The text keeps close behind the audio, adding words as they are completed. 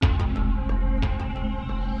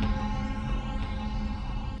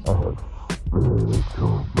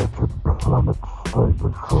on its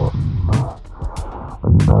Cybertron,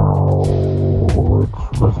 and now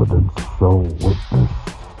its residents shall witness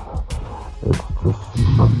its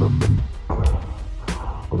dismemberment.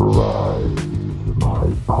 Rise, my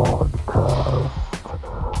podcast.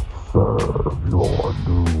 Serve your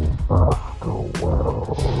new master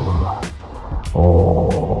well.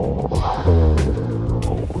 All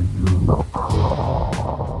hail Unicron.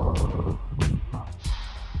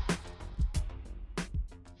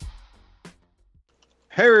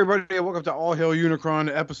 Hey everybody, welcome to All Hail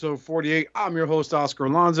Unicron, episode 48. I'm your host, Oscar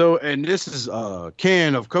Alonso, and this is a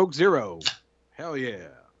can of Coke Zero. Hell yeah.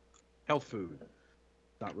 Health food.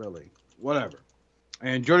 Not really. Whatever.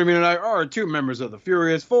 And joining me tonight are two members of the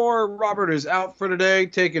Furious Four. Robert is out for today,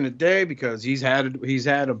 taking a day because he's had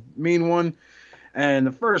a mean one. And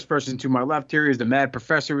the first person to my left here is the Mad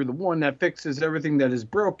Professor, the one that fixes everything that is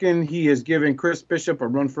broken. He is giving Chris Bishop a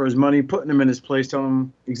run for his money, putting him in his place, telling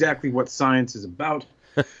him exactly what science is about.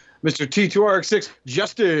 Mr. T2RX6,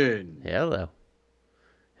 Justin. Hello.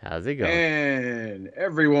 How's it going? And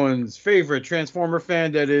everyone's favorite Transformer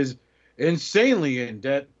fan that is insanely in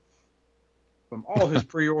debt from all his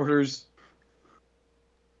pre-orders.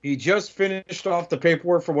 He just finished off the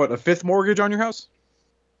paperwork for what, a fifth mortgage on your house?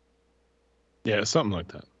 Yeah, something like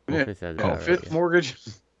that. Yeah, mortgage.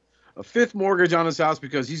 A fifth mortgage on his house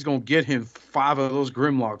because he's going to get him 5 of those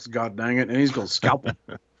Grimlocks, god dang it, and he's going to scalp him.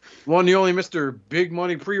 One, the only Mr. Big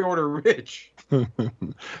Money Pre-Order Rich. Hey,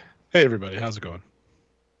 everybody. How's it going?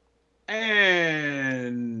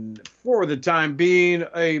 And for the time being,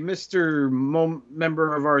 a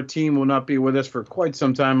member of our team will not be with us for quite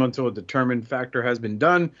some time until a determined factor has been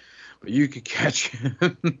done. But you could catch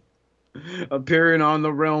him appearing on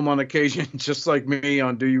the realm on occasion, just like me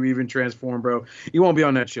on Do You Even Transform, Bro? He won't be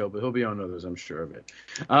on that show, but he'll be on others, I'm sure of it.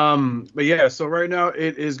 But yeah, so right now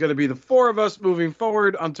it is going to be the 4 of us moving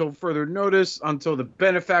forward until further notice, until the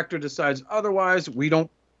benefactor decides otherwise. We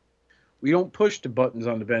don't push the buttons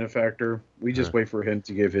on the benefactor. We just wait for him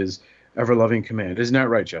to give his ever-loving command. Isn't that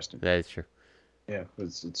right, Justin? That is true. Yeah,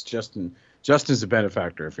 it's Justin. Justin's the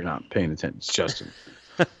benefactor if you're not paying attention. It's Justin.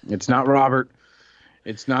 It's not Robert.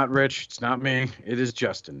 It's not Rich. It's not me. It is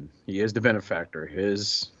Justin. He is the benefactor.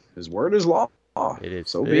 His word is law. It is.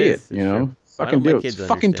 So be it. You know, fucking do it. It's a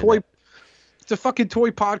fucking toy. That. It's a fucking toy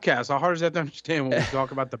podcast. How hard is that to understand when we talk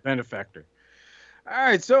about the benefactor? All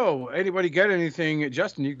right. So, anybody get anything?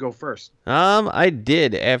 Justin, you go first. I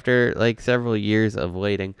did after like several years of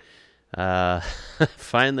waiting.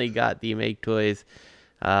 Finally got the Make Toys,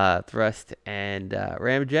 Thrust and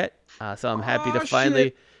Ramjet. So I'm happy to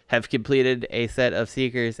finally have completed a set of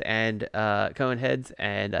Seekers and Cone Heads,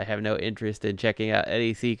 and I have no interest in checking out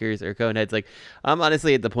any Seekers or Cone Heads. Like, I'm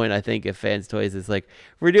honestly at the point, I think, if Fans Toys is like,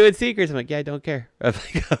 we're doing Seekers, I'm like, yeah, I don't care. I'm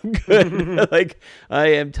like, I'm good. Like, I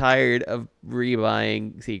am tired of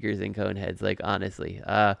rebuying Seekers and Cone Heads, like, honestly.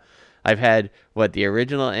 I've had, the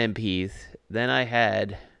original MPs, then I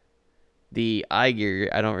had the iGear.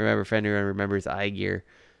 I don't remember if anyone remembers iGear.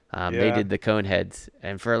 They did the Cone Heads,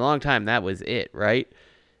 and for a long time, that was it, right?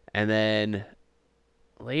 And then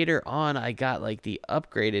later on, I got like the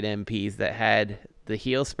upgraded MPs that had the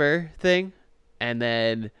heel spur thing. And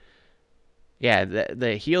then, yeah,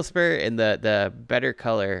 the heel spur and the better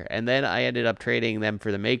color. And then I ended up trading them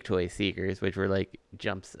for the Make Toy Seekers, which were like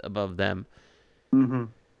jumps above them. Mm-hmm.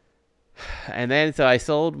 And then, so I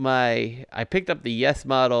picked up the Yes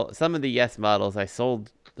model. Some of the Yes models, I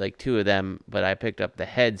sold like 2 of them, but I picked up the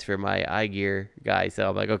heads for my iGear guy. So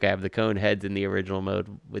I'm like, okay, I have the Cone Heads in the original mode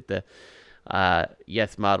with the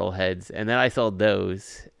Yes model heads, and then I sold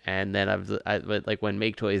those. And then like when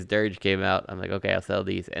Make Toys Dirge came out, I'm like, okay, I'll sell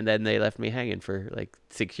these. And then they left me hanging for like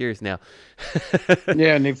 6 years now.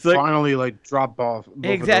 Yeah, and they finally like dropped off.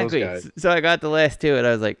 Exactly. Of those guys. So I got the last 2, and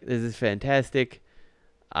I was like, this is fantastic.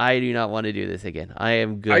 I do not want to do this again. I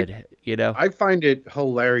am good, I find it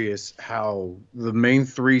hilarious how the main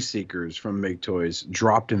 3 Seekers from Make Toys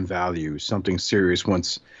dropped in value, something serious,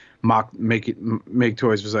 once Make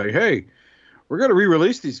Toys was like, hey, we're going to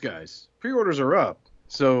re-release these guys. Pre-orders are up.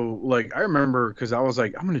 So, like, I remember, because I was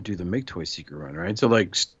like, I'm going to do the Make Toys Seeker run, right? So,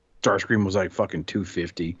 like, Starscream was like fucking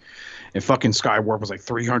 $250, and fucking Skywarp was like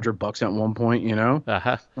 $300 at one point, you know?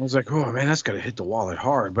 Uh-huh. I was like, oh man, that's gonna hit the wallet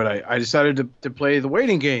hard. But I decided to play the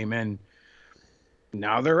waiting game, and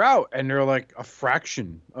now they're out, and they're like a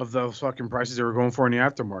fraction of those fucking prices they were going for in the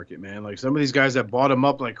aftermarket, man. Like, some of these guys that bought them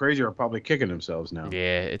up like crazy are probably kicking themselves now.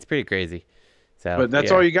 Yeah, it's pretty crazy. So, but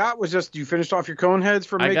that's all you got, was just you finished off your Cone Heads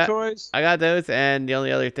for Make Toys? I got those, and the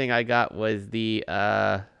only other thing I got was the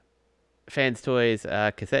Fans Toys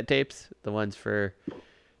cassette tapes, the ones for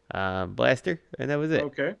Blaster, and that was it.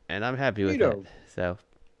 Okay. And I'm happy with that. So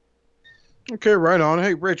Okay, right on.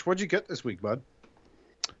 Hey, Rich, what'd you get this week, bud?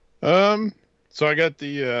 So I got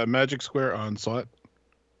the Magic Square Onslaught,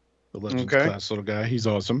 the Legends Okay. class little guy. He's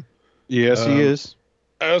awesome. Yes, he Um, is.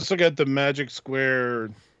 I also got the Magic Square.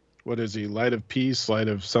 What is he? Light of Peace, Light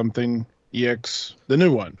of something. EX, the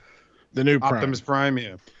new one, the new Prime. Optimus Prime,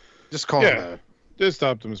 yeah. Just call it Yeah, that. just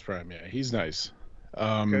Optimus Prime. Yeah, he's nice.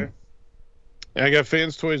 Okay. And I got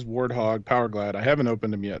Fans Toys Warthog Power Glide. I haven't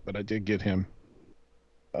opened him yet, but I did get him.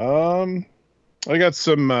 I got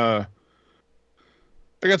some. I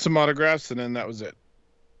got some autographs, and then that was it.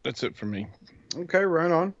 That's it for me. Okay,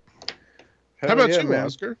 right on. How Hell about yeah, you, man.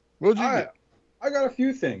 Oscar? What did you get? I got a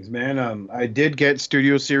few things, man. I did get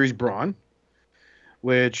Studio Series Braun,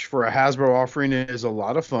 which for a Hasbro offering is a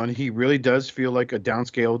lot of fun. He really does feel like a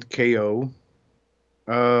downscaled KO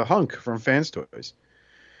hunk from Fans Toys.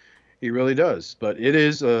 He really does. But it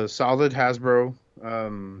is a solid Hasbro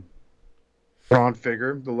Braun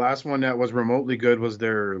figure. The last one that was remotely good was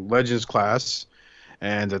their Legends class.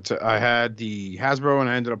 And I had the Hasbro, and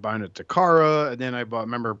I ended up buying a Takara. And then I bought,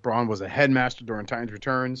 remember, Braun was a headmaster during Titans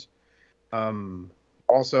Returns.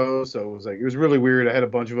 Also, so it was really weird. I had a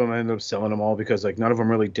bunch of them. I ended up selling them all because like none of them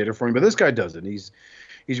really did it for me. But this guy does it. He's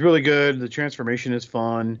really good. The transformation is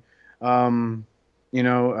fun. You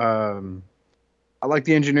know, I like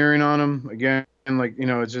the engineering on him. Again, like you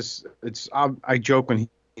know, I joke when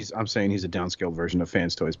I'm saying he's a downscaled version of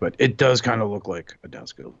Fans Toys, but it does kind of look like a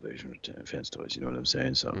downscaled version of Fans Toys. You know what I'm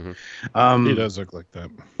saying? So, He does look like that.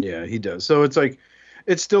 Yeah, he does. So it's like,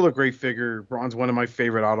 it's still a great figure. Braun's one of my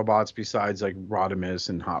favorite Autobots besides like Rodimus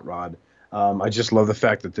and Hot Rod. I just love the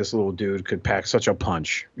fact that this little dude could pack such a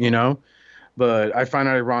punch, you know? But I find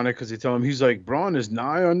it ironic because they tell him he's like, Braun is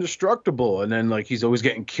nigh indestructible. And then like he's always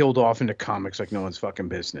getting killed off into comics like no one's fucking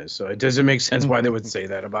business. So it doesn't make sense why they would say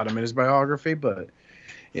that about him in his biography. But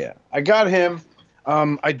yeah, I got him.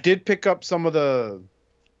 I did pick up some of the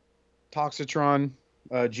Toxitron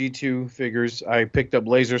G2 figures. I picked up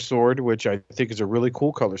Laser Sword, which I think is a really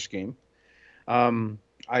cool color scheme.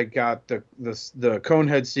 I got the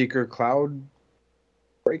Conehead Seeker, Cloud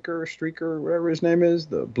Breaker, Streaker, whatever his name is,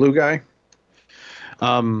 the blue guy.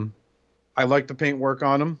 I like the paint work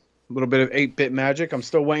on him. A little bit of 8-bit magic. I'm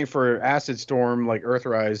still waiting for Acid Storm, like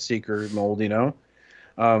Earthrise Seeker mold, you know.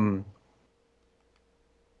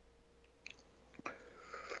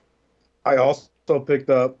 I also picked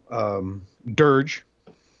up Dirge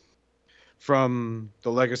from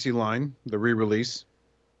the Legacy line, the re-release.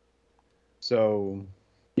 So,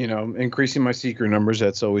 you know, increasing my Seeker numbers,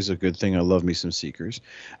 that's always a good thing. I love me some Seekers.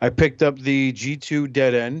 I picked up the G2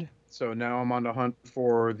 Dead End. So now I'm on the hunt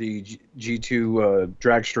for the G2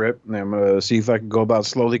 drag strip. And I'm going to see if I can go about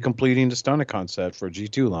slowly completing the Stunticon set for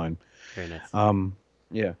G2 line. Very nice.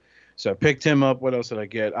 Yeah. So I picked him up. What else did I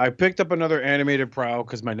get? I picked up another animated Prowl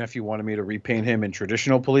because my nephew wanted me to repaint him in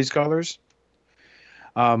traditional police colors.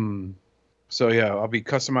 So yeah, I'll be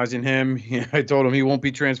customizing him. I told him he won't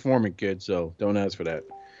be transforming, kid. So don't ask for that.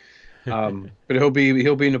 But he'll be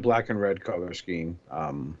in the black and red color scheme.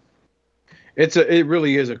 It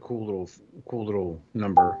really is a cool little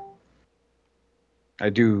number. I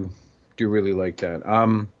do really like that.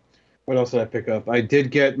 What else did I pick up? I did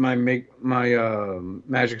get my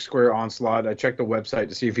Magic Square Onslaught. I checked the website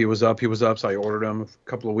to see if he was up. He was up, so I ordered him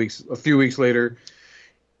a few weeks later.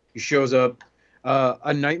 He shows up.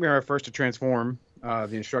 A nightmare at first to transform. The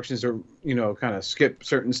instructions are, you know, kind of skip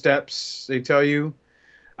certain steps they tell you.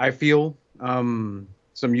 I feel some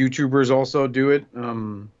YouTubers also do it.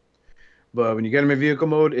 But when you get him in vehicle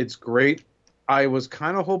mode, it's great. I was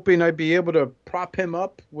kind of hoping I'd be able to prop him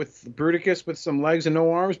up with Bruticus with some legs and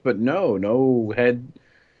no arms, but no head,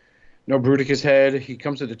 no Bruticus head. He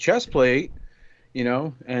comes with a chest plate, you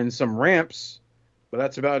know, and some ramps, but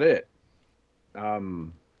that's about it.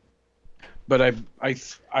 But I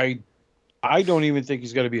don't even think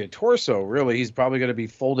he's going to be a torso, really. He's probably going to be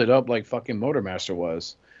folded up like fucking Motormaster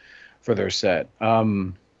was for their set.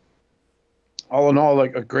 All in all,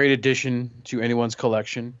 like a great addition to anyone's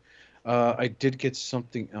collection. I did get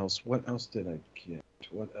something else. What else did I get?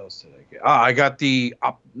 I got the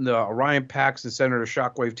Orion packs and Senator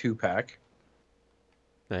Shockwave 2-pack.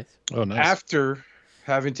 Nice. Oh, nice. After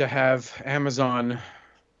having to have Amazon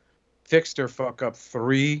fix their fuck up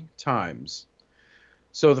 3 times.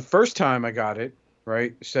 So the first time I got it,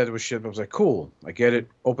 right, said it was shipped. I was like, cool. I get it.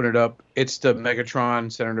 Open it up. It's the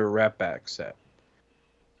Megatron Senator Ratback set.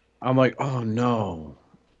 I'm like, oh no.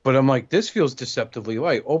 But I'm like, this feels deceptively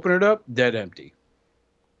light. Open it up, dead empty.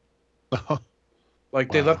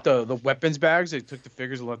 Like they left the weapons bags. They took the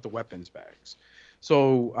figures and left the weapons bags.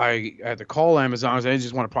 So I had to call Amazon. I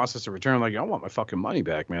just want to process the return. Like, I want my fucking money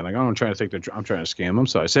back, man. Like, I'm trying to scam them.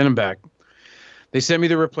 So I sent them back. They sent me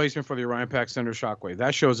the replacement for the Orion Pack Center Shockwave.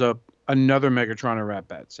 That shows up another Megatron and Rat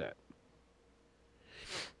Bat set.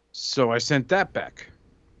 So I sent that back.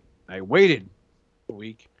 I waited a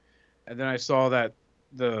week, and then I saw that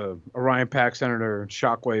the Orion Pack Senator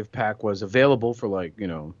Shockwave pack was available for like,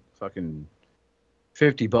 fucking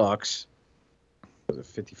 $50. Was it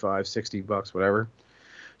 55, $60, whatever.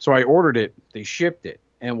 So I ordered it. They shipped it.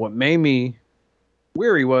 And what made me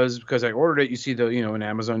weary was because I ordered it. You see in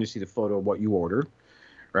Amazon, you see the photo of what you ordered,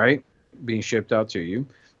 right? Being shipped out to you.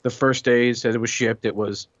 The first day it said it was shipped. It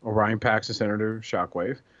was Orion Pax and Senator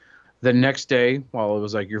Shockwave. The next day, while it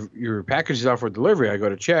was like your package is out for delivery, I go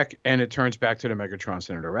to check and it turns back to the Megatron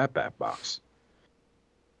Senator Ratbat box.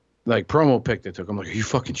 Like promo pick they took. I'm like, are you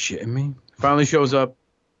fucking shitting me? Finally shows up.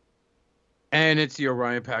 And it's the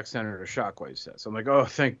Orion Pack Senator Shockwave set. So I'm like, oh,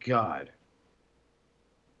 thank God.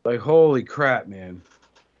 Like, holy crap, man.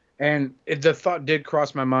 And the thought did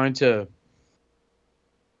cross my mind to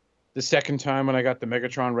the second time when I got the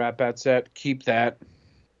Megatron Ratbat set, keep that.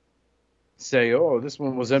 Say, oh, this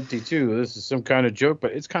one was empty too. This is some kind of joke,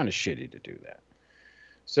 but it's kind of shitty to do that.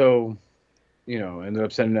 So, ended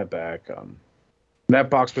up sending that back. That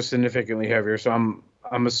box was significantly heavier, so I'm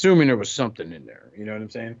assuming there was something in there. You know what I'm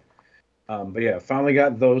saying? But yeah, finally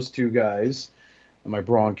got those two guys. My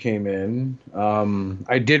Brawn came in.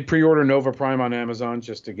 I did pre-order Nova Prime on Amazon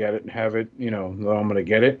just to get it and have it. I'm going to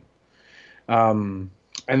get it. And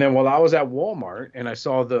then while I was at Walmart and I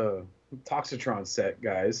saw the Toxitron set,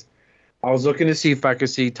 guys, I was looking to see if I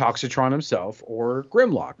could see Toxitron himself or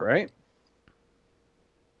Grimlock, right?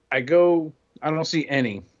 I don't see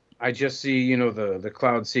any. I just see, the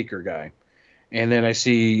Cloud Seeker guy. And then I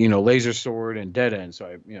see, Laser Sword and Dead End. So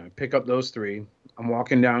I pick up those three. I'm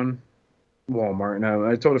walking down Walmart. And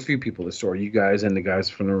I told a few people the story, you guys and the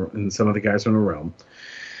guys and some of the guys from the Realm.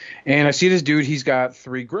 And I see this dude, he's got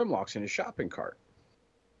 3 Grimlocks in his shopping cart.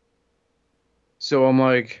 So I'm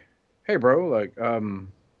like, hey, bro, like, I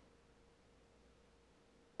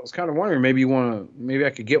was kind of wondering, maybe I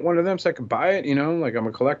could get one of them so I could buy it, like I'm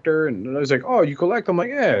a collector. And I was like, oh, you collect? I'm like,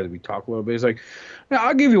 yeah. We talk a little bit. He's like, yeah,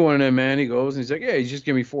 I'll give you one of them, man. He goes and he's like, yeah, you just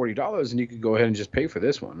give me $40 and you could go ahead and just pay for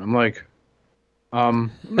this one. I'm like,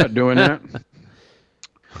 I'm not doing that.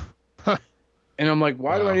 And I'm like,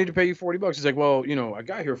 why do I need to pay you $40? He's like, well, I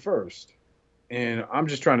got here first and I'm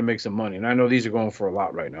just trying to make some money. And I know these are going for a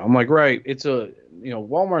lot right now. I'm like, right. It's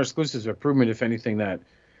Walmart exclusives have proven, if anything, that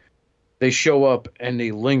they show up and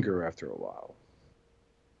they linger after a while.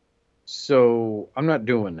 So I'm not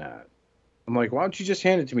doing that. I'm like, why don't you just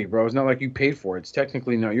hand it to me, bro? It's not like you paid for it. It's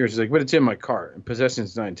technically not yours. He's like, but it's in my cart. And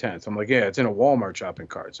possession's 9/10. I'm like, yeah, it's in a Walmart shopping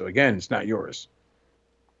cart. So again, it's not yours.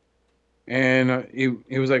 And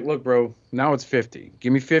he was like, look, bro, now it's $50.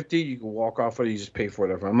 Give me $50. You can walk off with it. You just pay for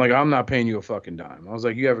whatever. I'm like, I'm not paying you a fucking dime. I was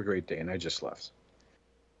like, you have a great day. And I just left.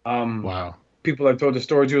 Wow. People I've told the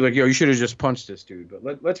story to like, yo, you should have just punched this dude.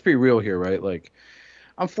 But let's be real here, right? Like,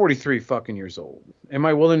 I'm 43 fucking years old. Am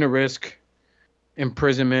I willing to risk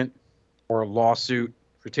imprisonment or a lawsuit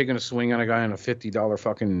for taking a swing on a guy on a $50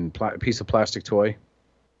 fucking piece of plastic toy?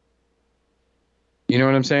 You know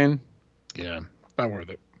what I'm saying? Yeah, not worth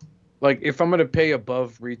it. Like, if I'm going to pay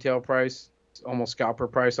above retail price, almost scalper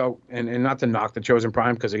price, and not to knock the Chosen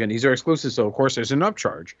Prime, because, again, these are exclusive, so, of course, there's an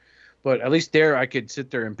upcharge. But at least there, I could sit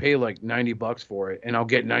there and pay like $90 for it, and I'll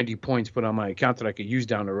get 90 points put on my account that I could use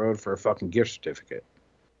down the road for a fucking gift certificate.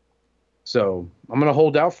 So I'm going to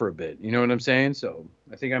hold out for a bit. You know what I'm saying? So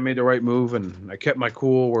I think I made the right move, and I kept my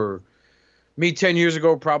cool, where me 10 years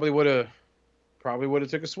ago probably would have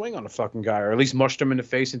took a swing on a fucking guy, or at least mushed him in the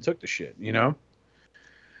face and took the shit,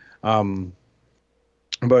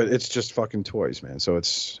 But it's just fucking toys, man. So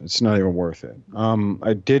it's not even worth it.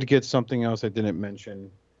 I did get something else I didn't mention.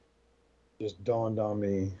 Just dawned on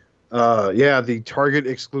me. Yeah, the Target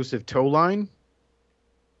exclusive tow line.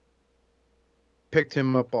 Picked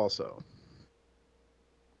him up also.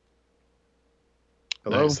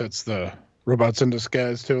 Hello? Nice. That's the Robots in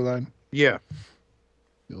Disguise tow line. Yeah.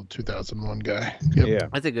 The old 2001 guy. Yep. Yeah.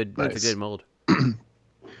 That's a good mold.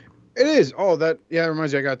 It is. Oh, that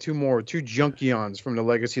reminds me. I got two Junkions from the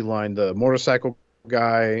Legacy line. The motorcycle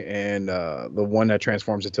guy and the one that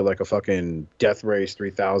transforms into like a fucking Death Race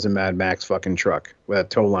 3000 Mad Max fucking truck where that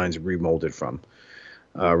tow line's recolored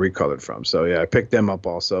from. So yeah, I picked them up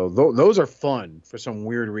also. Those are fun for some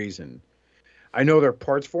weird reason. I know they're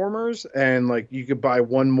parts formers, and like you could buy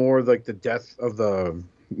one more like the Death of the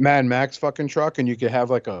Mad Max fucking truck, and you could have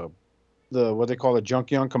like the what they call a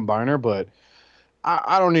Junkion combiner, but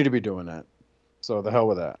I don't need to be doing that. So the hell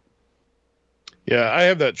with that. Yeah, I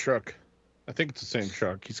have that truck. I think it's the same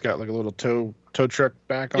truck. He's got like a little tow truck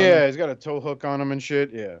back on Yeah, him. he's got a tow hook on him and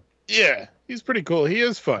shit. Yeah. Yeah, he's pretty cool. He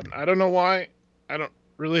is fun. I don't know why. I don't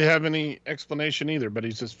really have any explanation either, but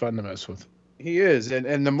he's just fun to mess with. He is,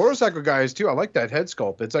 and the motorcycle guys too. I like that head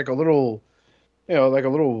sculpt. It's like a little, like a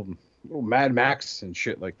little Mad Max and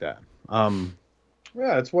shit like that.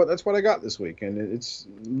 Yeah, that's what I got this week, and it's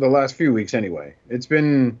the last few weeks anyway. It's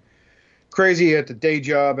been crazy at the day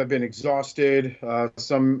job. I've been exhausted.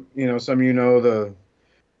 Some the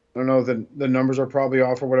I don't know, the numbers are probably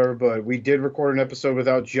off or whatever, but we did record an episode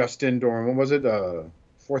without Justin during, what was it,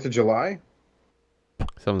 4th of July?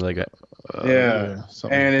 Something like that. Yeah.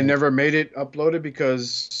 Something And like it that. never made it uploaded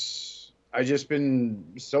because I just been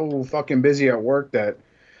so fucking busy at work that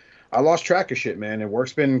I lost track of shit, man. And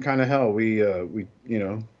work's been kind of hell. We've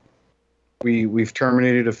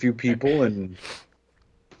terminated a few people and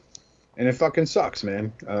it fucking sucks,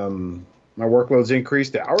 man. My workload's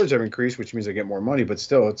increased, the hours have increased, which means I get more money, but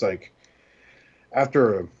still, it's like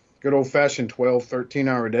after a good old-fashioned 12,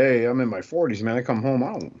 13-hour day, I'm in my 40s, man. I come home,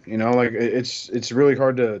 I don't, like it's really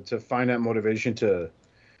hard to find that motivation to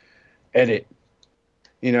edit,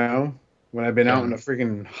 when I've been out in the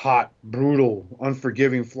freaking hot, brutal,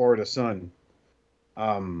 unforgiving Florida sun.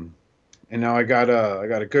 And now I got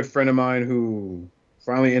a good friend of mine who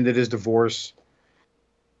finally ended his divorce.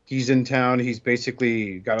 He's in town. He's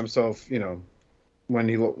basically got himself,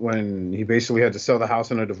 when he basically had to sell the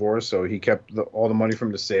house in a divorce, so he kept all the money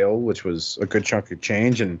from the sale, which was a good chunk of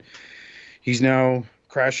change, and he's now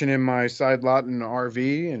crashing in my side lot in an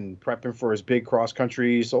RV and prepping for his big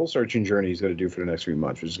cross-country soul-searching journey he's going to do for the next 3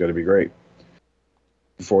 months, which is going to be great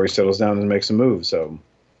before he settles down and makes a move. So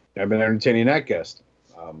I've been entertaining that guest.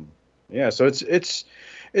 So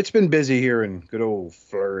it's been busy here in good old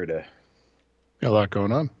Florida. Got a lot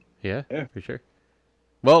going on. Yeah, Yeah. for sure.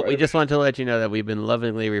 Well, we just wanted to let you know that we've been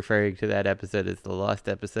lovingly referring to that episode as the lost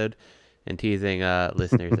episode and teasing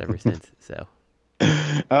listeners ever since. So,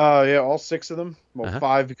 Yeah, all 6 of them. Well, Uh-huh.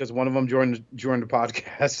 5 because one of them joined the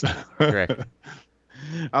podcast. correct.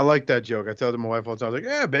 I like that joke. I tell my wife all the time. I was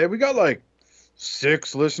like, yeah, babe, we got like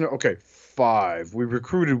 6 listeners. Okay, 5. We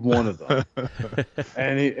recruited one of them.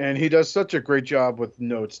 and he does such a great job with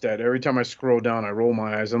notes that every time I scroll down, I roll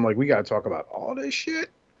my eyes. I'm like, we got to talk about all this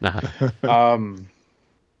shit. Uh-huh.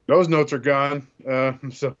 Those notes are gone.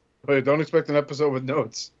 So don't expect an episode with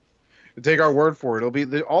notes. Take our word for it. It'll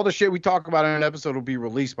be all the shit we talk about in an episode will be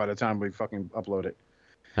released by the time we fucking upload it.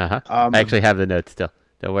 Uh-huh. I actually have the notes still.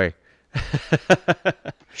 Don't worry.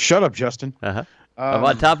 Shut up, Justin. Uh-huh. I'm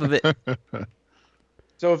on top of it.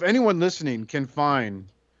 So if anyone listening can find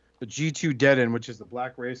the G2 Dead End, which is the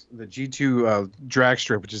black race, the G2 drag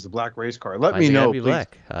strip, which is the black race car, let me know, Why's it gotta be please,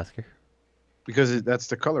 black, Oscar? because that's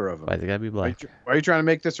the color of them. Why's it gotta be black? Why are you trying to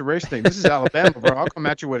make this a race thing? This is Alabama, bro. I'll come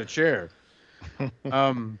at you with a chair. Is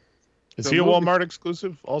The he a movie- Walmart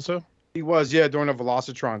exclusive also? He was, yeah, during the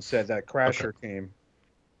Velocitron set that Crasher came.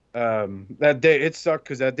 That day it sucked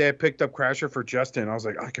because that day I picked up Crasher for Justin. I was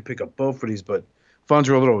like, I could pick up both of these, but funds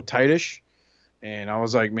were a little tightish, and I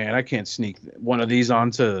was like, man, I can't sneak one of these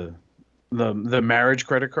onto the marriage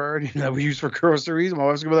credit card that we use for groceries. My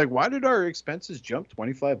wife's gonna be like, why did our expenses jump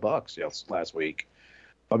 $25 last week?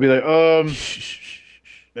 I'll be like,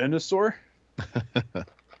 in the store.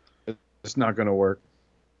 It's not gonna work.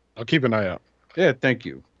 I'll keep an eye out. Yeah, thank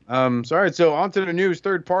you. Sorry. So on to the news.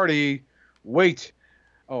 Third party. Wait.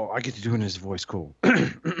 Oh, I get to do it in his voice. Cool. All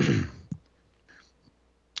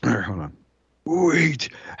right, hold on. Wait,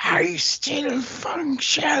 I still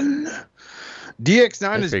function. DX9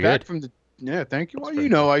 That's is pretty back good. from the. Yeah, thank you. Well,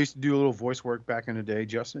 pretty I used to do a little voice work back in the day,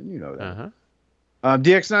 Justin. You know that. Uh-huh.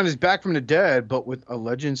 DX9 is back from the dead, but with a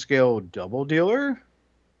legend scale double dealer.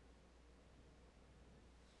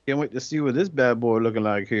 Can't wait to see what this bad boy looking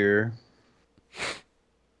like here.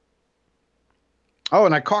 Oh,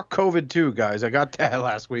 and I caught COVID too, guys. I got that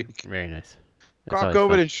last week. Very nice. That's Caught always COVID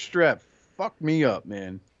fun. and strep. Fuck me up,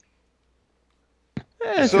 man.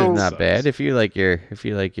 This So- is not Sucks. bad. If you like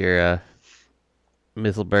your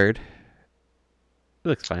Mizzle Bird, it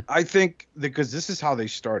looks fine. I think because this is how they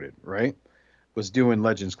started, right? Was doing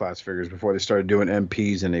Legends class figures before they started doing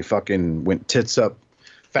MPs, and they fucking went tits up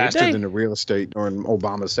faster they? than the real estate during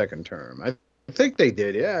Obama's second term. I think they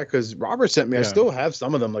did, yeah. Because Robert sent me. I Yeah. still have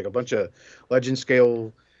some of them, like a bunch of Legend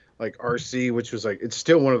scale, like RC, which was like it's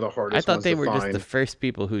still one of the hardest. I thought ones they to were just find. the first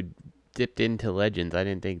people who dipped into Legends. I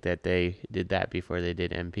didn't think that they did that before they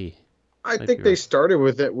did MP. I Might think be they wrong. started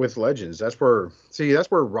with it with Legends. That's where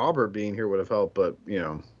Robert being here would have helped, but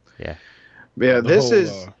Yeah. yeah. The This whole,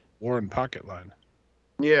 is Warren Pocket line.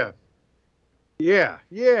 yeah. That's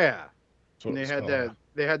what And they it's had called.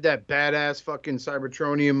 that badass fucking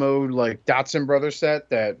Cybertronian mode like Dotson Brothers set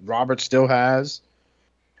that Robert still has,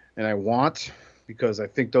 and I want. because I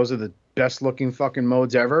think those are the best looking fucking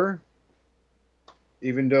modes ever.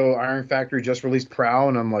 Even though Iron Factory just released Prowl,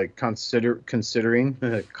 and I'm like considering considering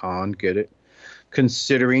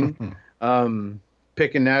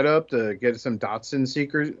picking that up to get some Dotson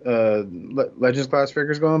Seekers Legends class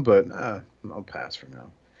figures going, but I'll pass for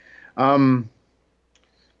now.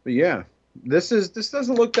 But yeah, this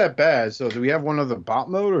doesn't look that bad. So do we have one of the bot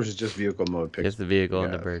mode, or is it just vehicle mode? Just the vehicle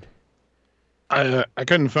and the bird. I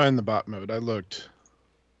couldn't find the bot mode. I looked,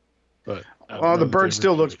 but the bird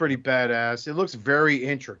still looks pretty badass. It looks very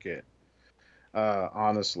intricate,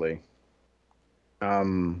 honestly.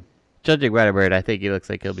 Judging by the bird, I think he looks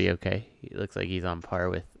like he'll be okay. He looks like he's on par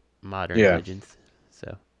with modern Legends.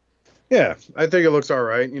 So. Yeah, I think it looks all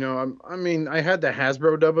right. You know, I mean, I had the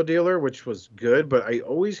Hasbro double dealer, which was good, but I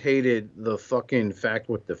always hated the fucking fact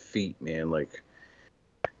with the feet, man. Like,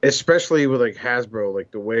 especially with like Hasbro,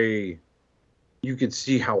 like the way you could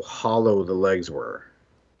see how hollow the legs were.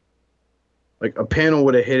 Like a panel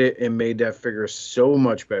would have hit it and made that figure so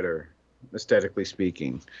much better, aesthetically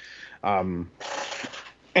speaking. And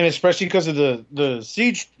especially because of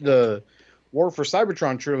the War for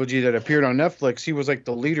Cybertron trilogy that appeared on Netflix, he was like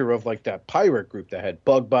the leader of like that pirate group that had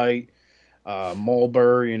Bugbite,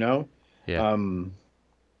 Mulber, you know. Yeah.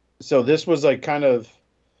 So this was like kind of,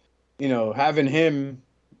 you know, having him,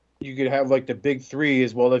 you could have like the big three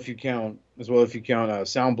as well if you count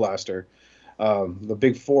Sound Blaster, the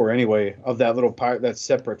big four anyway of that little that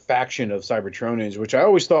separate faction of Cybertronians, which I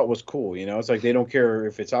always thought was cool. You know, it's like they don't care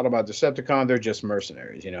if it's Autobot, Decepticon, they're just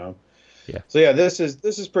mercenaries. You know. Yeah. So yeah, this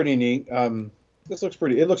is pretty neat. This looks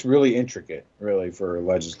pretty. It looks really intricate, really, for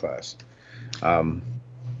Legends class.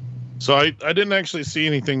 So I didn't actually see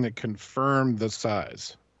anything that confirmed the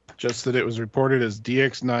size, just that it was reported as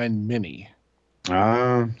DX9 Mini.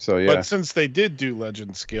 So yeah. But since they did do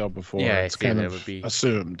Legend scale before, it's kind of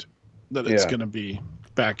assumed that it's going to be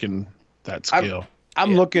back in that scale.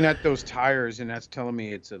 I'm looking at those tires, and that's telling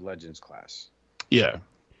me it's a Legends class. Yeah.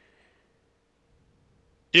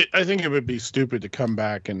 I think it would be stupid to come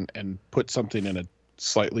back and put something in a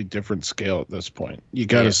slightly different scale at this point. You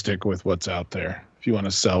got to stick with what's out there if you want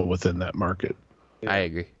to sell within that market. I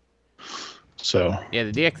agree. So yeah,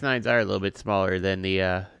 the DX9s are a little bit smaller than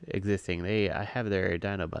the existing. I have their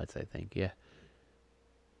Dinobots, I think.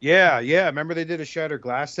 Yeah. Remember they did a shattered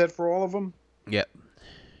glass set for all of them? Yep.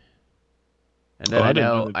 And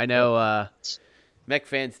then I know Mech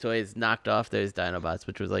Fans Toys knocked off those Dinobots,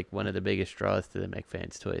 which was like one of the biggest draws to the Mech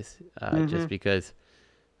Fans Toys, just because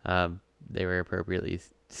they were appropriately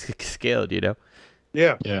scaled, you know?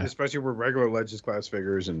 Yeah, especially with regular Legends class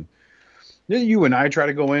figures. And didn't you and I try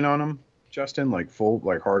to go in on them, Justin, like full,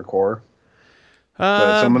 like hardcore?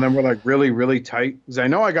 But some of them were like really, really tight. Because I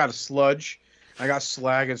know I got a Sludge, I got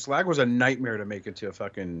Slag, and Slag was a nightmare to make it to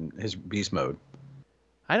his beast mode.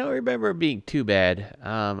 I don't remember it being too bad.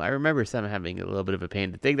 I remember some having a little bit of a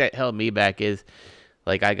pain. The thing that held me back is,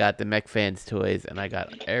 like, I got the Mech Fans Toys, and I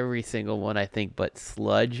got every single one, I think, but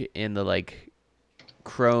Sludge in the, like,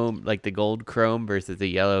 chrome, like the gold chrome versus the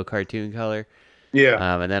yellow cartoon color.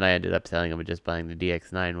 Yeah. And then I ended up selling them and just buying the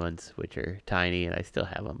DX9 ones, which are tiny, and I still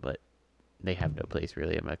have them, but they have no place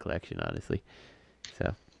really in my collection, honestly.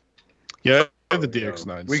 So. Yeah, I have the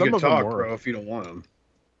DX9. We can talk, bro, if you don't want them.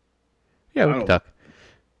 Yeah, we can talk.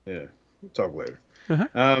 Yeah, we'll talk later.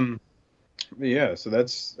 Uh-huh. Yeah, so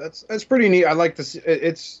that's pretty neat. I like this.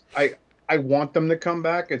 I want them to come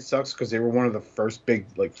back. It sucks because they were one of the first big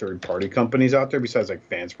like third party companies out there besides like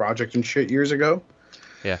Fans Project and shit years ago.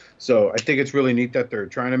 Yeah. So I think it's really neat that they're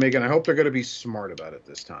trying to make it. And I hope they're going to be smart about it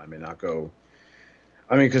this time and not go.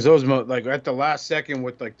 I mean, because those like at the last second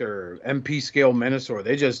with like their MP scale Menasor,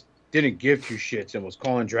 they just didn't give two shits and was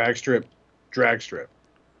calling drag strip.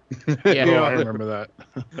 Yeah, I remember that.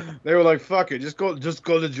 They were like, "Fuck it, just go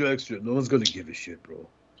to drag strip. No one's gonna give a shit, bro."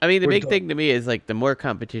 I mean, the big thing to me is like the more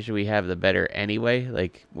competition we have, the better. Anyway,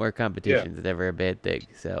 like more competition is never a bad thing.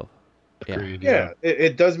 So,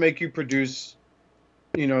 it does make you produce.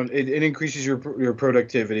 You know, it increases your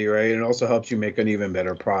productivity, right? And it also helps you make an even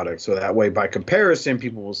better product. So that way, by comparison,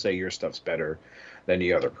 people will say your stuff's better than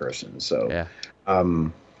the other person. So,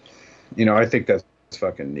 you know, I think that's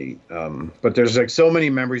fucking neat. But there's like so many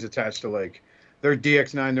memories attached to like their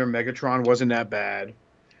DX9, their Megatron wasn't that bad.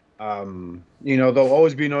 You know, they'll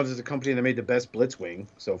always be known as the company that made the best Blitzwing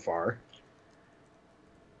so far.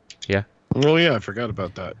 Yeah. Oh yeah, I forgot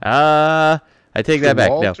about that. I take that back.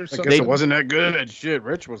 No, I guess it wasn't that good. Shit,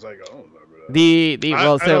 Rich was like, "Oh,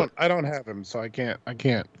 I don't have him, so I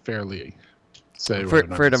can't fairly say. For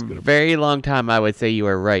the very long time, I would say you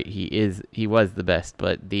are right. He was the best,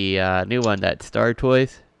 but the new one, that Star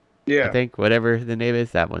Toys, I think whatever the name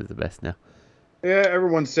is, that one's the best now. Yeah,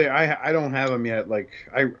 everyone say I don't have them yet. Like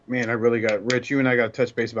I really got Rich. You and I got to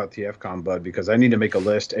touch base about TFCon, bud, because I need to make a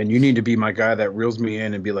list, and you need to be my guy that reels me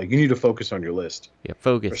in and be like, you need to focus on your list Yeah,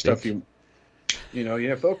 for focus, stuff bitch.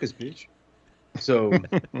 focus, bitch. So,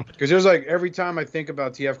 because there's like every time I think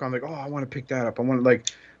about TFCon, I'm like, oh, I want to pick that up. I want to like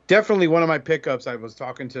definitely one of my pickups. I was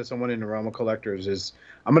talking to someone in the realm of collectors is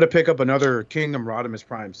I'm gonna pick up another Kingdom Rodimus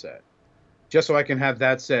Prime set just so I can have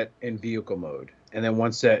that set in vehicle mode and then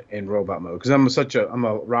one set in robot mode because I'm a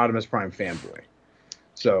Rodimus Prime fanboy.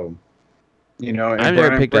 So, and I've never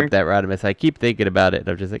Brian picked up Brink, that Rodimus. I keep thinking about it, and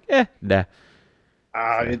I'm just like, nah.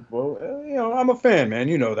 So, I'm a fan, man.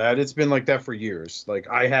 You know that it's been like that for years. Like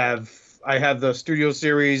I have the Studio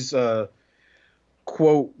Series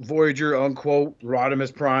quote Voyager unquote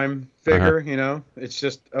Rodimus Prime uh-huh. figure. It's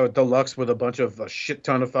just a deluxe with a shit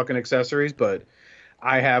ton of fucking accessories, but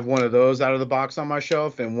I have one of those out of the box on my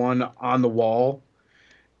shelf and one on the wall,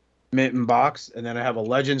 mint and box, and then I have a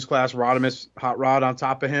Legends class Rodimus hot rod on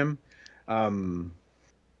top of him. Um,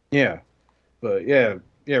 yeah, but yeah,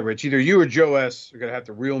 Rich. Either you or Joe S are gonna have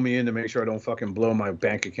to reel me in to make sure I don't fucking blow my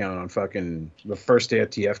bank account on fucking the first day of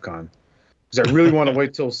TFCon. Because I really want to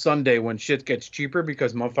wait till Sunday when shit gets cheaper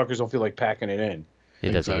because motherfuckers don't feel like packing it in.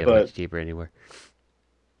 It doesn't get Exactly. But much cheaper anymore.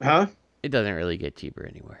 huh? It doesn't really get cheaper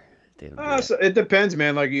anymore. They don't do that. So it depends,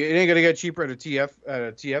 man. Like it ain't gonna get cheaper at a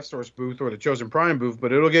TF Source booth or the Chosen Prime booth,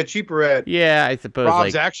 but it'll get cheaper at Yeah, I suppose.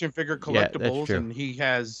 Rob's Like, action figure yeah, that's collectibles, true. and he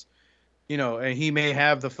has, and he may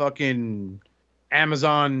have the fucking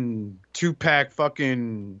Amazon 2-pack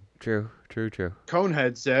fucking True.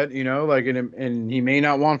 Conehead set, like and he may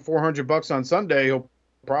not want $400 on Sunday. He'll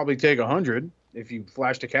probably take 100 if you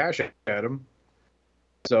flash the cash at him.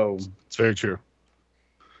 So It's very true.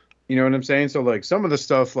 you know what I'm saying? So like some of the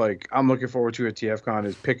stuff like I'm looking forward to at TFCon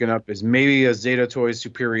is picking up is maybe a Zeta Toys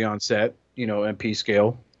Superion set, MP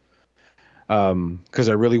scale. Because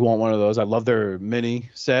I really want one of those. I love their mini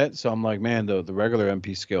set, so I'm like, man, the regular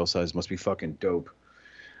MP scale size must be fucking dope.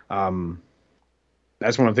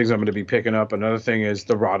 That's one of the things I'm going to be picking up. Another thing is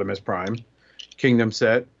the Rodimus Prime Kingdom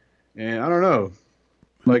set, and I don't know,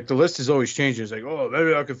 like the list is always changing. It's like, oh,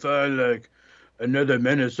 maybe I can find like another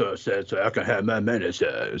Minosaur set so I can have my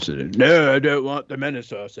Minosaur. No, I don't want the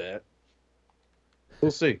Minosaur set. We'll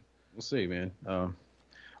see, man.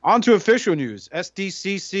 On to official news.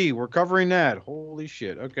 SDCC. We're covering that. Holy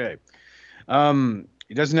shit. Okay.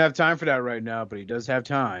 He doesn't have time for that right now, but he does have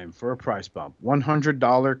time for a price bump.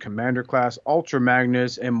 $100 Commander Class Ultra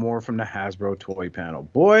Magnus and more from the Hasbro toy panel.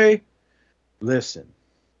 Boy, listen.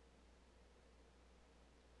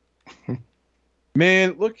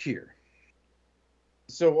 Man, look here.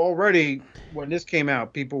 So already when this came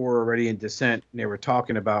out, people were already in dissent. And they were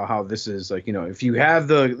talking about how this is like, if you have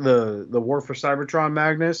the War for Cybertron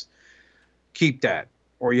Magnus, keep that.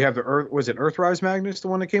 Or you have the Earthrise Magnus, the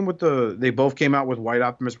one that came with they both came out with white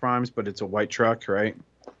Optimus Primes, but it's a white truck, right?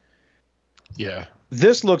 Yeah.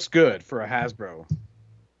 This looks good for a Hasbro.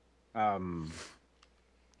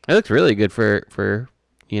 It looks really good for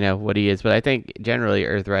what he is, but I think generally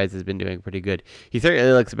Earthrise has been doing pretty good. He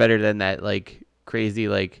certainly looks better than that like crazy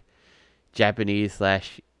like Japanese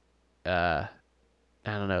slash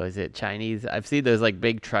I don't know, is it Chinese? I've seen those like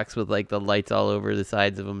big trucks with like the lights all over the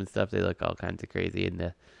sides of them and stuff. They look all kinds of crazy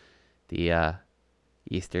in the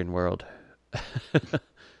Eastern world.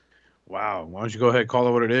 Wow, why don't you go ahead and call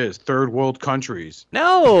it what it is? Third world countries.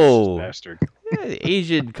 No, Bastard.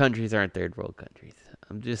 Asian countries aren't third world countries.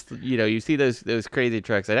 I'm just you see those crazy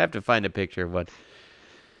trucks. I'd have to find a picture of one.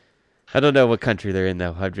 I don't know what country they're in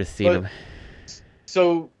though. I've just seen them.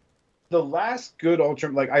 So the last good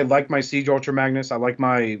Ultra, like I like my Siege Ultra Magnus. I like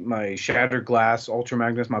my Shattered Glass Ultra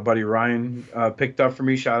Magnus. My buddy Ryan picked up for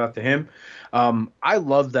me. Shout out to him. I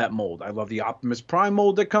love that mold. I love the Optimus Prime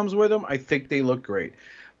mold that comes with them. I think they look great.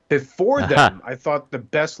 Before them, I thought the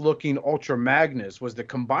best looking Ultra Magnus was the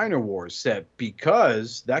Combiner Wars set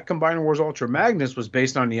because that Combiner Wars Ultra Magnus was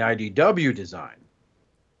based on the IDW design.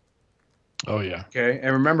 Oh yeah. Okay,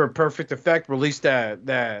 and remember, Perfect Effect released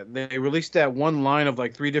they released that one line of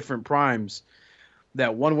like 3 different primes.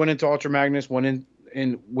 That one went into Ultra Magnus, went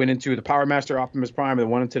into the Power Master Optimus Prime, and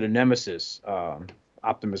one into the Nemesis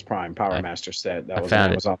Optimus Prime Power Master set. That was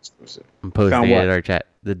an Amazon exclusive. I'm posting it in our chat.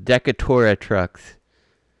 The Decatura trucks.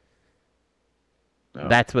 Oh.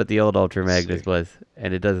 That's what the old Ultra Magnus was,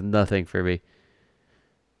 and it does nothing for me.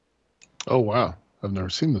 Oh wow, I've never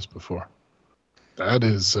seen this before. That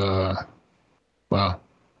is wow.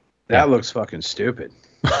 That looks fucking stupid.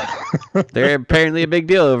 They're apparently a big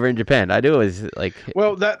deal over in Japan. I knew it was like.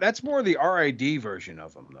 Well, that's more the RID version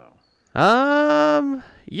of them, though.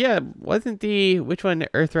 Yeah, wasn't which one?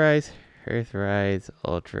 Earthrise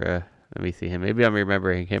Ultra Let me see him. Maybe I'm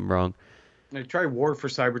remembering him wrong. I tried War for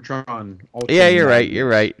Cybertron. Ultra Yeah, you're right. Magnus. You're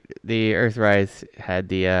right. The Earthrise had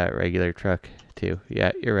the regular truck too.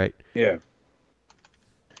 Yeah, you're right. Yeah.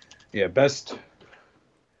 Yeah, best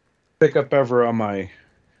pickup ever on my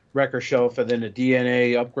wrecker shelf, and then the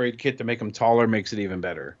DNA upgrade kit to make them taller makes it even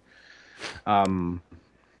better. Yeah,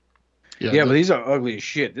 but these are ugly as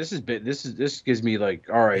shit. This gives me like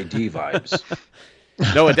RID vibes.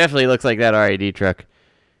 No, it definitely looks like that RID truck.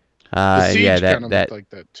 The Siege yeah, kind of that looked like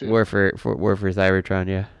that too. War for Cybertron.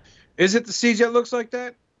 Yeah. Is it the Siege that looks like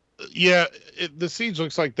that? Yeah, the Siege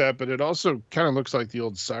looks like that, but it also kind of looks like the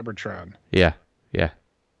old Cybertron. Yeah.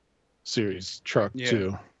 Series truck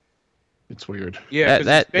too. It's weird. Yeah,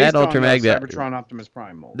 that Ultra Magnus Cybertron Optimus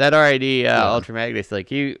Prime mold. That RID Ultra Magnus, like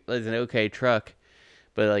he was an okay truck,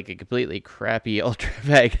 but like a completely crappy Ultra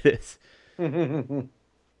Magnus. Good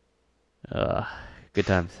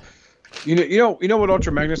times. You know what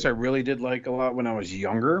Ultra Magnus I really did like a lot when I was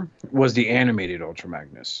younger was the animated Ultra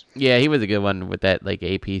Magnus. Yeah, he was a good one with that like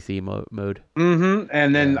APC mode. Mm-hmm.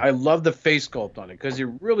 And then I love the face sculpt on it because it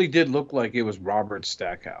really did look like it was Robert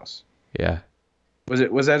Stackhouse. Yeah.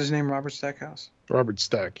 Was that his name, Robert Stackhouse? Robert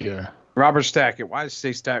Stack, yeah. Robert Stack. Why did I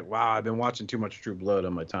say Stack? Wow, I've been watching too much True Blood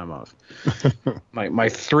on my time off. my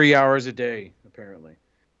 3 hours a day, apparently.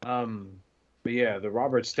 But yeah, the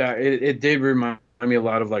Robert Stack. It did remind me a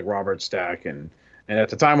lot of like Robert Stack, and at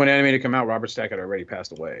the time when animated came out, Robert Stack had already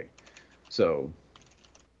passed away. So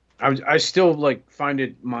I still like find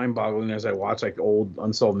it mind-boggling as I watch like old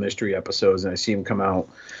Unsolved Mystery episodes and I see him come out,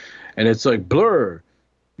 and it's like Blur.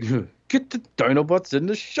 Get the Dinobots in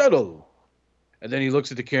the shuttle. And then he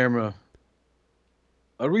looks at the camera.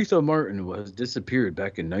 Aretha Martin was disappeared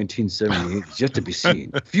back in 1978. It's yet to be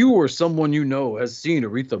seen. If you or someone you know has seen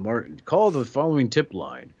Aretha Martin, call the following tip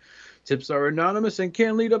line. Tips are anonymous and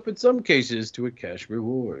can lead up in some cases to a cash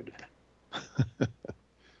reward. But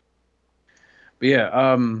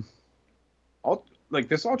yeah, like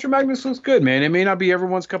this Ultra Magnus looks good, man. It may not be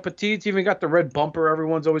everyone's cup of tea. It's even got the red bumper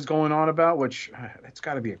everyone's always going on about, which it's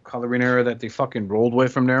got to be a coloring error that they fucking rolled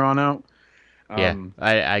with from there on out. Yeah,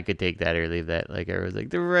 I could take that or leave that. Like I was like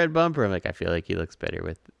the red bumper. I'm like I feel like he looks better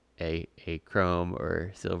with a chrome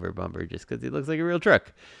or silver bumper just because he looks like a real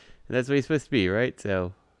truck, and that's what he's supposed to be, right?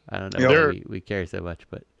 So I don't know why we care so much,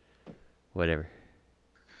 but whatever.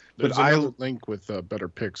 There's another link with better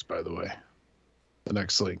picks, by the way. The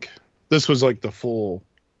next link. This was like the full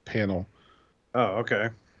panel. Oh, okay.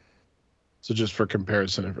 So just for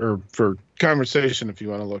comparison or for conversation, if you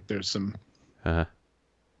want to look, there's some. I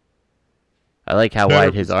like how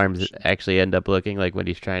wide his arms actually end up looking like when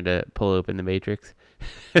he's trying to pull open the Matrix.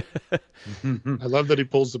 I love that he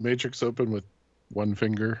pulls the Matrix open with one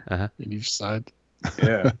finger in each side.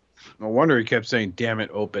 Yeah. No wonder he kept saying, "Damn it,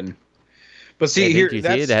 open." But see, yeah, here you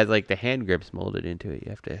see it has like the hand grips molded into it. You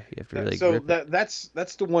have to really. So grip that's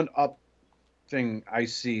the one up thing I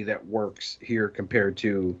see that works here compared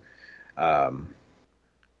to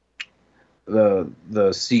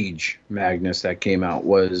the Siege Magnus that came out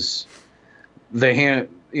was the hand.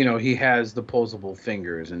 You know, he has the posable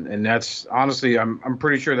fingers, and that's honestly, I'm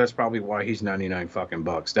pretty sure that's probably why he's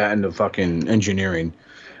 $99 That and the fucking engineering.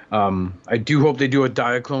 I do hope they do a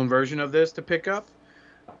Diaclone version of this to pick up.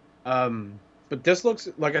 But this looks,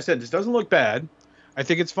 like I said, this doesn't look bad. I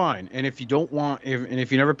think it's fine. And if you don't want, if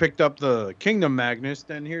you never picked up the Kingdom Magnus,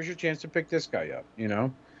 then here's your chance to pick this guy up, you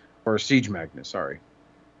know, or Siege Magnus. Sorry.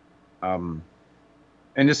 And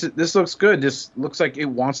this looks good. This looks like it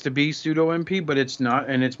wants to be pseudo MP, but it's not,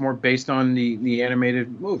 and it's more based on the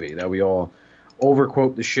animated movie that we all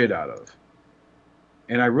overquote the shit out of.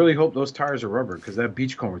 And I really hope those tires are rubber because that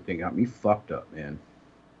Beachcomber thing got me fucked up, man.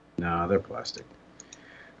 Nah, they're plastic.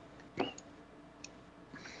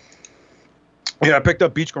 Yeah, I picked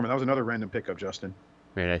up Beachcomber. That was another random pickup, Justin.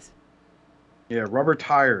 Very nice. Yeah, rubber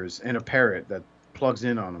tires and a parrot that plugs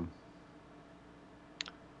in on them.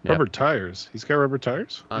 Yep. Rubber tires. He's got rubber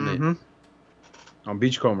tires? On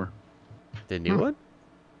Beachcomber. The new one?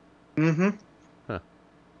 Mm-hmm. Huh.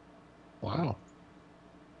 Wow.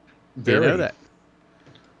 Didn't know that.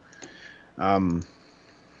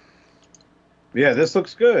 Yeah, this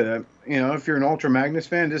looks good. You know, if you're an Ultra Magnus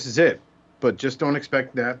fan, this is it. But just don't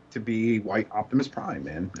expect that to be white Optimus Prime,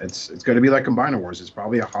 man. It's going to be like Combiner Wars. It's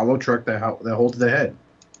probably a hollow truck that holds the head.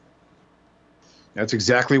 That's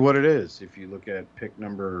exactly what it is. If you look at pick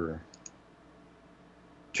number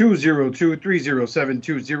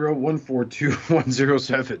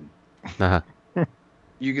 202-307-20-142-107.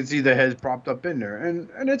 You can see the head propped up in there.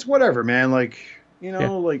 And it's whatever, man. Like, you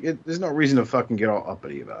know, like there's no reason to fucking get all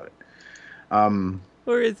uppity about it.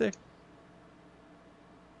 Or is there?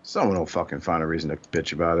 Someone will fucking find a reason to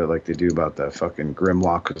bitch about it like they do about that fucking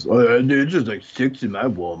Grimlock. Because it's just like 6 in my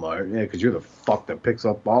Walmart. Yeah, because you're the fuck that picks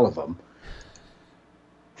up all of them.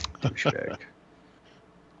 Douchebag.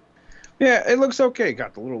 Yeah, it looks okay.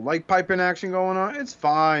 Got the little light piping action going on. It's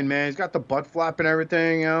fine, man. He's got the butt flap and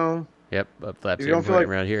everything, you know. Yep, butt flaps You are don't feel important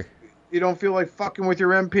like around here. you don't feel like fucking with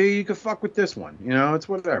your MP, you can fuck with this one. You know, it's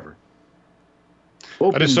whatever.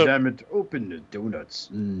 Open the donuts.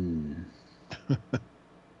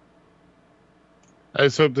 I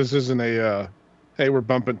just hope this isn't a hey, we're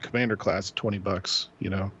bumping commander class $20, you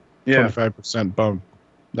know. Yeah. 25% bump.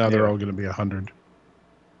 Now they're all gonna be 100.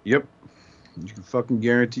 Yep. You can fucking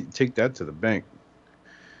guarantee take that to the bank.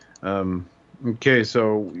 Okay,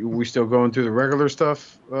 so we still going through the regular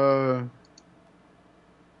stuff? The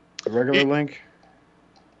regular link?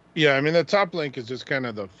 Yeah, I mean the top link is just kind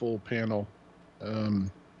of the full panel. A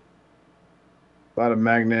lot of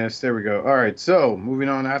Magnus. There we go. All right, so moving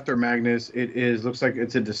on after Magnus, looks like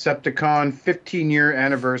it's a Decepticon 15-year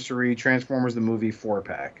anniversary Transformers the movie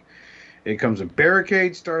 4-pack. It comes with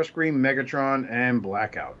Barricade, Starscream, Megatron, and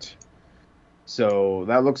Blackout. So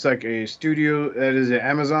that looks like a studio that is an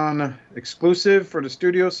Amazon exclusive for the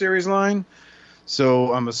Studio Series line.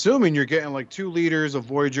 So I'm assuming you're getting like 2 liters of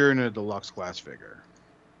Voyager and a deluxe class figure.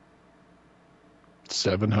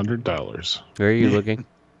 $700. Where are you looking?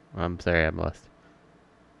 I'm sorry, I'm lost.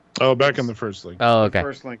 Oh, back in the first link. Oh, okay. The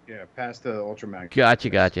first link, yeah, past the Ultra Magnus.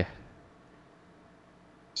 Gotcha.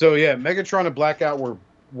 So yeah, Megatron and Blackout were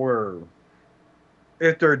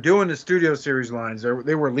if they're doing the Studio Series lines,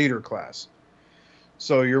 they were leader class.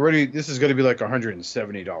 So this is going to be like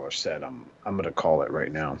 $170 set. I'm going to call it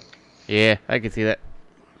right now. Yeah, I can see that.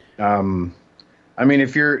 I mean,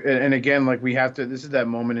 if you're, and again, like this is that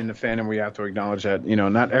moment in the fandom where you have to acknowledge that, you know,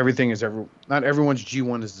 not everyone's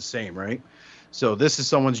G1 is the same, right? So this is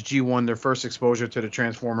someone's G1, their first exposure to the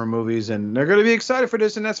Transformer movies, and they're going to be excited for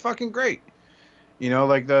this, and that's fucking great. You know,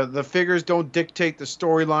 like the figures don't dictate the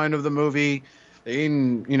storyline of the movie.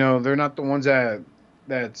 They're not the ones that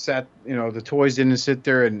sat, you know, the toys didn't sit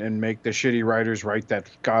there and make the shitty writers write that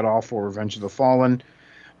god-awful Revenge of the Fallen.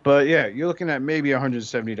 But yeah, you're looking at maybe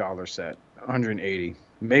 $170 set, 180,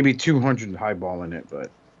 maybe 200 highballing it, but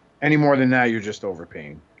any more than that, you're just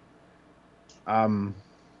overpaying.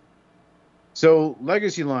 So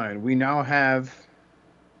Legacy line, we now have,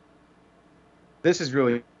 this is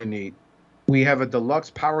really neat. We have a deluxe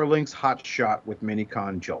Power Links Hot Shot with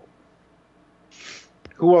Minicon Jolt.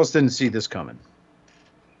 Who else didn't see this coming?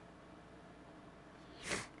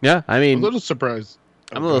 Yeah, I mean, I'm a little surprised.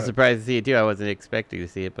 I'm a little surprised to see it too. I wasn't expecting to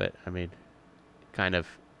see it, but I mean, kind of,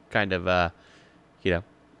 you know,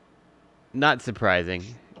 not surprising.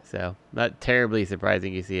 So not terribly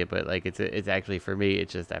surprising you see it, but like it's actually for me.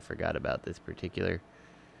 It's just I forgot about this particular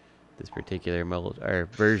mold or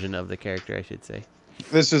version of the character, I should say.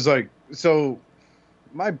 This is like, so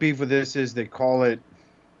my beef with this is they call it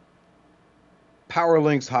Power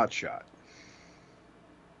Links Hot Shot.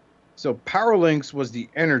 So Power Links was the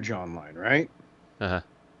Energon line, right? Uh-huh.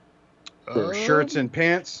 For shirts and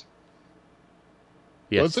pants.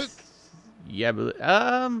 Yes. Was it? Yeah, but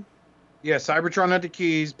Yeah, Cybertron had the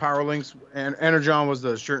keys, Power Links, and Energon was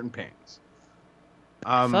the shirt and pants.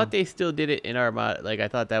 I thought they still did it in Armada. Like I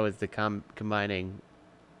thought that was the combining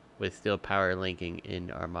with still power linking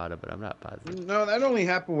in Armada, but I'm not positive. No, that only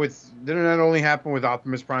happened didn't that only happen with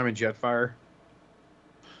Optimus Prime and Jetfire?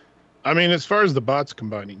 I mean, as far as the bots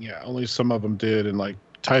combining, yeah, only some of them did, and like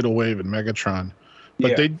Tidal Wave and Megatron.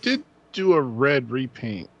 But they did do a red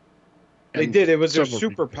repaint. They did. It was their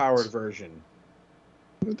super powered version.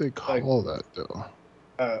 What did they call that though?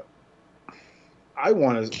 I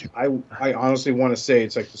honestly want to say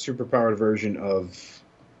it's like the super powered version of,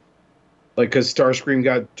 like, because Starscream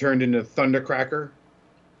got turned into Thundercracker.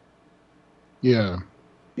 Yeah.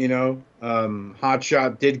 You know, Hot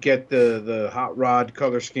Shot did get the hot rod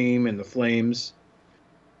color scheme and the flames,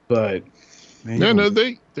 but no,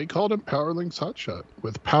 they called him Power Links Hot Shot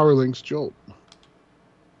with Power Links Jolt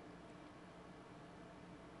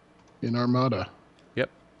in Armada. Yep,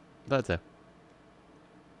 thought so.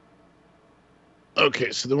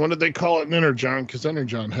 Okay, so then what did they call it in Energon? Because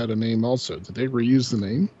Energon had a name also. Did they reuse the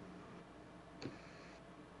name?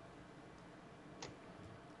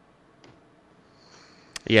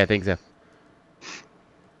 Yeah, I think so.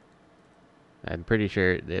 I'm pretty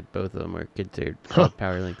sure that both of them were considered called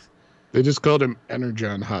Power Links. They just called him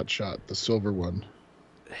Energon Hot Shot, the silver one.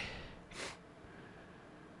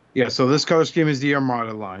 Yeah, so this color scheme is the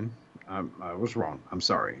Armada line. I was wrong. I'm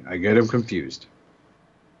sorry. I get him confused.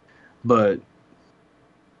 But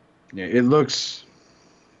yeah, it looks.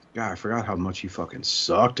 God, I forgot how much he fucking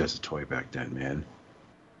sucked as a toy back then, man.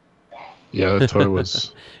 Yeah, that toy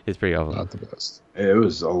was It's pretty awful. not the best. It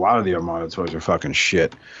was a lot of the Armada toys are fucking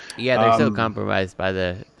shit. Yeah, they're so compromised by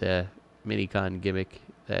the Minicon gimmick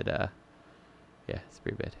that yeah, it's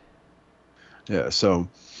pretty bad. Yeah, so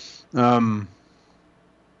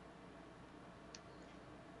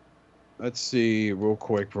let's see real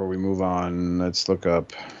quick before we move on. Let's look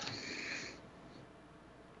up.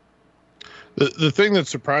 The thing that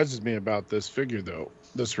surprises me about this figure, though,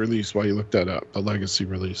 this release, while you look that up, the Legacy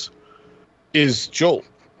release, is Jolt.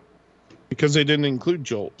 Because they didn't include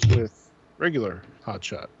Jolt with regular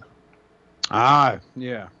Hotshot. Ah,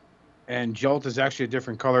 yeah. And Jolt is actually a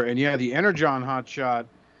different color. And yeah, the Energon Hotshot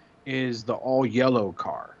is the all yellow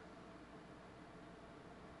car.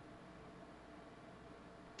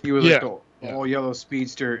 He was like the all yellow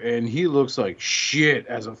speedster, and he looks like shit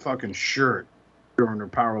as a fucking shirt during their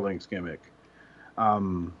Power Links gimmick.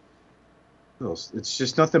 It's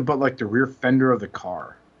just nothing but like the rear fender of the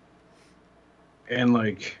car. And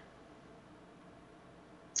like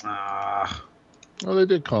well, they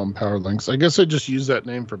did call them Power Links. I guess I just used that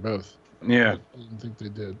name for both. Yeah. I didn't think they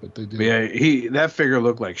did, but they did. But yeah, that figure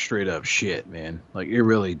looked like straight up shit, man. Like it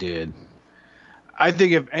really did. I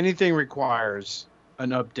think if anything requires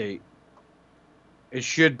an update, it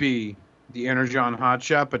should be the Energon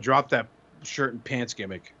Hotshot, but drop that shirt and pants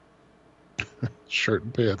gimmick. Shirt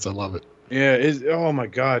and pants, I love it. Yeah, oh my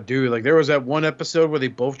god, dude! Like there was that one episode where they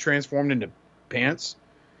both transformed into pants.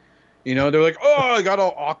 You know, they're like, oh, it got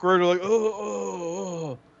all awkward. They're like,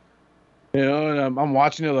 oh. You know, and I'm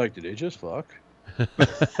watching it like, did they just fuck? Does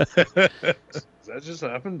that just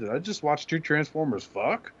happen? Did I just watch two Transformers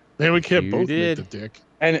fuck? Man, we can't both make the dick.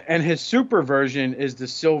 And his super version is the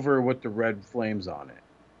silver with the red flames on it.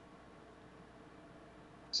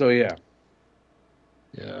 So yeah.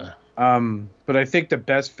 Yeah. But I think the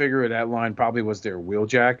best figure of that line probably was their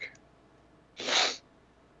Wheeljack.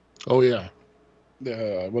 Oh yeah.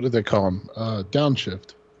 What did they call him?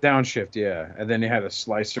 Downshift. Downshift, yeah. And then they had a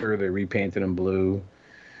slicer. They repainted him blue.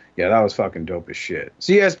 Yeah, that was fucking dope as shit.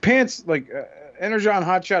 See, as pants, like Energon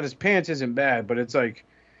Hotshot, his pants isn't bad, but it's like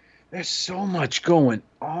there's so much going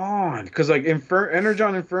on. Because like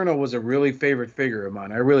Energon Inferno was a really favorite figure of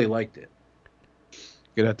mine. I really liked it.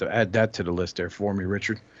 You'd have to add that to the list there for me,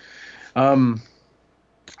 Richard.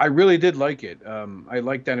 I really did like it. I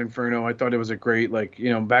liked that Inferno. I thought it was a great, like,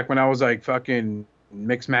 you know, back when I was like fucking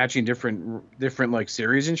mix matching different like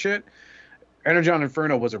series and shit. Energon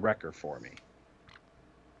Inferno was a wrecker for me.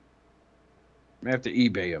 I have to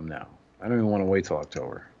eBay him now. I don't even want to wait till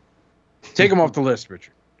October. Take him off the list,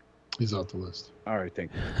 Richard. He's off the list. All right,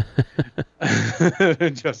 thank you.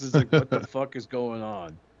 Justin's like, what the fuck is going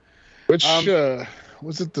on? Which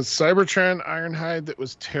was it? The Cybertron Ironhide that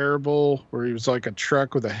was terrible, where he was like a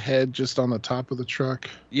truck with a head just on the top of the truck.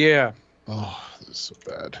 Yeah. Oh, this is so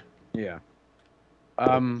bad. Yeah.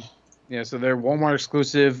 Yeah. So they're Walmart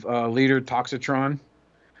exclusive leader Toxitron.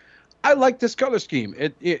 I like this color scheme.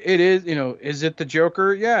 It is, you know, is it the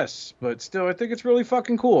Joker? Yes, but still, I think it's really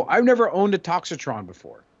fucking cool. I've never owned a Toxitron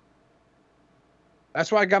before. That's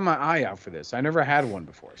why I got my eye out for this. I never had one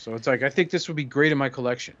before. So it's like, I think this would be great in my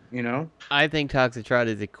collection, you know? I think Toxitron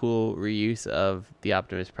is a cool reuse of the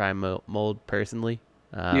Optimus Prime mold, personally.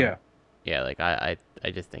 Yeah. Yeah, like, I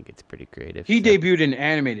just think it's pretty creative. He debuted in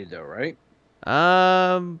animated, though, right?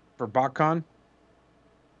 For BotCon?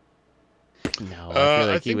 No,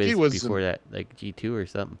 I feel like he was before that, like G2 or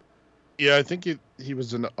something. Yeah, I think he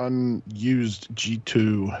was an unused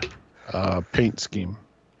G2 paint scheme.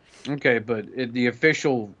 Okay, but the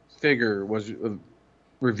official figure was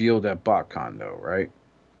revealed at BotCon, though, right?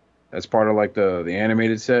 That's part of like the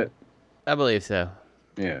animated set. I believe so.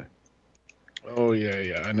 Yeah. Oh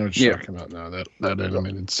yeah. I know what you're talking about now. That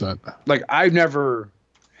animated set. Like I've never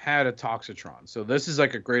had a Toxitron, so this is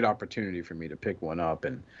like a great opportunity for me to pick one up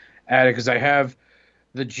and add it because I have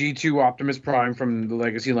the G2 Optimus Prime from the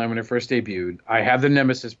Legacy line when it first debuted. I have the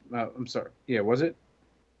Nemesis. I'm sorry. Yeah, was it?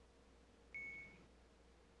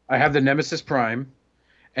 I have the Nemesis Prime,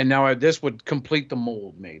 and now this would complete the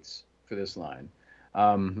mold mates for this line.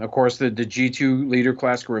 Of course, the G2 Leader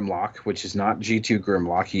Class Grimlock, which is not G2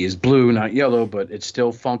 Grimlock. He is blue, not yellow, but it's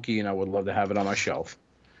still funky, and I would love to have it on my shelf.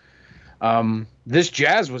 This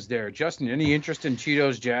Jazz was there. Justin, any interest in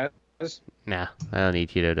Cheetos Jazz? Nah, I don't need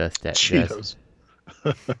Cheeto dust. Cheetos.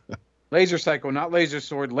 Laser Cycle, not Laser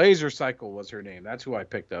Sword. Laser Cycle was her name. That's who I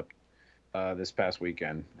picked up this past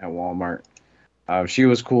weekend at Walmart. She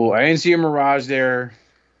was cool. I didn't see a Mirage there.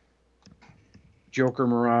 Joker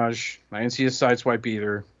Mirage. I didn't see a Sideswipe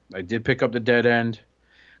either. I did pick up the Dead End.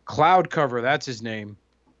 Cloud Cover, that's his name.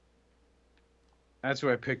 That's who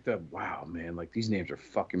I picked up. Wow, man, like these names are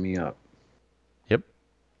fucking me up. Yep.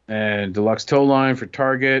 And deluxe toe line for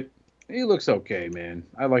Target. He looks okay, man.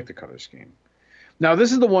 I like the color scheme. Now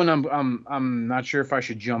this is the one I'm not sure if I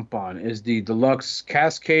should jump on. Is the deluxe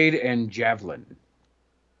Cascade and Javelin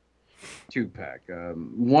 2-pack.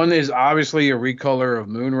 One is obviously a recolor of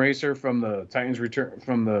Moon Racer from the Titans Return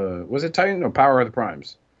from the was it Titan or Power of the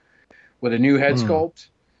Primes with a new head sculpt.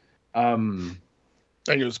 I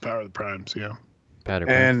think it was Power of the Primes, yeah. Powder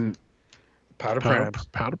And Powder Primes.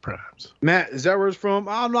 Powder Primes. Matt, is that where it's from?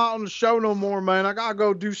 I'm not on the show no more, man. I gotta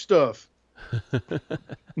go do stuff.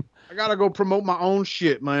 I gotta go promote my own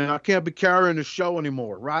shit, man. I can't be carrying the show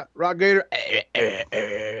anymore. Right, Gator?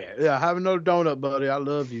 Yeah, have another donut, buddy. I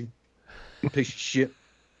love you. Piece of shit.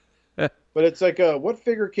 But it's like, what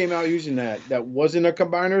figure came out using that? That wasn't a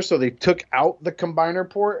combiner, so they took out the combiner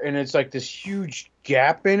port, and it's like this huge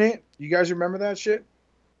gap in it. You guys remember that shit?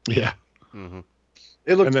 Yeah. Mm-hmm.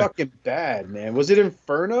 It looked fucking bad, man. Was it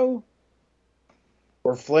Inferno?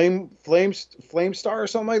 Or Flamestar or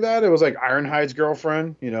something like that? It was like Ironhide's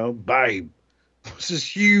girlfriend, you know, babe. It's this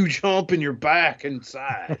huge hump in your back and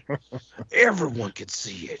side. Everyone can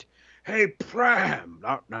see it. Hey, Prime.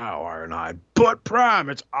 Not now, Ironhide. But Prime.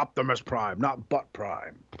 It's Optimus Prime, not Butt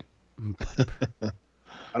Prime.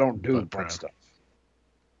 I don't do butt stuff.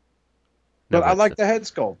 But I like the head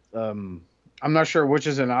sculpt. I'm not sure which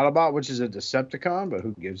is an Autobot, which is a Decepticon, but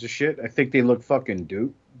who gives a shit? I think they look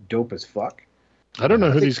fucking dope as fuck. I don't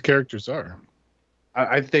know who these characters are.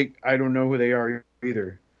 I don't know who they are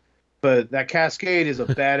either. But that Cascade is a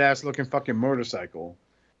badass looking fucking motorcycle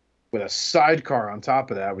with a sidecar on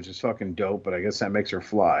top of that, which is fucking dope, but I guess that makes her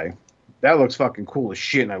fly. That looks fucking cool as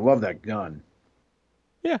shit, and I love that gun.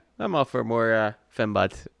 Yeah, I'm all for more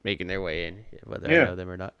fembots making their way in, whether I know them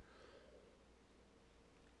or not.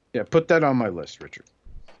 Yeah, put that on my list, Richard.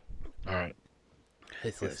 All right.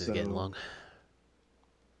 This list is getting long.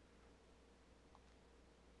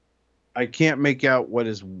 I can't make out what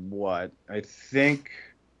is what. I think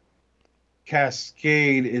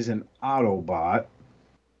Cascade is an Autobot. I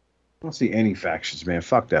don't see any factions, man.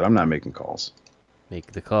 Fuck that. I'm not making calls.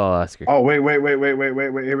 Make the call, Oscar. Oh, wait.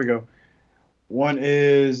 Here we go. One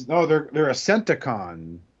is... No, they're a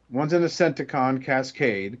Centicon. One's an Centicon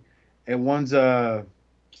Cascade, and one's a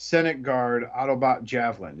Senate Guard Autobot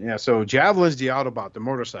Javelin. Yeah, so Javelin's the Autobot, the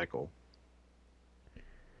motorcycle.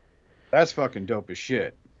 That's fucking dope as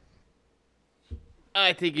shit.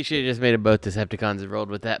 I think you should have just made them both Decepticons and rolled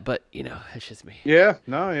with that, but you know, it's just me. Yeah,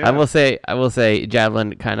 no, yeah. I will say,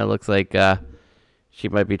 Javelin kind of looks like she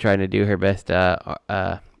might be trying to do her best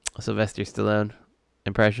Sylvester Stallone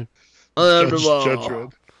impression. I am the law.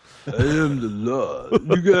 I am the law.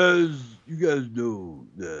 You guys know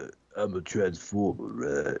that I'm a transformer,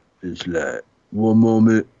 right? It's like one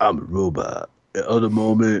moment I'm a robot, the other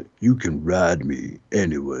moment you can ride me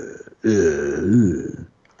anywhere.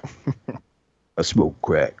 I smoke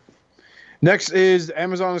crack. Next is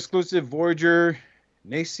Amazon exclusive Voyager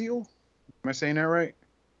Nacelle. Am I saying that right?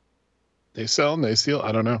 Nacelle?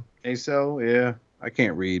 I don't know. Nacelle, yeah. I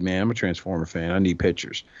can't read, man. I'm a Transformer fan. I need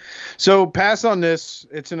pictures. So pass on this.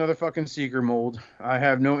 It's another fucking Seeker mold. I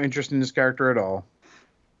have no interest in this character at all.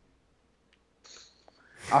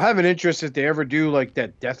 I'll have an interest if they ever do like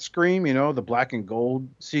that Death Scream, you know, the black and gold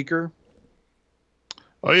Seeker.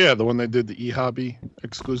 Oh, yeah, the one they did the e-hobby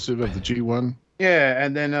exclusive of the G1. Yeah,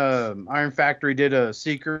 and then Iron Factory did a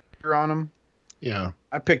Seeker on him. Yeah.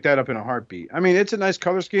 I picked that up in a heartbeat. I mean, it's a nice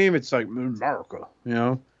color scheme. It's like America, you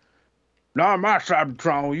know. Not my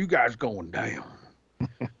Cybertron, you guys going down.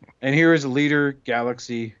 And here is Leader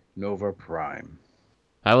Galaxy Nova Prime.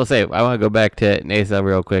 I will say, I want to go back to Nacelle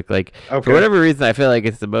real quick. Like, for whatever reason, I feel like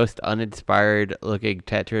it's the most uninspired looking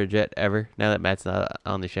Tetrajet ever. Now that Matt's not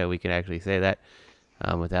on the show, we can actually say that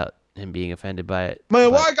without him being offended by it.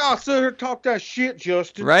 Man, why you gotta sit here and talk that shit,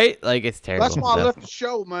 Justin? Right? Like, it's terrible. That's why I left the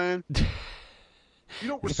show, man. You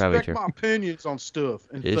don't respect my opinions on stuff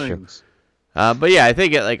and things. But yeah, I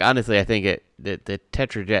think it, like, honestly, I think the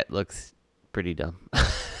Tetrajet looks pretty dumb.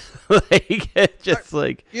 Like, it's just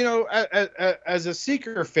like, you know, as a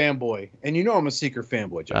Seeker fanboy, and you know I'm a Seeker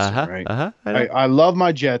fanboy, Justin, right? I love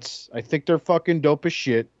my jets. I think they're fucking dope as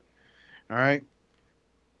shit. All right.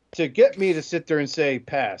 To get me to sit there and say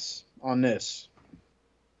pass on this,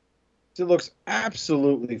 it looks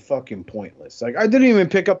absolutely fucking pointless. Like, I didn't even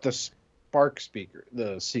pick up the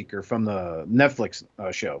the Seeker from the Netflix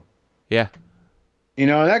show. Yeah. You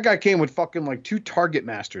know, that guy came with fucking like 2 Target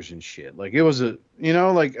Masters and shit. Like, it was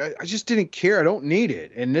like, I just didn't care. I don't need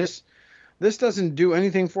it. And this doesn't do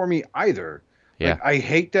anything for me either. Yeah. Like, I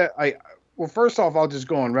hate that. Well, first off, I'll just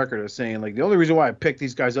go on record as saying, like, the only reason why I picked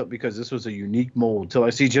these guys up because this was a unique mold till I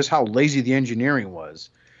see just how lazy the engineering was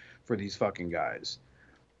for these fucking guys.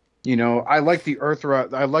 You know, I like the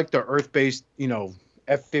Earth-based,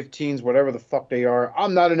 F-15s, whatever the fuck they are.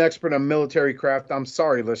 I'm not an expert on military craft. I'm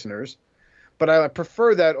sorry, listeners, but I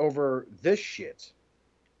prefer that over this shit.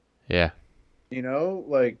 Yeah.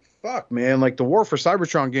 Like, fuck, man. Like, the War for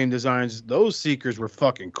Cybertron game designs, those Seekers were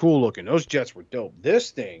fucking cool looking. Those jets were dope.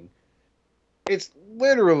 This thing, it's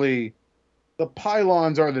literally the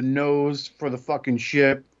pylons are the nose for the fucking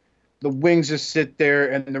ship. The wings just sit there,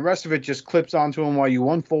 and the rest of it just clips onto them while you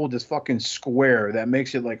unfold this fucking square that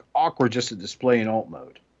makes it, like, awkward just to display in alt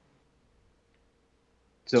mode.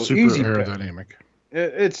 So Super easy. aerodynamic.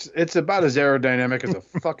 It's about as aerodynamic as a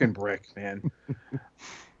fucking brick, man.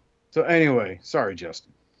 So anyway, sorry,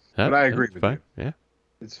 Justin. But I agree with you. Yeah.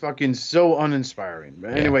 It's fucking so uninspiring.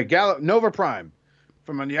 But anyway, Nova Prime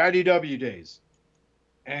from the IDW days.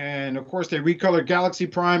 And, of course, they recolored Galaxy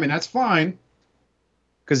Prime, and that's fine.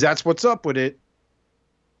 Because that's what's up with it.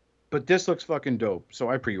 But this looks fucking dope, so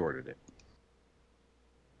I pre-ordered it.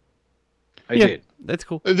 I did. That's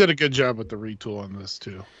cool. They did a good job with the retool on this,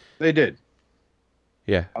 too. They did.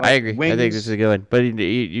 Yeah, I agree. I think this is a good one. But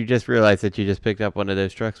you just realized that you just picked up one of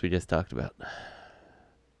those trucks we just talked about.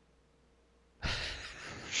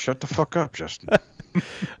 Shut the fuck up, Justin.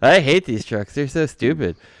 I hate these trucks. They're so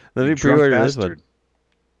stupid. Let me pre-order this one.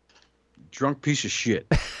 Drunk piece of shit.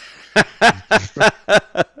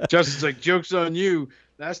 Justin's like, joke's on you.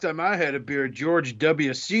 Last time I had a beer, George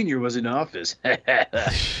W. Sr. was in office.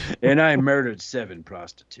 And I murdered 7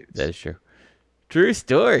 prostitutes. That is true. True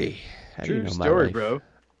story. True story, bro.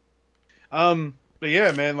 But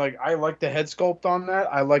yeah, man, like, I like the head sculpt on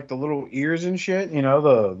that. I like the little ears and shit,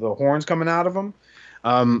 the horns coming out of them.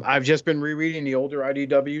 I've just been rereading the older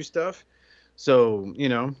IDW stuff. So,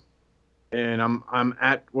 and I'm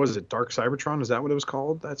at, what is it, Dark Cybertron? Is that what it was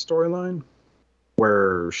called, that storyline?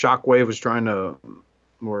 Where Shockwave was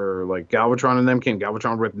where like Galvatron and them came.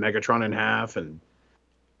 Galvatron ripped Megatron in half and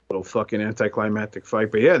little fucking anticlimactic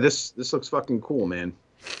fight. But yeah, this looks fucking cool, man.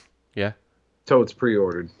 Yeah. Toad's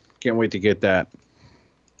pre-ordered. Can't wait to get that.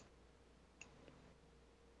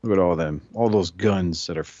 Look at all them. All those guns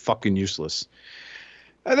that are fucking useless.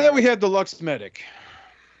 And then we had the Lux Medics.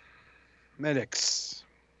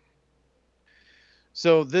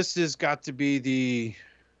 So this has got to be the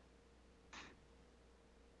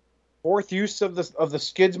 4th use of the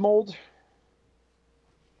Skids mold,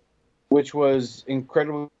 which was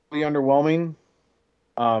incredibly underwhelming.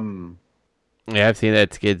 Yeah, I've seen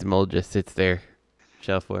that Skids mold just sits there,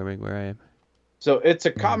 shelf warming where I am. So it's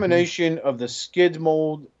a combination of the Skids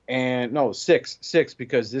mold and six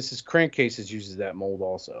because this is Crankcases uses that mold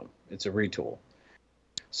also. It's a retool.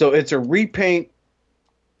 So it's a repaint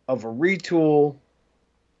of a retool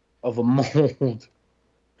of a mold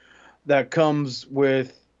that comes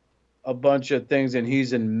with a bunch of things, and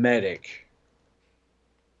he's in Medic.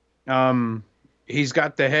 He's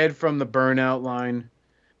got the head from the Burnout line,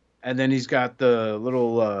 and then he's got the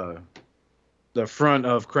little the front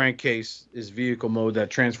of Crankcase is vehicle mode that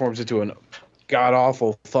transforms into a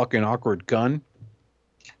god-awful fucking awkward gun.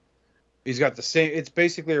 He's got the same, it's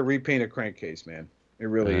basically a repainted Crankcase, man. It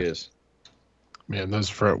really is. Man, those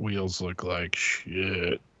front wheels look like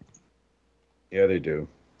shit. Yeah, they do.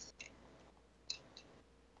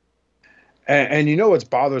 And you know what's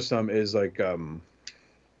bothersome is like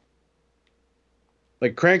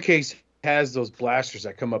Crankcase has those blasters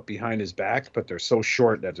that come up behind his back, but they're so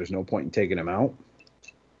short that there's no point in taking them out.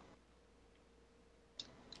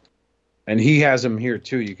 And he has them here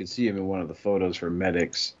too. You can see him in one of the photos for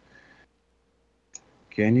Medics.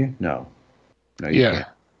 Can you? No. No, you can't.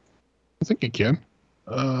 I think you can.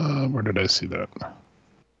 Where did I see that?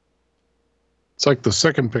 It's like the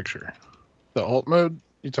second picture. The alt mode?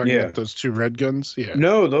 You talking about those 2 red guns? Yeah.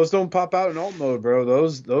 No, those don't pop out in alt mode, bro.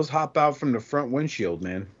 Those hop out from the front windshield,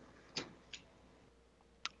 man.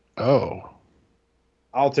 Oh.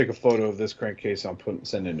 I'll take a photo of this Crankcase. I'll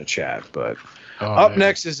send in the chat. But up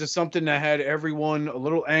next is just something that had everyone a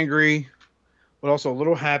little angry, but also a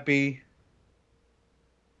little happy.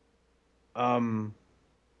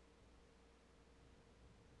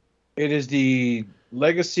 It is the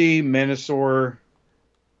Legacy Manosaur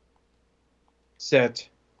set.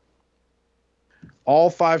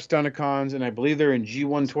 All 5 Stunticons, and I believe they're in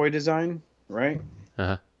G1 toy design, right?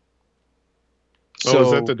 Uh-huh. So,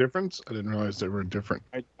 is that the difference? I didn't realize they were different.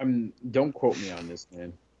 Don't quote me on this,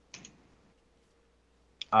 man.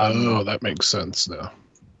 That makes sense now.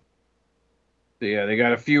 Yeah, they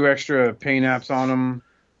got a few extra paint apps on them.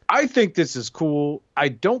 I think this is cool. I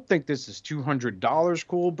don't think this is $200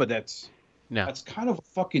 cool, but that's kind of a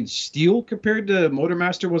fucking steal compared to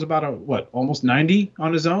Motormaster was about almost 90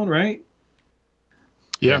 on his own, right?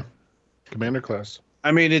 Yeah. Commander class.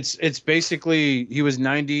 I mean, it's basically he was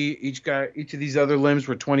 90. Each of these other limbs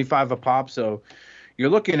were 25 a pop. So you're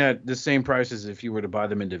looking at the same price as if you were to buy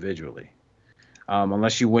them individually,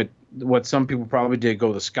 unless you went what some people probably did,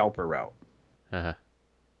 go the scalper route. Uh-huh.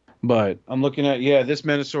 But I'm looking at this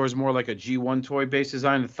Menasor is more like a G1 toy based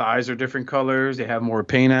design. The thighs are different colors. They have more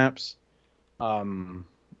paint apps.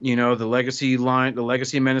 The Legacy line, the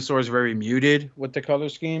Legacy Menasor is very muted with the color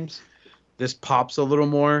schemes. This pops a little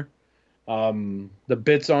more. The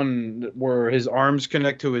bits on where his arms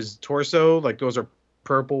connect to his torso, like those are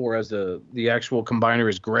purple, whereas the actual combiner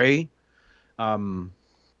is gray.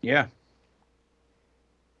 Yeah.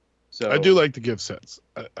 So I do like the gift sets.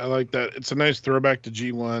 I like that. It's a nice throwback to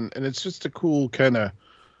G1, and it's just a cool kind of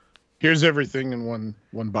here's everything in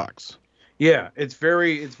one box. Yeah, it's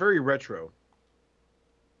very retro.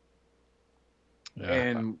 Yeah.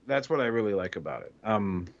 And that's what I really like about it.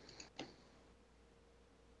 I'm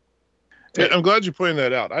glad you pointed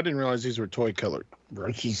that out. I didn't realize these were toy colored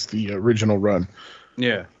versus the original run.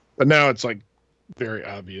 Yeah. But now it's like very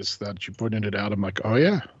obvious that you pointed it out. I'm like, oh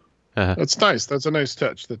yeah, that's nice. That's a nice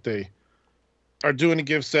touch that they are doing a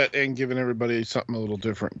gift set and giving everybody something a little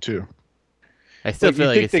different too. I still feel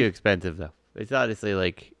like it's too expensive though. It's honestly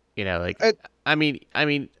like, I mean,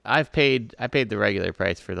 I paid the regular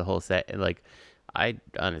price for the whole set, and like, I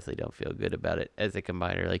honestly don't feel good about it as a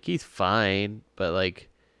combiner. Like, he's fine, but like,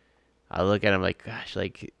 I look at him like, gosh,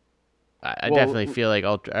 like, I definitely feel like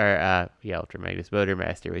Ultra Magnus Motor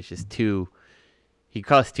Master was just too. He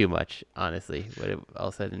cost too much, honestly, when it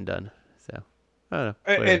all said and done. So I don't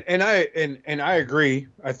know. And I agree.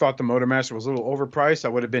 I thought the Motor Master was a little overpriced. I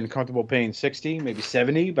would have been comfortable paying 60, maybe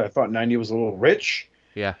 70, but I thought 90 was a little rich.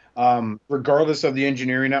 Yeah. Regardless of the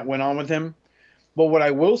engineering that went on with him. But what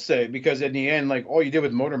I will say, because in the end, like all you did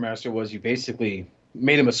with Motor Master was you basically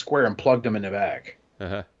made him a square and plugged him in the back.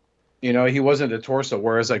 Uh-huh. He wasn't a torso.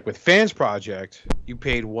 Whereas like with Fans Project, you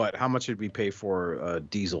paid what? How much did we pay for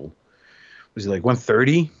Diesel? Was he like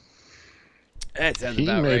 130? That sounds he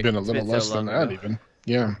about may right. have been a little less than that even.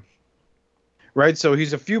 Yeah. Right. So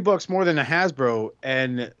he's a few bucks more than a Hasbro,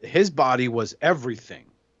 and his body was everything.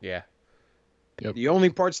 Yeah. Yep. The only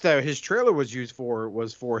parts that his trailer was used for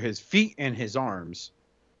was for his feet and his arms,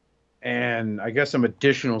 and I guess some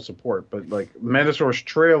additional support. But like Metasaur's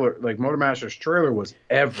trailer, like Motor Master's trailer, was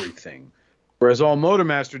everything. Whereas all Motor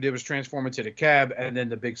Master did was transform into the cab and then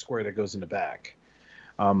the big square that goes in the back.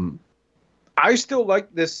 I still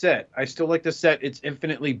like this set. It's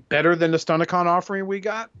infinitely better than the Stunticon offering we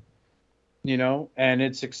got. And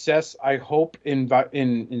its success, I hope,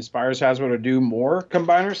 inspires Hasbro to do more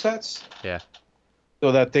combiner sets. Yeah.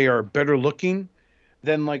 So that they are better looking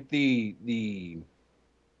than like the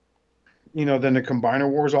Combiner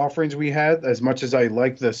Wars offerings we had. As much as I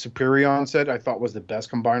like the Superion set, I thought was the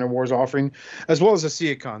best Combiner Wars offering, as well as the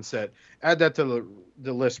Seacon set. Add that to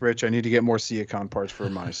the list, Rich. I need to get more Seacon parts for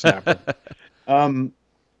my Snapper.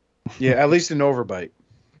 Yeah, at least an Overbite.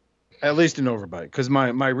 Because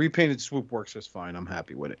my repainted Swoop works just fine. I'm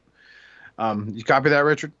happy with it. You copy that,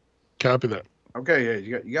 Richard? Copy that. Okay,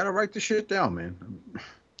 yeah, you got to write the shit down, man.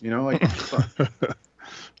 Are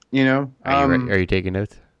you taking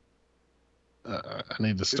notes? I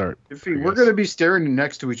need to start. We're going to be staring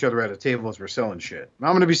next to each other at a table as we're selling shit.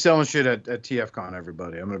 I'm going to be selling shit at TFCon,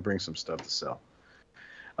 everybody. I'm going to bring some stuff to sell.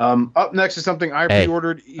 Up next is something I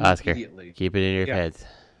pre-ordered immediately. Oscar, keep it in your heads.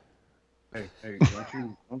 Hey,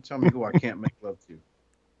 don't tell me who I can't make love to.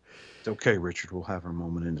 It's okay, Richard. We'll have our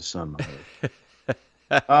moment in the sun, my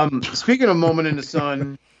love. Speaking of moment in the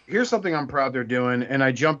sun, here's something I'm proud they're doing, and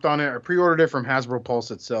I jumped on it. I pre-ordered it from Hasbro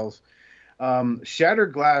Pulse itself.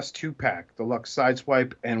 Shattered Glass 2-pack, Deluxe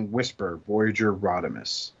Sideswipe, and Whisper, Voyager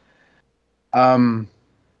Rodimus. Who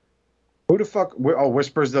the fuck? Oh,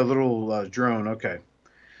 Whisper's the little drone. Okay.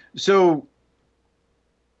 So,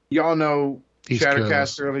 y'all know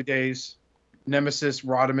Shattercast early days. Nemesis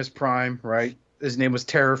Rodimus Prime, right? His name was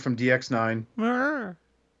Terror from DX9.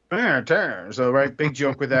 Terror. So, right, big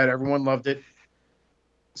joke with that. Everyone loved it.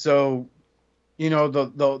 So,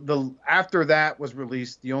 the after that was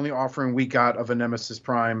released, the only offering we got of a Nemesis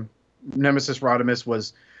Rodimus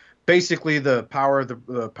was basically the Power of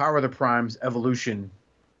the Primes evolution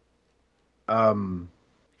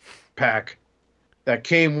pack that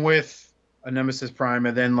came with a Nemesis Prime,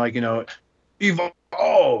 and then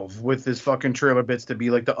evolve with his fucking trailer bits to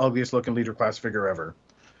be like the ugliest looking leader class figure ever.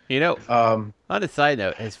 On a side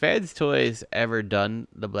note, has Fans Toys ever done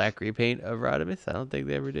the black repaint of Rodimus? I don't think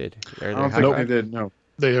they ever did. I don't think they did. No,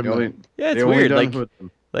 they have not. Yeah, it's weird.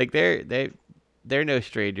 Like they're no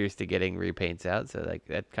strangers to getting repaints out, so like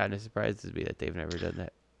that kind of surprises me that they've never done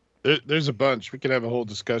that. There's a bunch. We could have a whole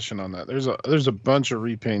discussion on that. There's a bunch of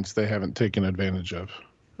repaints they haven't taken advantage of.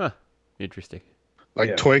 Huh. Interesting. Like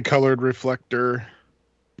Yeah. toy colored reflector,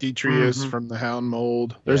 Detrius Mhm. from the Hound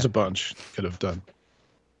mold. There's Yeah. a bunch could have done.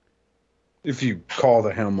 If you call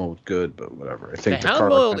the helm mold good, but whatever. I The think the hound car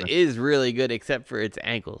mold kinda- is really good, except for its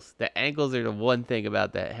ankles. The ankles are the one thing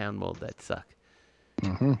about that hound mold that suck.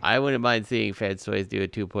 Hmm. I wouldn't mind seeing Fans Toys do a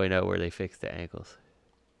 2.0 where they fix the ankles.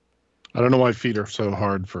 I don't know why feet are so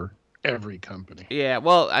hard for every company. Yeah,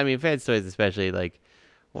 well, I mean, Fans Toys especially, like,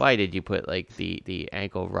 why did you put, like, the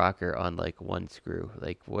ankle rocker on, like, one screw?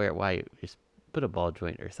 Like, why just put a ball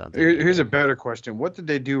joint or something? Here's a better question. What did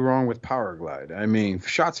they do wrong with Power Glide? I mean,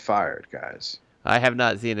 shots fired, guys. I have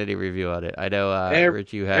not seen any review on it. I know,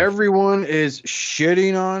 Rich, you have. Everyone is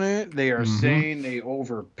shitting on it. They are Mhm. saying they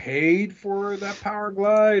overpaid for that Power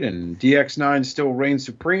Glide, and DX9 still reigns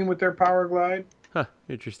supreme with their Power Glide. Huh,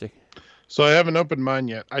 interesting. So I haven't opened mine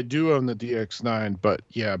yet. I do own the DX9, but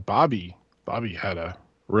yeah, Bobby had a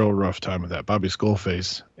real rough time with that. Bobby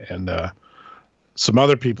Skullface and some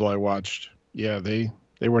other people I watched. Yeah, they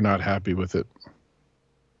were not happy with it.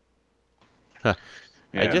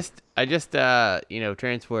 I just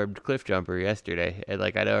transformed Cliff Jumper yesterday, and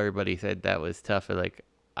like I know everybody said that was tough, and like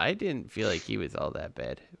I didn't feel like he was all that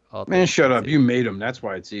bad. Man, shut up. You made him. That's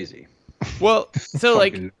why it's easy. Well, so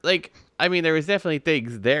Fucking- like I mean, there was definitely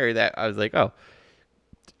things there that I was like, oh,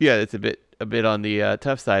 yeah, it's a bit on the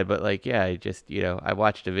tough side, but like yeah, I just I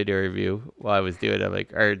watched a video review while I was doing it,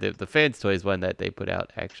 like or the Fans Toys one that they put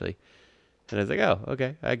out actually, and I was like, oh,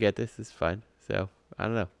 okay, I get this. This is fine. So I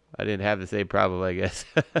don't know. I didn't have the same problem, I guess.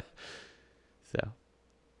 So,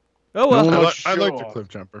 oh well. No, I like the show off. Cliff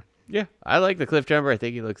Jumper. Yeah, I like the Cliff Jumper. I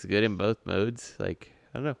think he looks good in both modes. Like,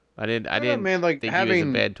 I don't know. I didn't man, like think he was a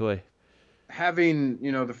having bad toy.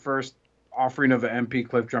 the first offering of an MP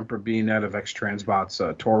Cliff Jumper being that of X Transbot's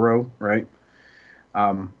Toro, right?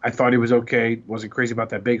 I thought he was okay. Wasn't crazy about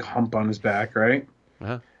that big hump on his back, right?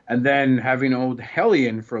 Uh-huh. And then having old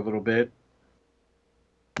Hellion for a little bit,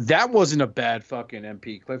 that wasn't a bad fucking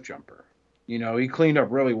MP Cliff Jumper. He cleaned up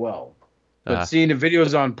really well. But Uh-huh. seeing the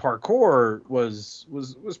videos on parkour was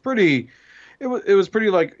pretty. It was pretty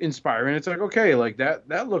like inspiring. It's like, okay, like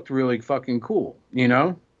that looked really fucking cool.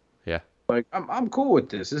 Yeah. Like I'm cool with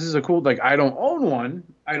this. This is a cool. Like I don't own one.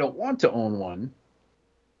 I don't want to own one.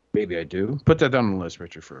 Maybe I do. Put that down on the list,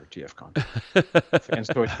 Richard, for TFCon. Fans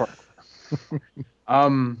Toys Park.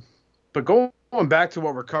 But going back to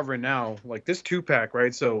what we're covering now, like this 2-pack,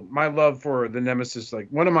 right? So my love for the Nemesis, like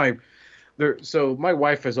one of my so my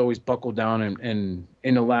wife has always buckled down, and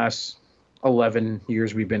in the last 11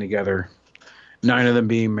 years we've been together, 9 of them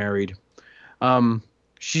being married,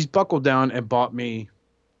 she's buckled down and bought me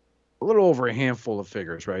a little over a handful of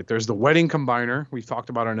figures, right? There's the Wedding Combiner we've talked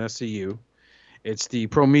about on SCU. It's the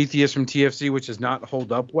Prometheus from TFC, which does not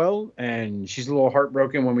hold up well, and she's a little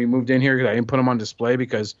heartbroken when we moved in here because I didn't put him on display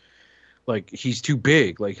because, like, he's too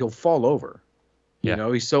big. Like, he'll fall over.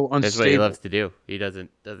 Yeah. He's so unstable. That's what he loves to do. He doesn't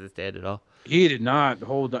stand at all. He did not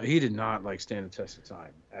hold on. He did not like stand the test of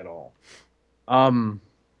time at all.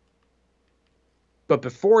 But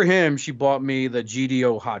before him, she bought me the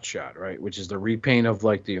GDO Hotshot, right, which is the repaint of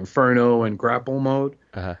like the Inferno and Grapple mode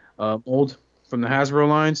mold from the Hasbro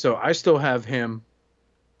line. So I still have him.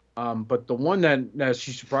 But the one that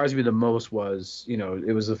she surprised me the most was,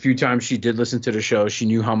 it was a few times she did listen to the show. She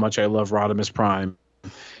knew how much I love Rodimus Prime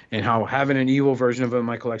and how having an evil version of him in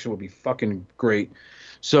my collection would be fucking great.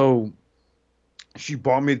 So she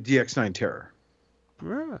bought me the DX9 Terror,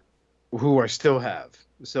 who I still have.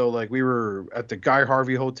 So like we were at the Guy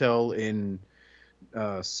Harvey Hotel in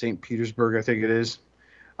St. Petersburg, I think it is.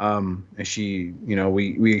 And she,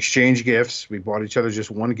 we exchanged gifts. We bought each other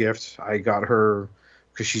just one gift. I got her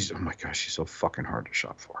because she's, oh my gosh, she's so fucking hard to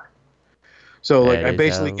shop for. So like I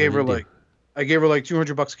basically gave her like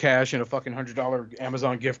 $200 cash and a fucking $100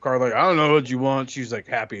 Amazon gift card. Like, I don't know what you want. She's like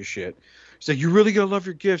happy as shit. She's like, you really gonna love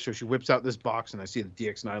your gift. So she whips out this box and I see the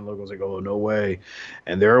DX9 logo. I was like, oh, no way.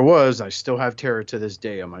 And there it was. I still have Terra to this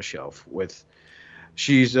day on my shelf with,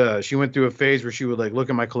 she went through a phase where she would like look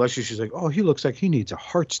at my collection. She's like, oh, he looks like he needs a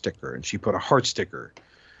heart sticker. And she put a heart sticker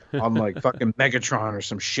on like fucking Megatron or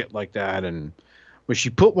some shit like that. And when she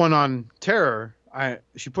put one on Terror,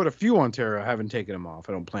 she put a few on Terror. I haven't taken them off.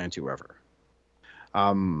 I don't plan to ever.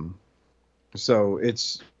 So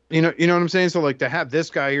it's, you know what I'm saying? So like to have this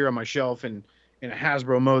guy here on my shelf and in a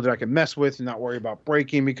Hasbro mode that I can mess with and not worry about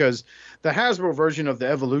breaking, because the Hasbro version of the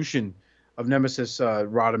evolution of Nemesis,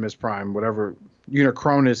 Rodimus Prime, whatever,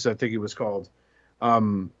 Unicronus, I think it was called.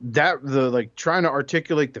 That the like trying to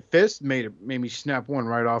articulate the fist made me snap one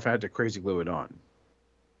right off. I had to crazy glue it on.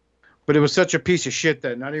 But it was such a piece of shit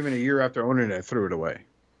that not even a year after owning it, I threw it away.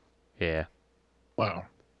 Yeah. Wow.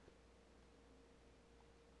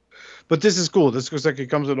 But this is cool. This looks like it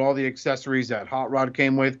comes with all the accessories that Hot Rod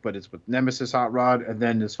came with, but it's with Nemesis Hot Rod, and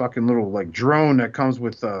then this fucking little like drone that comes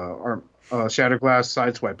with our Shatterglass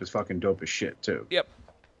Sideswipe is fucking dope as shit too. Yep.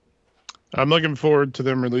 I'm looking forward to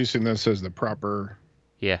them releasing this as the proper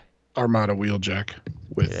Yeah. Armada wheeljack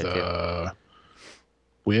with Yeah,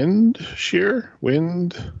 wind.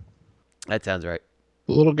 That sounds right.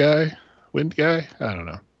 Little guy, wind guy. I don't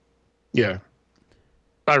know. Yeah,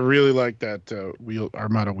 I really like that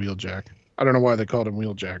Armada wheeljack. I don't know why they called him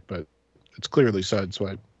wheeljack, but it's clearly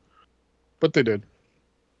sideswipe. But they did.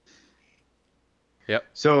 Yep.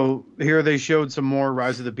 So here they showed some more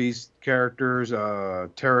Rise of the Beast characters.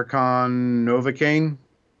 Terracon Novocaine,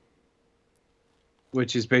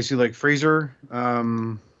 which is basically like Freezer.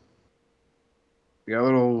 We got a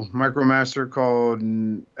little Micromaster called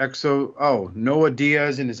Noah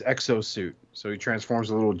Diaz in his exosuit. So he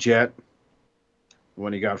transforms a little jet. The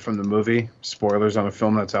one he got from the movie. Spoilers on a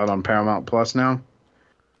film that's out on Paramount Plus now.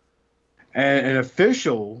 And an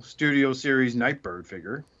official Studio Series Nightbird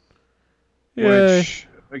figure. Yay. Which,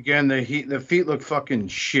 again, the feet look fucking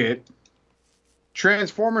shit.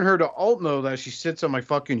 Transforming her to alt mode as she sits on my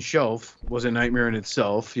fucking shelf was a nightmare in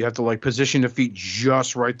itself. You have to like position the feet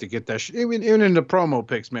just right to get that shit. Even in the promo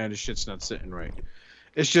pics, man, this shit's not sitting right.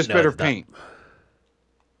 It's just better paint.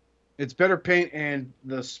 It's better paint, and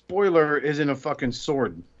the spoiler isn't a fucking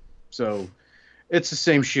sword. So it's the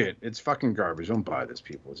same shit. It's fucking garbage. Don't buy this,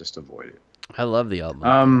 people. Just avoid it. I love the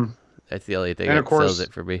album. That's the only thing that sells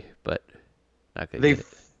it for me, but not gonna get it.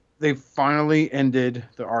 They finally ended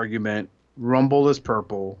the argument. Rumble is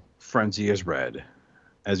purple, Frenzy is red,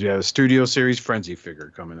 as we have a Studio Series Frenzy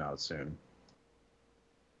figure coming out soon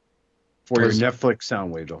for your Netflix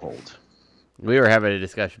Soundwave to hold. We were having a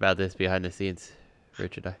discussion about this behind the scenes,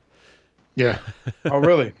 Rich and I. Yeah. Oh,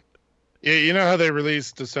 really? Yeah, you know how they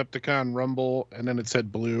released Decepticon Rumble, and then it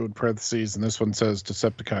said blue in parentheses, and this one says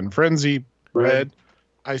Decepticon Frenzy red.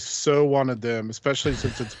 I so wanted them, especially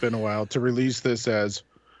since it's been a while, to release this as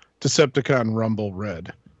Decepticon Rumble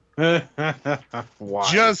red.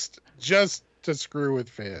 Why? Just to screw with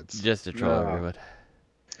fans. Just to troll everyone.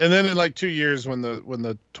 And then in like 2 years, when the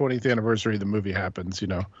 20th anniversary of the movie happens,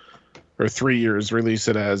 or 3 years, release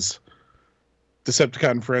it as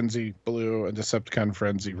Decepticon Frenzy blue and Decepticon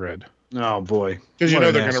Frenzy red. Oh boy! Because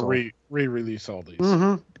they're going to re-release all these.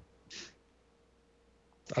 Mm-hmm.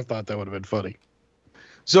 I thought that would have been funny.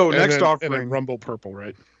 So and next then, offering, and then Rumble purple,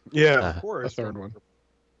 right? Yeah, of course. A third one.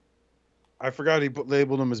 I forgot he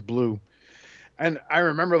labeled them as blue, and I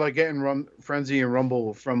remember like getting Frenzy and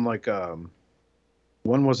Rumble from like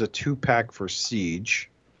one was a 2-pack for Siege,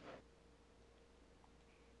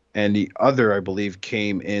 and the other I believe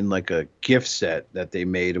came in like a gift set that they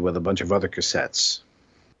made with a bunch of other cassettes.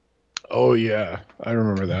 Oh yeah, I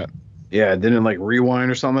remember that. Yeah, didn't like Rewind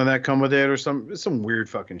or something like that come with it or some weird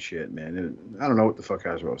fucking shit, man. I don't know what the fuck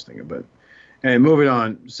Hasbro was thinking, but. Hey, moving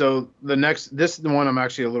on. So this is the one I'm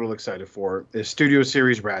actually a little excited for, is Studio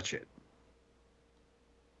Series Ratchet.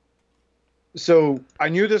 So I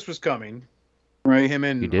knew this was coming, right? Him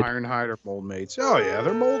and Ironhide are mold mates. Oh yeah,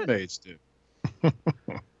 they're mold mates, dude.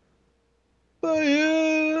 Oh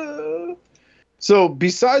yeah. So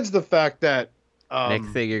besides the fact that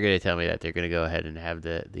next thing you're gonna tell me that they're gonna go ahead and have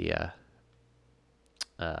the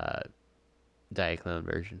Diaclone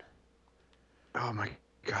version. Oh my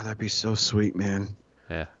God, that'd be so sweet, man.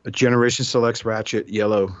 Yeah. A Generation Selects Ratchet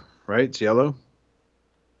yellow, right? It's yellow.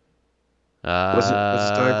 There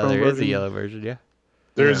is a yellow version, yeah.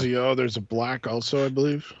 There's a yellow. There's a black also, I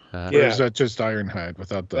believe. Or is that just Ironhide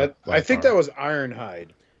without the? I think that was Ironhide.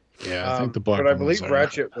 Yeah, I think the black. But I believe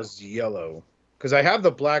Ratchet was yellow because I have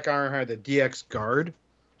the black Ironhide, the DX Guard,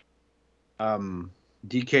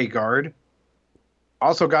 DK Guard.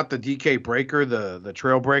 Also got the DK Breaker, the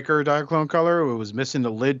Trail Breaker Diaclone color. It was missing the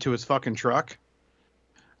lid to his fucking truck.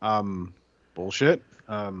 Bullshit.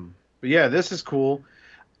 But yeah, this is cool.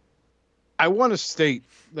 I want to state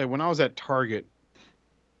that when I was at Target,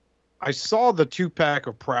 I saw the 2-pack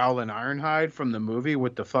of Prowl and Ironhide from the movie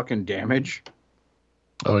with the fucking damage.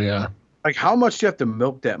 Oh yeah. Like, how much do you have to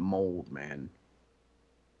milk that mold, man?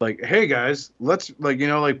 Like, hey guys, let's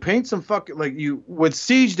paint some fucking with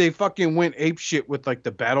Siege. They fucking went ape shit with like the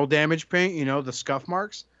battle damage paint, the scuff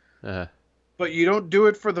marks. But you don't do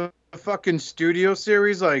it for the fucking Studio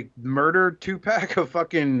Series like Murder 2-pack of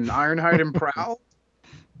fucking Ironhide and Prowl.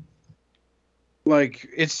 Like,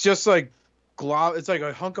 it's just like it's like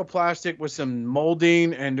a hunk of plastic with some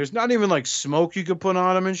molding, and there's not even like smoke you could put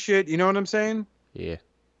on them and shit. You know what I'm saying? Yeah.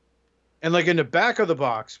 And like in the back of the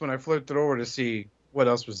box, when I flipped it over to see what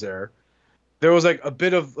else was there was like a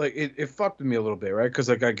bit of like it fucked with me a little bit, right? Because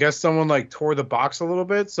like I guess someone like tore the box a little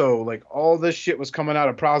bit, so like all this shit was coming out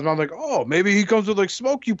of plasma. I'm like, oh, maybe he comes with like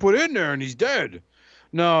smoke you put in there and he's dead.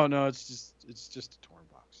 No, it's just a torn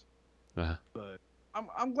box. Uh-huh. But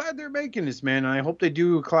I'm glad they're making this, man. And I hope they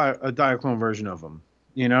do a Diaclone version of them.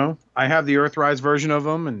 You know, I have the Earthrise version of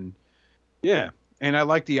them, and yeah, and I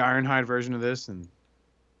like the Ironhide version of this, and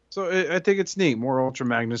so I think it's neat. More Ultra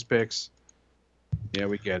Magnus picks. Yeah,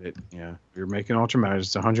 we get it. Yeah, you're making Ultra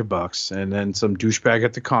Magnus, it's $100, and then some douchebag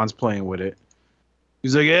at the cons playing with it.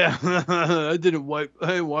 He's like, yeah, I didn't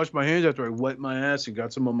wash my hands after I wiped my ass and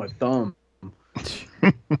got some on my thumb.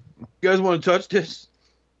 You guys want to touch this?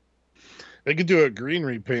 They could do a green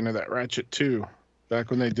repaint of that ratchet too. Back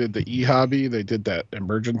when they did the E-Hobby, they did that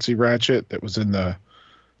emergency ratchet that was in the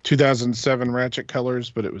 2007 ratchet colors,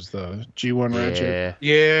 but it was the G1 ratchet.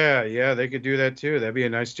 Yeah, they could do that too. That'd be a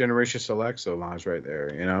nice Generation Select Solange right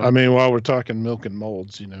there, you know? I mean, while we're talking milk and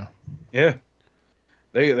molds, you know. Yeah.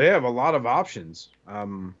 They have a lot of options.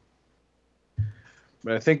 But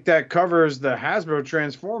I think that covers the Hasbro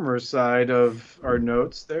Transformers side of our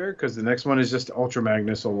notes there, because the next one is just Ultra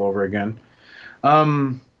Magnus all over again.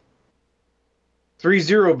 3-0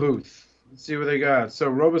 booth. Let's see what they got. So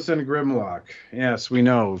Roboson Grimlock. Yes, we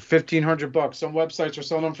know. $1,500. Some websites are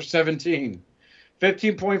selling them for 17.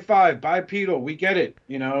 15.5 bipedal. We get it.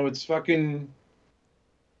 You know, it's an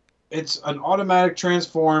automatic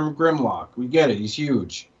transform Grimlock. We get it. He's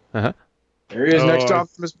huge. Uh-huh. There he is next to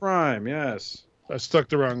Optimus Prime. Yes. I stuck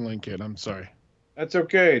the wrong link in. I'm sorry. That's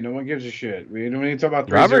okay. No one gives a shit. We don't need to talk about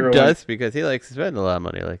 3-0. Robert does because he likes to spend a lot of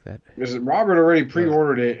money like that. Because Robert already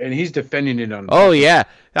pre-ordered it, and he's defending it on. Oh yeah,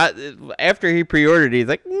 after he pre-ordered, he's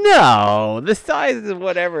like, "No, the size is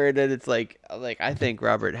whatever," and then it's like I think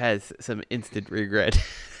Robert has some instant regret.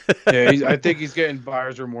 Yeah, I think he's getting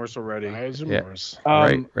buyer's remorse already. Buyer's remorse.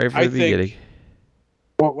 Right from the beginning.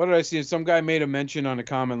 What did I see? Some guy made a mention on a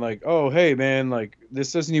comment like, "Oh, hey man, like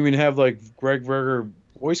this doesn't even have like Greg Berger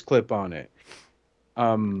voice clip on it."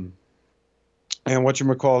 And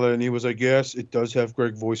whatchamacallit, and he was like, yes, it does have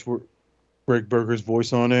Greg Berger's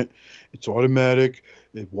voice on it. It's automatic.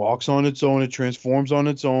 It walks on its own. It transforms on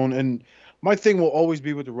its own. And my thing will always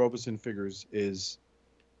be with the Roboson figures is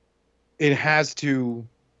it has to,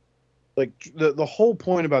 like, the whole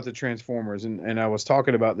point about the Transformers, and I was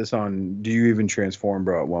talking about this on Do You Even Transform,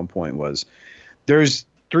 Bro, at one point, was there's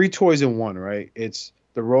 3 toys in one, right? It's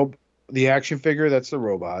the action figure, that's the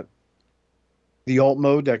robot. The alt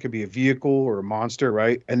mode, that could be a vehicle or a monster,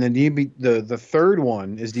 right? And then the third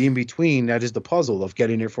one is the in-between, that is the puzzle of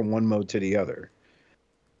getting it from one mode to the other.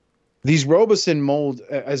 These Roboson mold,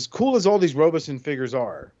 as cool as all these Roboson figures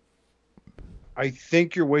are, I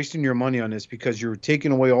think you're wasting your money on this because you're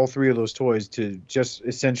taking away all 3 of those toys to just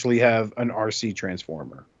essentially have an RC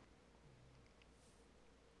Transformer.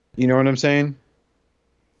 You know what I'm saying?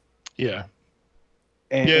 Yeah.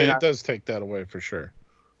 And it does take that away for sure.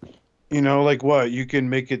 You know, like what? You can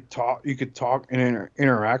make it talk. You could talk and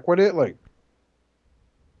interact with it. Like,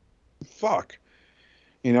 fuck.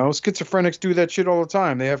 You know, schizophrenics do that shit all the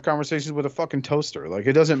time. They have conversations with a fucking toaster. Like,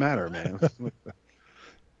 it doesn't matter, man.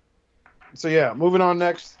 So, yeah, moving on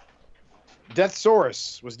next.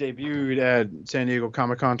 Deathsaurus was debuted at San Diego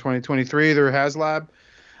Comic-Con 2023, their HasLab.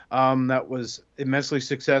 That was immensely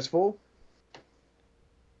successful.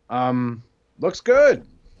 Looks good.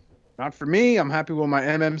 Not for me. I'm happy with my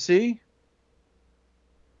MMC.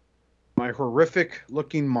 My horrific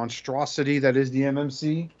looking monstrosity that is the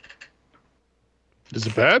MMC. Is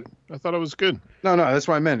it bad? I thought it was good. No, that's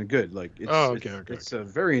what I meant. Good. Like okay. It's a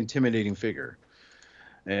very intimidating figure.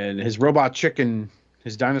 And his robot chicken,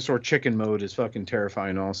 his dinosaur chicken mode is fucking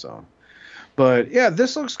terrifying also. But yeah,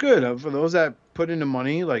 this looks good. For those that put in the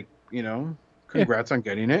money, like, you know, congrats on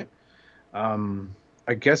getting it.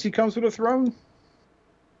 I guess he comes with a throne.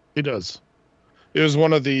 He does. It was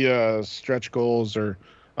one of the stretch goals or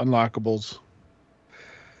unlockables,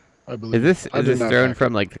 I believe. Is this thrown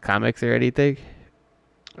from like the comics or anything?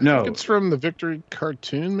 No, I think it's from the Victory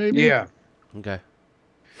cartoon, maybe. Yeah. Okay.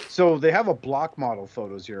 So they have a block model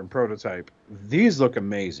photos here in prototype. These look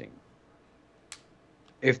amazing.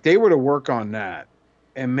 If they were to work on that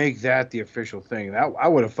and make that the official thing, I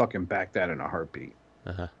would have fucking backed that in a heartbeat.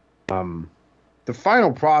 Uh-huh. The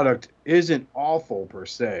final product isn't awful per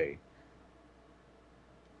se,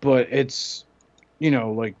 but it's, you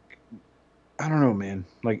know, like, I don't know, man.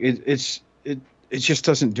 Like it just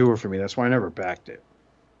doesn't do it for me. That's why I never backed it.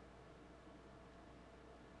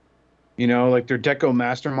 You know, like their Deco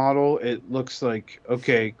Master model, it looks like,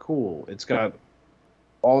 okay, cool. It's got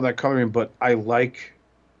all that coloring, but I like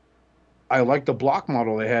I like the block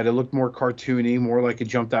model they had. It looked more cartoony, more like it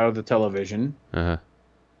jumped out of the television. Uh-huh.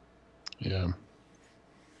 Yeah.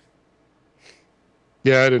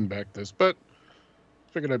 Yeah, I didn't back this, but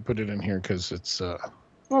figured I'd put it in here because it's. Well,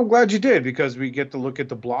 I'm glad you did, because we get to look at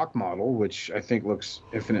the block model, which I think looks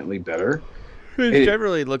infinitely better. It's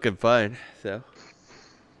generally looking fine, so.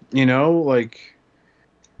 You know, like,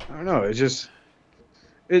 I don't know. It's just,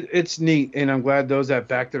 it's neat, and I'm glad those that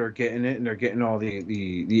backed it are getting it, and they're getting all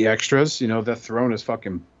the extras. You know, that throne is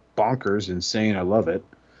fucking bonkers, insane. I love it.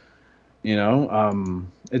 You know,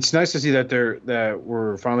 it's nice to see that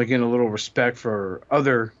we're finally getting a little respect for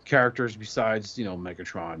other characters besides, you know,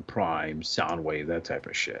 Megatron, Prime, Soundwave, that type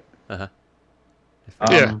of shit. Uh-huh.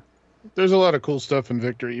 Yeah. There's a lot of cool stuff in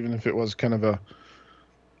Victor, even if it was kind of a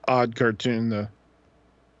odd cartoon.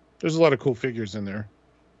 There's a lot of cool figures in there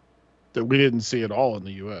that we didn't see at all in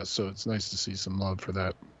the U.S., so it's nice to see some love for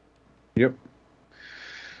that. Yep.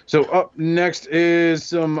 So up next is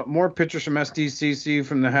some more pictures from SDCC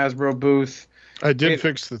from the Hasbro booth. I did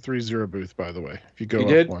fix the 3-0 booth, by the way. If you go You up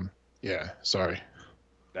did? one. Yeah, sorry.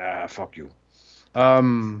 Fuck you.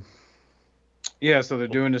 Yeah, so they're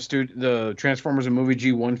doing the Transformers and movie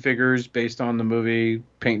G1 figures based on the movie,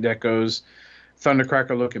 paint decos.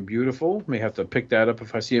 Thundercracker looking beautiful. May have to pick that up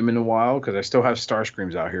if I see him in a while, because I still have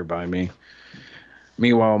Starscreams out here by me.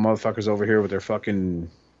 Meanwhile, motherfuckers over here with their fucking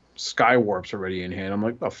Skywarps already in hand. I'm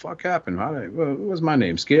like, what the fuck happened? What was my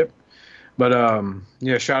name? Skip? But,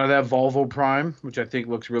 yeah, shot of that Volvo Prime, which I think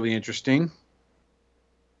looks really interesting.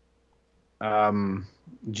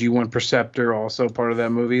 G1 Perceptor, also part of that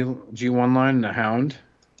movie, G1 line, and the Hound.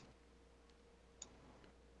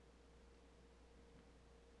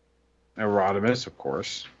 Erotimus, of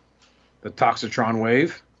course. The Toxitron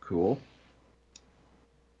Wave, cool.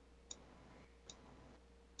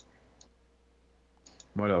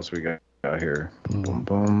 What else we got here? Boom, boom,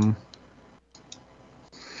 boom.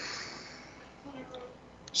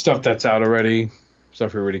 Stuff that's out already.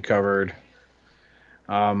 Stuff we already covered.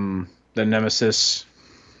 The Nemesis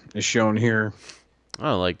is shown here. I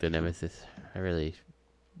don't like the Nemesis. I really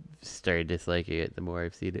started disliking it the more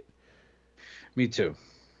I've seen it. Me too.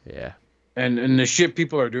 Yeah. And the shit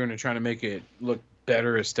people are doing to trying to make it look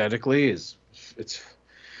better aesthetically is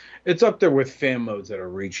it's up there with fan modes that are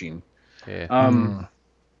reaching. Yeah.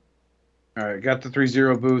 All right, got the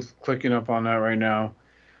 3-0 booth. Clicking up on that right now.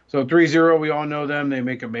 So 3-0, we all know them. They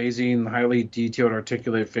make amazing, highly detailed,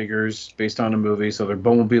 articulate figures based on the movie. So their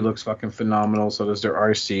Bumblebee looks fucking phenomenal. So does their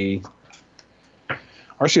RC.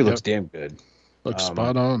 RC looks damn good. Looks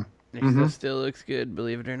spot on. It still looks good,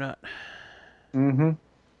 believe it or not. Mm-hmm.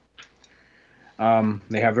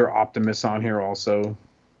 They have their Optimus on here also.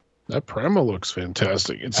 That Primal looks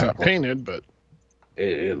fantastic. It's not painted, but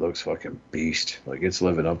it looks fucking beast. Like, it's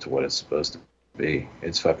living up to what it's supposed to be.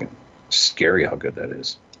 It's fucking scary how good that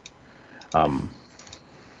is.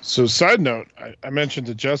 So side note, I mentioned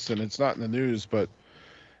to Justin, it's not in the news, but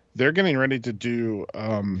they're getting ready to do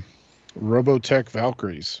Robotech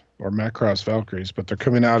Valkyries or Macross Valkyries, but they're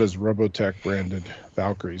coming out as Robotech branded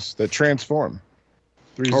Valkyries that transform.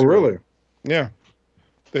 3-0. Oh, really? Yeah.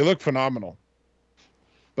 They look phenomenal.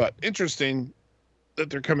 But interesting that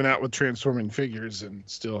they're coming out with transforming figures and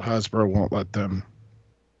still Hasbro won't let them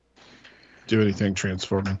do anything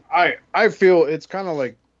transforming. I feel it's kind of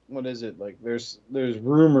like, what is it? Like there's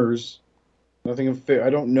rumors. Nothing I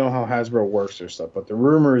don't know how Hasbro works or stuff, but the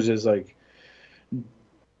rumors is like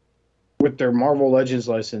with their Marvel Legends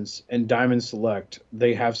license and Diamond Select,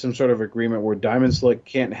 they have some sort of agreement where Diamond Select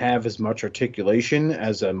can't have as much articulation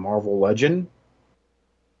as a Marvel Legend,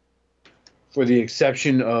 for the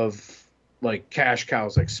exception of like cash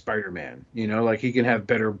cows like Spider-Man. You know, like he can have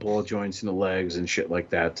better ball joints in the legs and shit like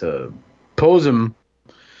that to pose him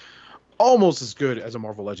almost as good as a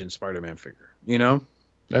Marvel Legends Spider-Man figure, you know?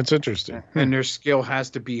 That's interesting. And their skill has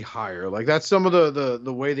to be higher. Like that's some of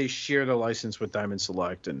the way they share the license with Diamond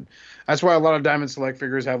Select. And that's why a lot of Diamond Select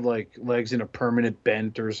figures have like legs in a permanent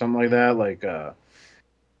bent or something like that. Like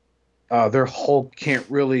their Hulk can't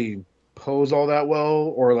really pose all that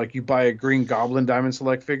well. Or like you buy a Green Goblin Diamond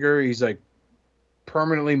Select figure, he's like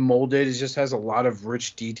permanently molded. He just has a lot of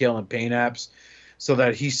rich detail and paint apps, so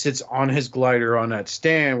that he sits on his glider on that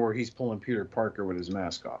stand where he's pulling Peter Parker with his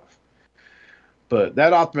mask off. But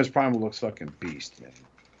that Optimus Prime looks fucking beast, man.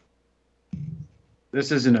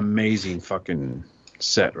 This is an amazing fucking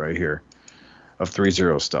set right here of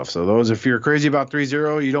 3-0 stuff. So those, if you're crazy about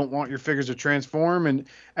 3-0, you don't want your figures to transform, and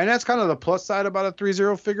that's kind of the plus side about a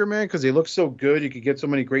 3-0 figure, man, because they look so good. You could get so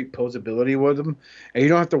many great posability with them, and you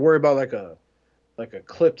don't have to worry about like a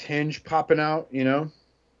clipped hinge popping out, you know.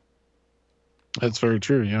 That's very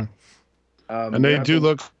true, yeah. And they do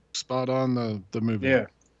look spot on the movie. Yeah.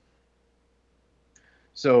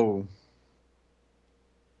 So,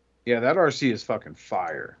 yeah, that RC is fucking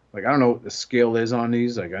fire. Like, I don't know what the scale is on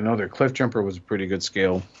these. Like, I know their Cliff Jumper was a pretty good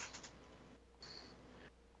scale.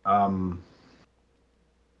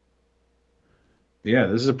 Yeah,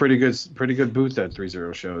 this is a pretty good boot that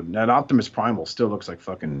 3-0 showed. And that Optimus Primal still looks like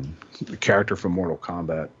fucking the character from Mortal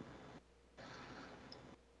Kombat.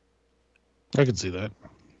 I can see that.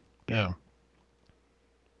 Yeah.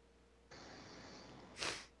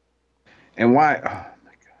 And why? Oh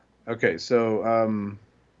my god. Okay, so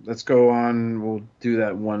let's go on. We'll do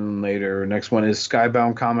that one later. Next one is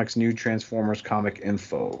Skybound Comics new Transformers comic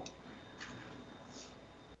info.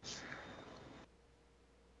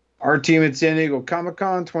 Our team at San Diego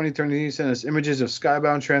Comic-Con 2020 sent us images of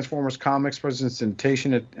Skybound Transformers comics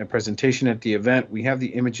presentation at the event. We have the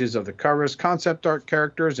images of the covers, concept art,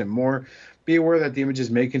 characters, and more. Be aware that the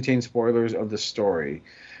images may contain spoilers of the story.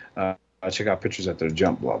 Check out pictures at the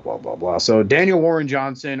jump, blah, blah, blah, blah. So Daniel Warren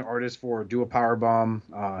Johnson, artist for Do a Powerbomb,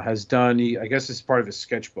 has done, I guess it's part of his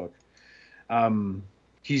sketchbook. I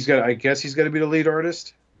guess he's got to be the lead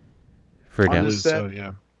artist For on now. this set. So,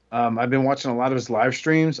 yeah. I've been watching a lot of his live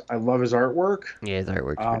streams. I love his artwork. Yeah, his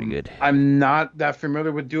artwork's pretty good. I'm not that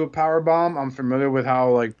familiar with Do a Powerbomb. I'm familiar with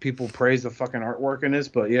how like people praise the fucking artwork in this,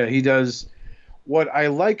 but yeah, he does. What I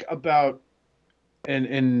like about,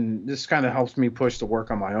 and this kind of helps me push to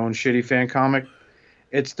work on my own shitty fan comic.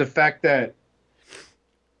 It's the fact that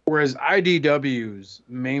whereas IDW's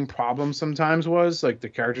main problem sometimes was like the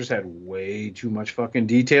characters had way too much fucking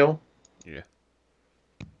detail. Yeah.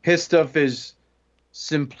 His stuff is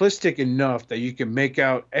simplistic enough that you can make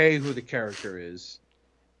out who the character is,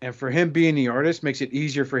 and for him being the artist makes it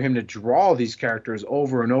easier for him to draw these characters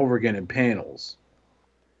over and over again in panels.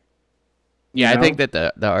 Yeah, You know? I think that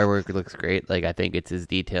the artwork looks great. Like, I think it's as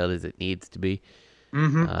detailed as it needs to be.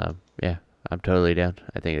 Mm-hmm. Yeah, I'm totally down.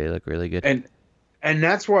 I think they look really good. And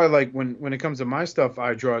that's why, like, when it comes to my stuff,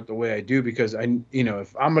 I draw it the way I do, because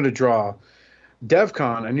if I'm going to draw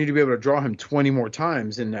DevCon, I need to be able to draw him 20 more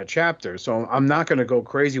times in that chapter. So I'm not going to go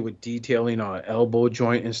crazy with detailing on elbow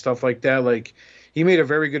joint and stuff like that. Like, he made a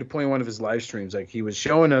very good point in one of his live streams. Like, he was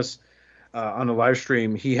showing us on the live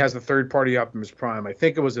stream, he has the third-party Optimus Prime. I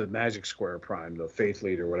think it was a Magic Square Prime, the Faith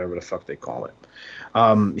Leader, whatever the fuck they call it.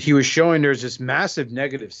 He was showing there's this massive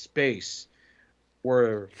negative space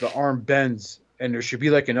where the arm bends, and there should be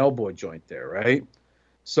like an elbow joint there, right?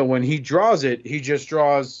 So when he draws it, he just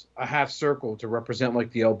draws a half circle to represent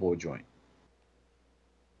like the elbow joint.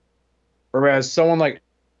 Whereas someone like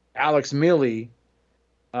Alex Milley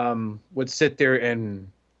would sit there and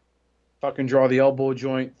fucking draw the elbow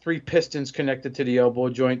joint, 3 pistons connected to the elbow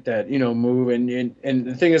joint that, move. And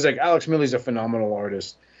the thing is, like, Alex Milley's a phenomenal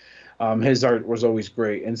artist. His art was always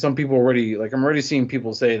great. And some people already, like, I'm already seeing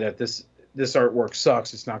people say that this artwork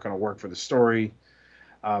sucks. It's not going to work for the story.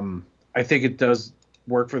 I think it does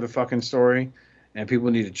work for the fucking story, and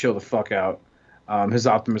people need to chill the fuck out. His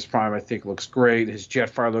Optimus Prime, I think, looks great. His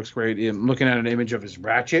Jetfire looks great. I'm looking at an image of his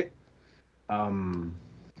Ratchet.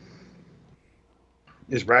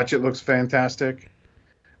 His Ratchet looks fantastic.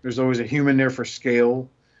 There's always a human there for scale.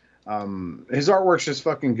 His artwork's just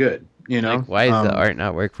fucking good, Like, why does the art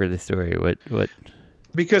not work for the story? What?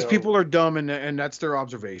 Because people are dumb, and that's their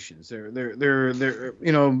observations. They're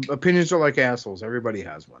opinions are like assholes. Everybody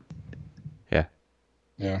has one.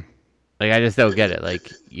 Yeah. Like, I just don't get it.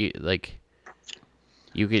 Like, you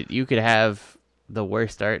could have the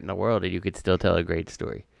worst art in the world and you could still tell a great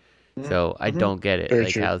story. So I don't get it. Very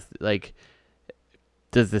like, true.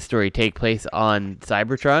 Does the story take place on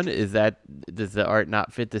Cybertron? Does the art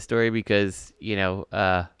not fit the story because,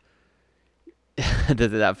 does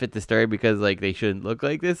it not fit the story because, like, they shouldn't look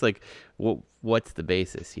like this? Like, what's the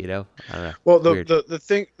basis, I don't know. Well, Weird.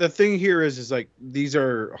 the thing here is like, these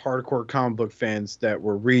are hardcore comic book fans that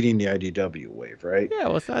were reading the IDW wave, right? Yeah,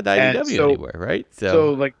 well, it's not IDW anymore, right?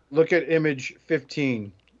 So, like, look at image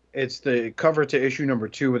 15. It's the cover to issue number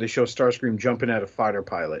 2 where they show Starscream jumping at a fighter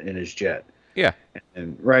pilot in his jet. Yeah.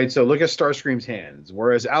 And right, so look at Starscream's hands.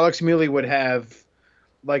 Whereas Alex Mealy would have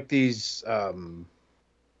like these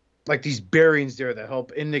bearings there that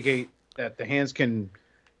help indicate that the hands can.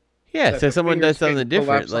 Yeah, so someone does something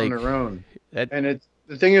different, like on their own. that. And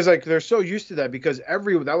the thing is, like, they're so used to that because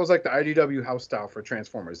that was like the IDW house style for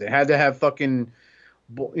Transformers. They had to have fucking,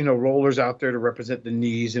 rollers out there to represent the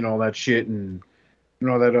knees and all that shit and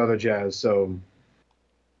all that other jazz. So.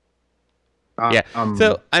 Yeah.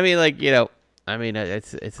 So I mean, like,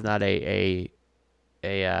 it's not a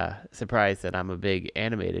surprise that I'm a big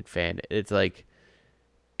animated fan. It's like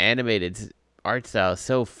animated's art style is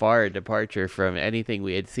so far a departure from anything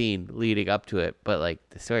we had seen leading up to it, but like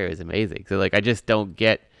the story was amazing. So like I just don't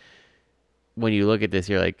get, when you look at this,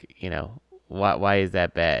 you're like, why is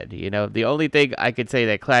that bad? The only thing I could say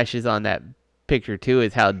that clashes on that picture too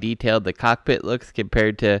is how detailed the cockpit looks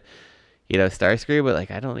compared to, Starscream, but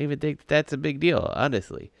like I don't even think that's a big deal,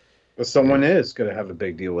 honestly. But someone is going to have a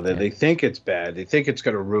big deal with it. Yeah. They think it's bad. They think it's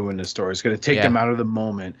going to ruin the story. It's going to take them out of the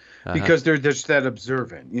moment because they're just that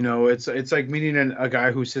observant. It's like meeting a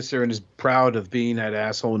guy who sits there and is proud of being that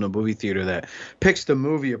asshole in a movie theater that picks the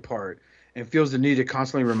movie apart and feels the need to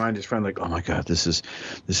constantly remind his friend, like, oh my God, this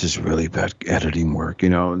is really bad editing work,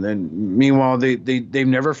 And then meanwhile, they've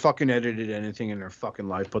never fucking edited anything in their fucking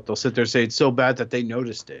life, but they'll sit there and say it's so bad that they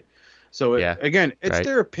noticed it. So again, it's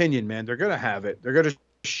their opinion, man. They're gonna have it. They're gonna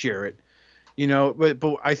share it,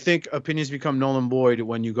 But I think opinions become null and void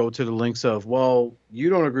when you go to the links of, well, you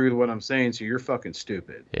don't agree with what I'm saying, so you're fucking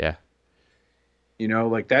stupid. Yeah.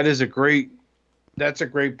 Like that's a great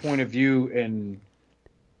point of view, and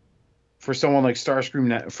for someone like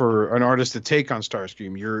Starscream, for an artist to take on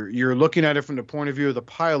Starscream, you're looking at it from the point of view of the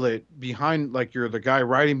pilot behind, like you're the guy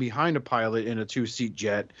riding behind a pilot in a 2-seat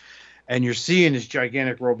jet, and you're seeing this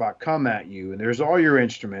gigantic robot come at you, and there's all your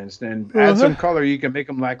instruments, and add some color, you can make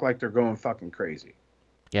them act like they're going fucking crazy.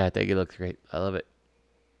 Yeah, I think it looks great. I love it.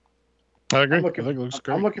 I agree. I think it looks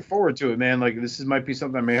great. I'm looking forward to it, man. Like, might be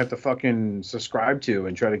something I may have to fucking subscribe to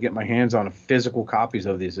and try to get my hands on physical copies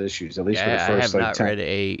of these issues, at least for the first, I have not read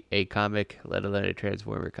a comic, let alone a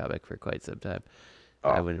Transformer comic, for quite some time. Oh.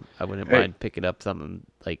 I wouldn't mind picking up something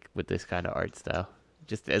like with this kind of art style,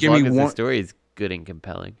 just as long as the story is good and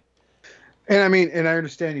compelling. And I mean, and I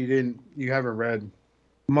understand you haven't read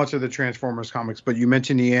much of the Transformers comics, but you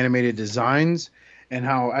mentioned the animated designs. And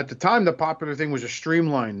how at the time the popular thing was a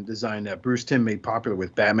streamlined design that Bruce Timm made popular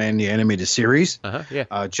with Batman the animated series,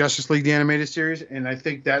 Justice League the animated series, and I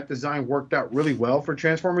think that design worked out really well for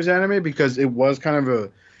Transformers anime because it was kind of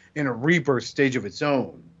in a rebirth stage of its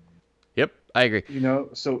own. Yep, I agree.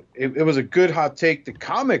 So it was a good hot take. The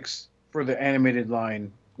comics for the animated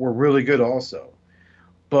line were really good also,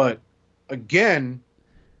 but again,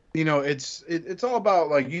 it's all about,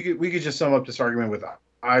 like, we could just sum up this argument with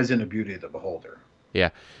eyes and the beauty of the beholder.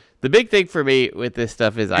 Yeah, the big thing for me with this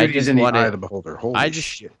stuff is I just want to.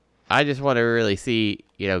 I just want to really see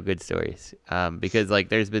good stories, because like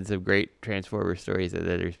there's been some great Transformer stories and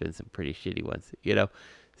then there's been some pretty shitty ones,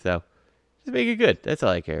 So just make it good. That's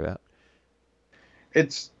all I care about.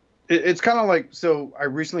 It's kind of like, so I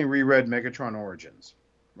recently reread Megatron Origins,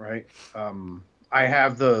 right? I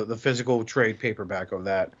have the physical trade paperback of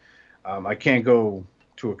that. I can't go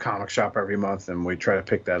to a comic shop every month and we try to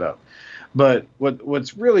pick that up. But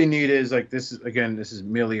what's really neat is, like, this is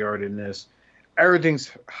merely art in this. Everything's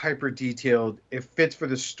hyper detailed. It fits for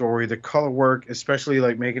the story. The color work, especially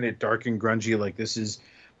like making it dark and grungy, like this is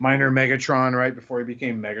minor Megatron, right before he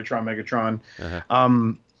became Megatron.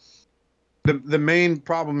 Uh-huh. The main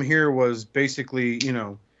problem here was basically,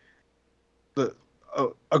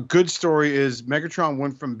 a good story is Megatron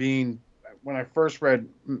went from being, when I first read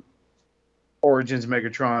Origins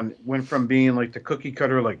Megatron, went from being like the cookie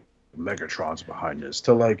cutter, like Megatron's behind this,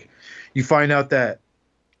 to like you find out that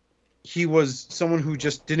he was someone who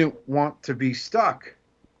just didn't want to be stuck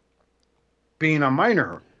being a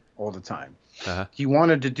miner all the time. Uh-huh. He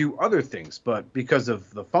wanted to do other things, but because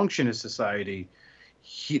of the function of society,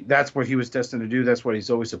 that's what he was destined to do. That's what he's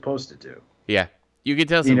always supposed to do. Yeah. You can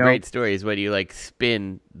tell some great stories when you like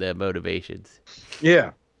spin the motivations.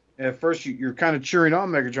 Yeah. At first, you're kind of cheering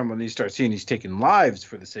on Megatron when you start seeing he's taking lives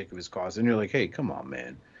for the sake of his cause, and you're like, "Hey, come on,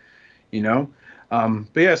 man,"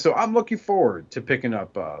 But yeah, so I'm looking forward to picking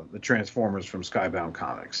up the Transformers from Skybound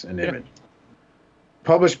Comics and Image,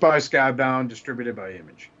 published by Skybound, distributed by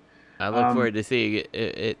Image. I look forward to seeing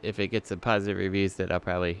it. If it gets some positive reviews, then I'll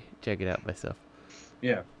probably check it out myself.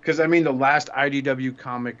 Yeah, because I mean, the last IDW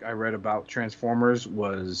comic I read about Transformers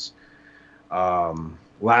was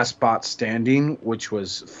Last Bot Standing, which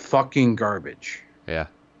was fucking garbage. Yeah.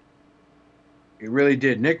 It really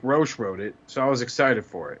did. Nick Roche wrote it, so I was excited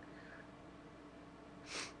for it.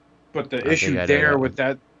 But the issue there with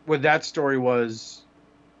that story was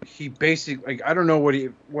he basically, like, I don't know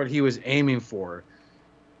what he was aiming for,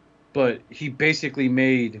 but he basically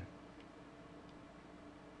made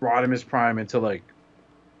Rodimus Prime into like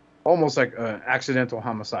almost like an accidental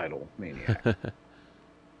homicidal maniac.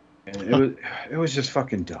 And it was just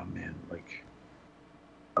fucking dumb, man. Like,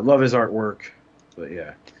 I love his artwork, but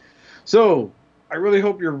yeah. So I really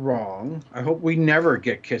hope you're wrong. I hope we never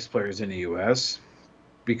get KISS players in the U.S.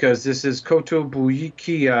 because this is Koto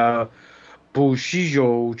Buikiya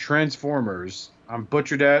Bushijo Transformers. I'm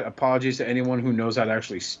butchered that. Apologies to anyone who knows how to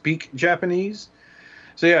actually speak Japanese.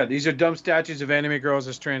 So yeah, these are dumb statues of anime girls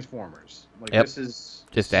as Transformers. Like Yep. this is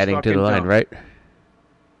Just this is adding to the fucking line, dumb. right?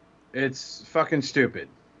 It's fucking stupid.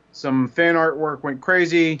 Some fan artwork went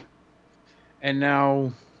crazy, and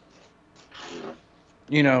now,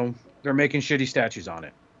 they're making shitty statues on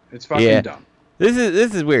it. It's fucking Yeah. dumb. This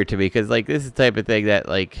is weird to me because like this is the type of thing that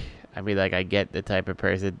like I mean like I get the type of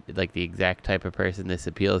person like the exact type of person this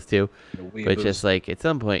appeals to, but just like at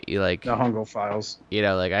some point you like the Hungo Files.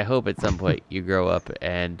 Like I hope at some point you grow up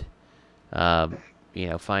and find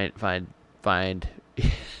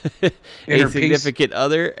a Inner significant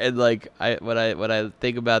other and like when I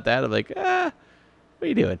think about that I'm like what are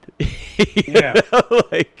you doing? Yeah.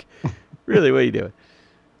 Like really what are you doing?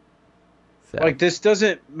 So. Like this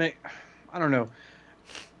doesn't make. I don't know.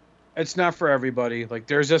 It's not for everybody. Like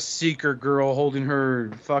there's a seeker girl holding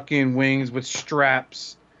her fucking wings with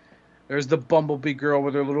straps. There's the bumblebee girl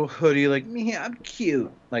with her little hoodie. Like me, I'm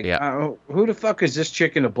cute. Like who the fuck is this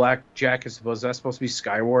chick in a black jacket? Is that supposed to be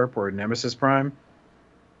Skywarp or Nemesis Prime?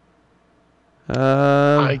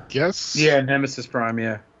 I guess. Yeah, Nemesis Prime.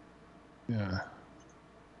 Yeah. Yeah.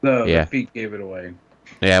 The feet gave it away.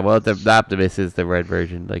 Yeah, well, the Optimus is the red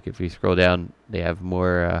version. Like, if you scroll down, they have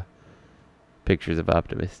more pictures of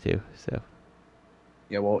Optimus, too, so.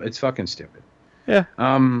 Yeah, well, it's fucking stupid. Yeah.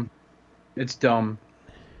 It's dumb.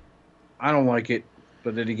 I don't like it,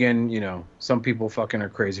 but then again, some people fucking are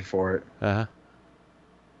crazy for it. Uh-huh.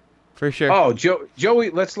 For sure. Oh, Joey,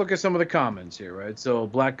 let's look at some of the comments here, right? So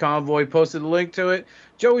Black Convoy posted a link to it.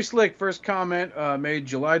 Joey Slick, first comment made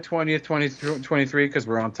July 20th, 2023, because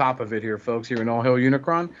we're on top of it here, folks, here in All Hail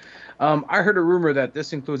Unicron. I heard a rumor that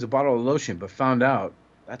this includes a bottle of lotion, but found out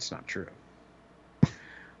that's not true.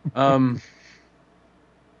 Here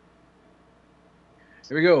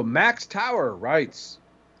we go. Max Tower writes,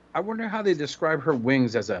 I wonder how they describe her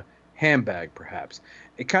wings as a handbag, perhaps.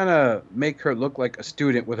 It kind of make her look like a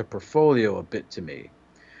student with a portfolio a bit to me.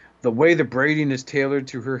 The way the braiding is tailored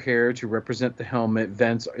to her hair to represent the helmet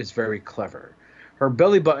vents is very clever. Her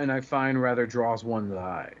belly button, I find, rather draws one's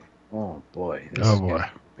eye. Oh, boy.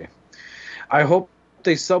 I hope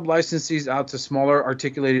they sub-license these out to smaller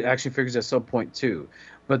articulated action figures at some point, too.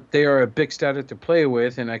 But they are a big static to play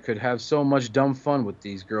with, and I could have so much dumb fun with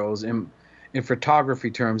these girls in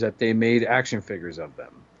photography terms that they made action figures of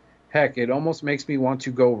them. Heck, it almost makes me want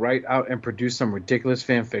to go right out and produce some ridiculous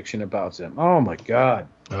fan fiction about them. Oh my god.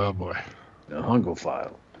 Oh boy. The Hungo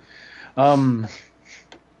File. The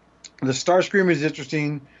Starscream is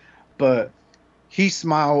interesting, but he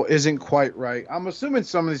smile isn't quite right. I'm assuming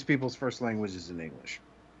some of these people's first language is in English.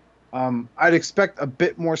 I'd expect a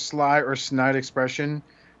bit more sly or snide expression.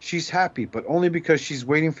 She's happy, but only because she's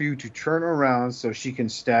waiting for you to turn around so she can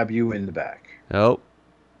stab you in the back. Nope.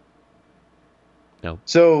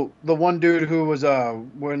 So the one dude who was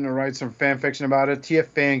wanting to write some fan fiction about it, TF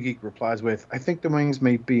Fan Geek replies with, I think the wings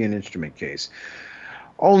may be an instrument case.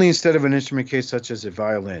 Only instead of an instrument case such as a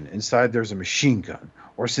violin, inside there's a machine gun.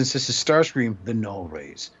 Or since this is Starscream, the null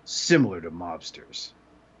rays, similar to mobsters.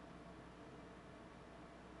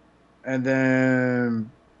 And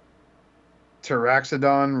then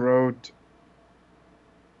Taraxodon wrote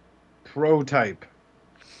prototype.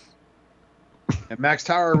 And Max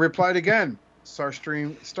Tower replied again.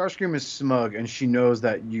 Starscream is smug, and she knows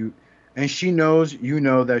that you know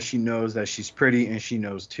that she knows that she's pretty, and she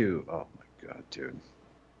knows too. Oh my god, dude.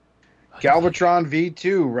 Galvatron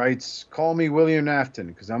V2 writes, call me William Afton,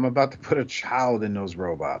 because I'm about to put a child in those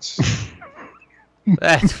robots.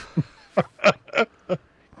 That's...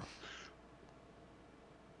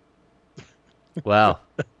 Wow.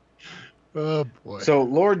 Oh boy. So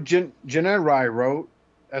Lord Janerai wrote,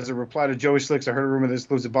 as a reply to Joey Slick's, I heard a rumor this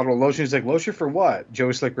includes a bottle of lotion. He's like, lotion for what?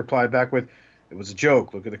 Joey Slick replied back with, it was a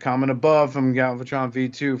joke. Look at the comment above from Galvatron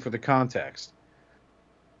V2 for the context.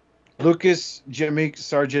 Lucas Jimmy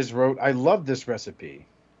Sargis wrote, I love this recipe.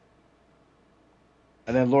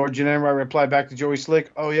 And then Lord Janerai replied back to Joey Slick,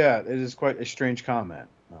 oh yeah, it is quite a strange comment.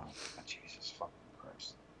 Oh, Jesus fucking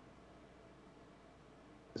Christ.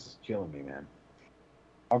 This is killing me, man.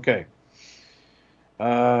 Okay.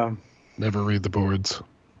 Never read the boards.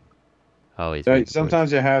 Always.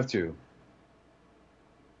 Sometimes you have to.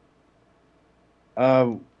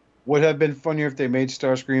 Would have been funnier if they made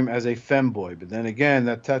Starscream as a femboy, but then again,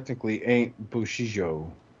 that technically ain't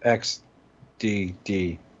Bushido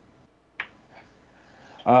XDD.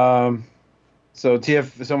 So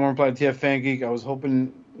someone replied TF Fan Geek. I was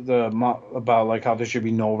hoping about like how there should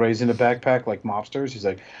be null rays in the backpack like mobsters. He's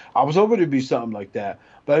like, I was hoping it'd be something like that,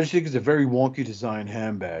 but I just think it's a very wonky design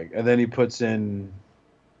handbag. And then he puts in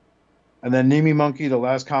And then Nemi Monkey, the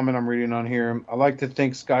last comment I'm reading on here. I like to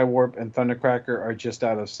think Skywarp and Thundercracker are just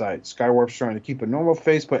out of sight. Skywarp's trying to keep a normal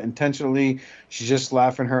face, but intentionally, she's just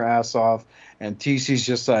laughing her ass off. And TC's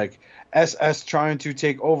just like, SS trying to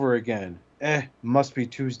take over again. Must be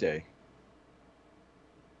Tuesday.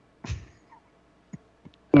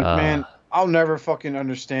 Look, man, I'll never fucking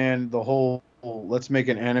understand the whole let's make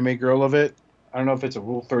an anime girl of it. I don't know if it's a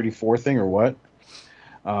Rule 34 thing or what.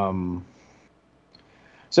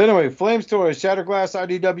 So anyway, Flames Toys, Shatterglass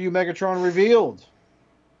IDW Megatron revealed.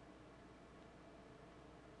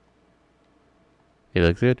 He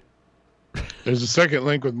looks good. There's a second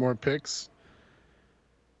link with more pics.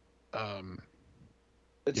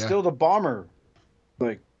 It's still the bomber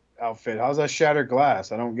outfit. How's that shattered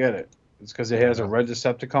glass? I don't get it. It's because it has a red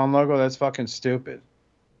Decepticon logo. That's fucking stupid.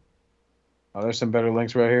 Oh, there's some better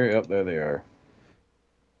links right here. Yep, there they are.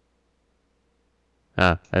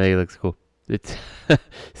 I think it looks cool. It's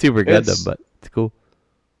super Gundam, but it's cool.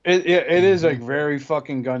 It is like very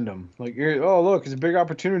fucking Gundam. Like, look, it's a big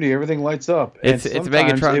opportunity. Everything lights up. It's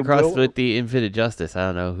Megatron crossed with the Infinite Justice.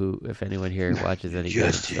 I don't know if anyone here watches any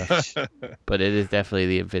Gundam stuff, but it is definitely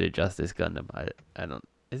the Infinite Justice Gundam. I don't.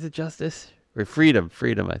 Is it Justice or Freedom?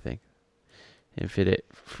 Freedom, I think. Infinite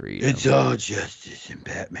Freedom. It's all justice in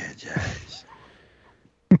Batman's eyes.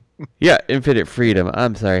 Yeah, Infinite Freedom.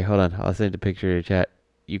 I'm sorry. Hold on. I'll send a picture to the chat.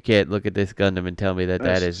 You can't look at this Gundam and tell me that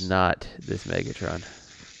is not this Megatron.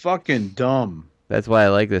 Fucking dumb. That's why I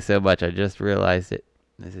like this so much. I just realized it.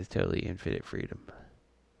 This is totally Infinite Freedom.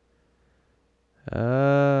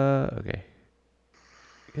 Okay.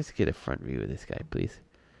 Let's get a front view of this guy, please.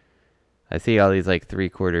 I see all these like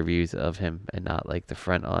 3/4 views of him and not like the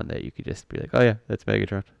front on that you could just be like, oh yeah, that's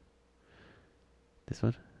Megatron. This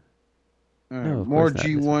one? No, more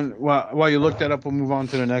G1. While you look that up, we'll move on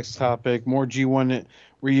to the next topic. More G1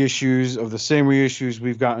 reissues of the same reissues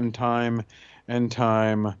we've gotten time and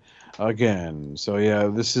time again. So yeah,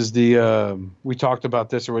 this is the we talked about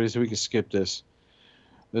this already, so we can skip this.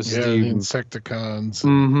 This is the Insecticons.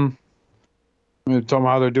 Mm-hmm. We're talking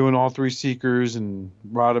about how they're doing all 3 Seekers and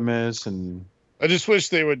Rodimus, and I just wish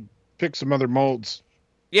they would pick some other molds.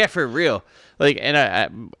 Yeah, for real. Like, and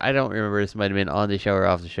I don't remember, this might have been on the show or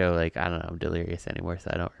off the show. Like, I don't know, I'm delirious anymore, so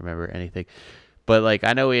I don't remember anything. But like,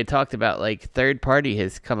 I know we had talked about like third parties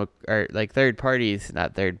have come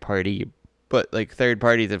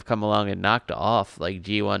along and knocked off like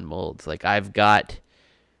G1 molds. Like, I've got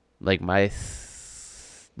like my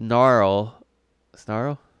Snarl,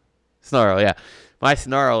 yeah. My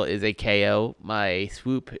Snarl is a KO. My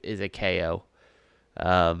Swoop is a KO.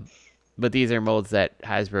 But these are molds that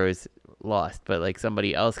Hasbro's lost. But like,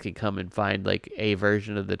 somebody else could come and find like a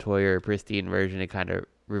version of the toy or a pristine version and kind of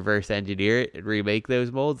reverse engineer it and remake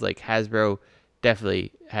those molds. Like, Hasbro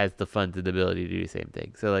definitely has the funds and the ability to do the same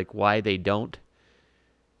thing. So like, why they don't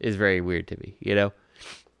is very weird to me, you know?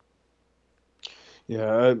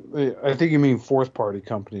 yeah, I think you mean fourth party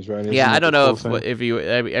companies, right? Isn't Yeah, I that don't the know cool thing? if you.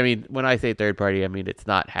 I mean, when I say third party, I mean it's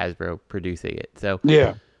not Hasbro producing it. So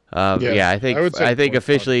Yeah. yeah, I would say think fourth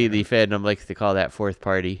officially party, the fandom likes to call that fourth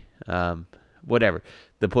party. Whatever.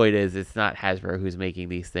 The point is, it's not Hasbro who's making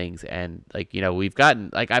these things, and like, you know, I've got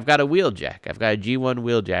a Wheeljack. I've got a G1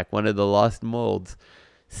 Wheeljack, one of the lost molds.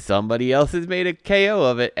 Somebody else has made a KO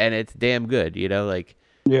of it, and it's damn good. You know, like,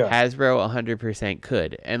 Yeah. Hasbro 100%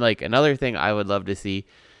 could. And like, another thing I would love to see,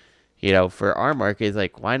 you know, for our market is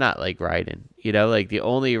like, why not like Raiden? You know, like the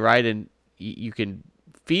only Raiden you can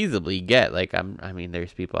feasibly get. Like, I mean,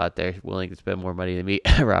 there's people out there willing to spend more money than me,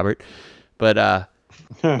 Robert. But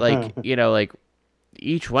like, you know, like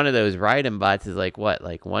each one of those Raiden bots is like what,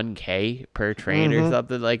 like 1K per train or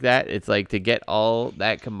something like that. It's like, to get all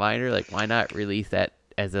that combiner, like, why not release that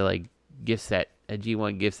as a like gift set, a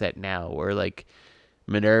G1 gift set now, or like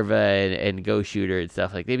Minerva and Ghost Shooter and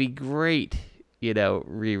stuff. Like, they'd be great, you know,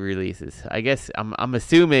 re-releases. I guess I'm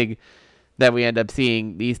assuming that we end up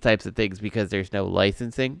seeing these types of things because there's no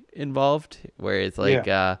licensing involved, whereas like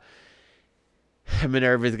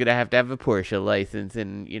Minerva's gonna have to have a Porsche license,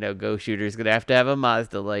 and you know, Ghost Shooter's gonna have to have a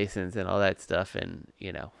Mazda license and all that stuff, and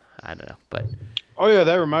you know, I don't know, but Oh yeah,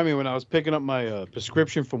 that reminded me, when I was picking up my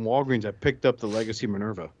prescription from Walgreens, I picked up the Legacy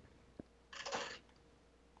Minerva.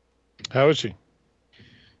 How is she?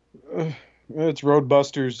 It's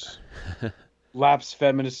Roadbuster's lapsed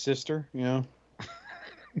feminist sister, you know.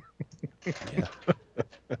 yeah.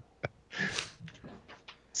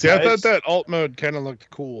 See, Yeah, I thought it's- that alt mode kind of looked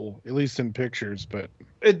cool, at least in pictures, but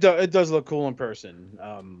It does look cool in person.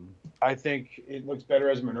 I think it looks better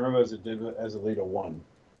as Minerva as it did as Alita 1.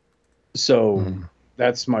 So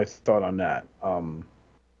that's my thought on that.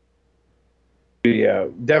 Yeah,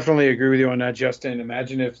 definitely agree with you on that, Justin.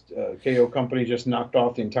 Imagine if KO Company just knocked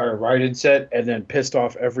off the entire Raiden set and then pissed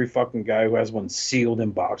off every fucking guy who has one sealed in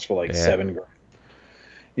box for like Yeah. $7,000.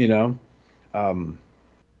 You know, um,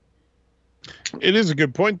 It is a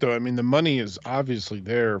good point, though. I mean, the money is obviously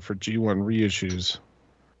there for G1 reissues.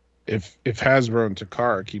 If Hasbro and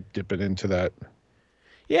Takara keep dipping into that,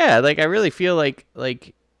 Yeah, like I really feel like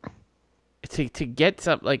to get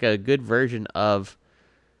some like a good version of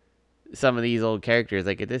some of these old characters,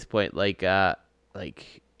 like at this point, like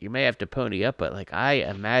you may have to pony up, but like I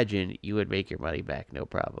imagine you would make your money back no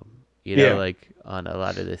problem. You know, Yeah. like on a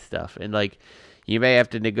lot of this stuff, and like you may have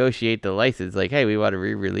to negotiate the license, like, hey, we want to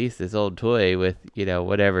re-release this old toy with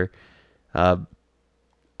whatever.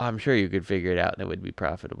 I'm sure you could figure it out, and it would be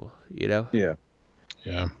profitable. You know? yeah.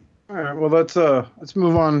 yeah. All right, well let's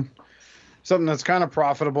move on. Something that's kind of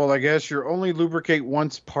profitable, I guess. Your only lubricate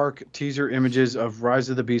once park teaser images of Rise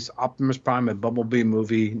of the Beast, Optimus Prime, and Bumblebee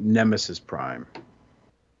movie Nemesis Prime.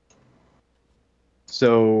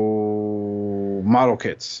 So model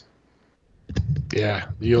kits. Yeah,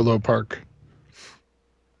 the YOLO Park.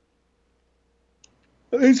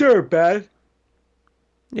 These aren't bad.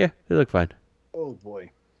 Yeah, they look fine. Oh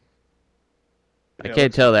boy. I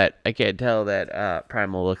can't tell that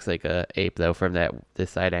Primal looks like a ape though from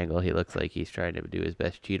this side angle. He looks like he's trying to do his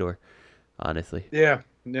best Cheetor, honestly. Yeah,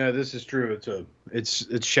 this is true.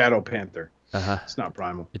 It's Shadow Panther. Uh-huh. It's not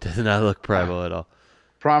Primal. It does not look Primal at all.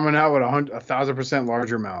 Primal now with 1,000%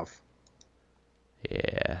 larger mouth.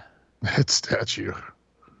 Yeah. That statue.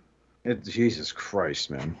 Jesus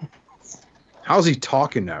Christ, man. How's he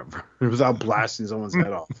talking that without blasting someone's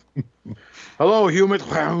head off? Hello, human.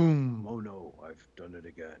 Oh no, I've done it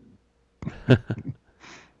again.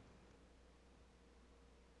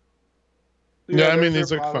 Yeah, I mean, there's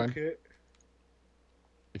these your look model fine. kit.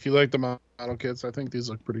 If you like the model kits, I think these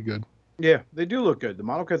look pretty good. Yeah, they do look good. The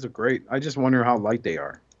model kits are great. I just wonder how light they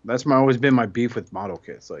are. That's always been my beef with model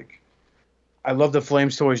kits. Like, I love the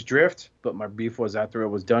Flames Toys Drift, but my beef was after it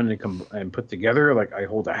was done and put together. Like, I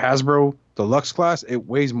hold a Hasbro Deluxe class. It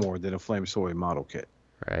weighs more than a Flames Toy model kit.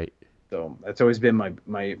 Right. So that's always been my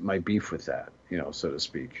beef with that, so to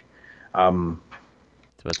speak.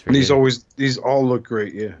 These all look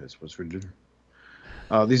great. Yeah, that's what's for dinner.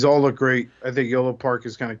 These all look great. I think Yellow Park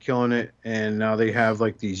is kind of killing it, and now they have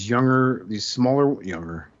like these smaller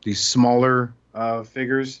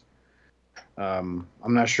figures. I'm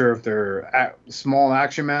not sure if they're small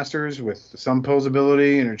action masters with some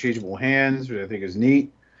posability, interchangeable hands, which I think is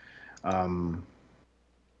neat.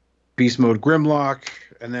 Beast Mode Grimlock,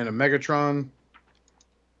 and then a Megatron,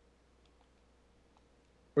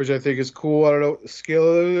 which I think is cool. I don't know what the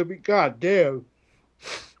scale of it. God damn.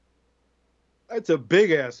 That's a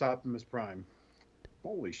big ass Optimus Prime.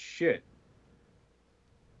 Holy shit.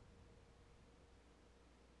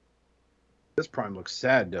 This Prime looks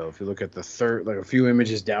sad though. If you look at the third, like a few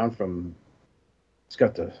images down from, it's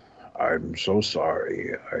got the, I'm so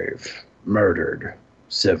sorry, I've murdered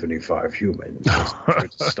 75 humans to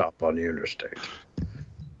stop on the interstate.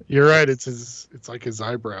 You're right. It's like his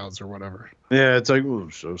eyebrows or whatever. Yeah, it's like, oh,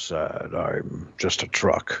 so sad. I'm just a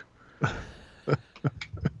truck.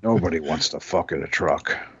 Nobody wants to fuck in a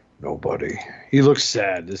truck. Nobody. He looks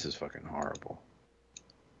sad. This is fucking horrible.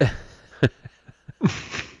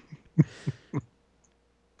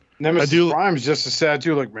 Nemesis Prime's just as sad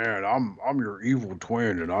too. Like, man, I'm your evil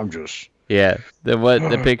twin, and I'm just. Yeah,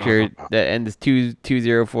 the picture that ends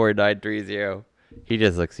 204930. He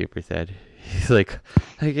just looks super sad. He's like,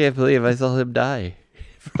 I can't believe I saw him die in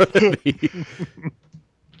front of me.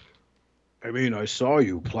 I mean, I saw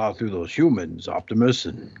you plow through those humans, Optimus,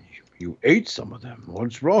 and you ate some of them.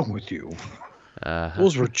 What's wrong with you?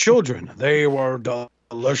 Those were children. They were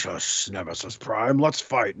delicious, Nemesis Prime. Let's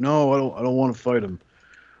fight. No, I don't want to fight him.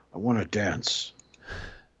 I want to dance.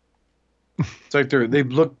 It's like they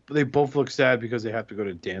both look sad because they have to go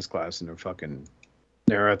to dance class and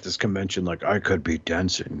they're at this convention like, I could be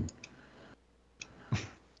dancing.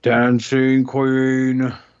 Dancing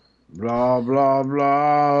queen. Blah, blah,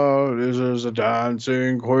 blah. This is a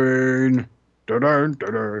dancing queen. Da-dun,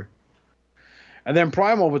 da-dun. And then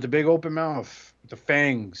Primal with the big open mouth. With the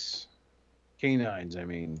fangs. Canines, I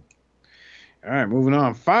mean. All right, moving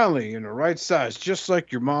on. Finally, in the right size, just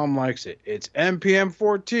like your mom likes it. It's MPM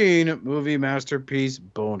 14 movie masterpiece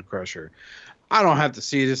Bone Crusher. I don't have to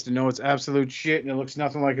see this to know it's absolute shit and it looks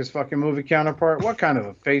nothing like his fucking movie counterpart. What kind of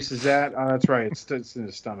a face is that? Oh, that's right. It's in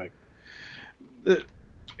his stomach.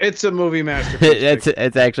 It's a movie masterpiece.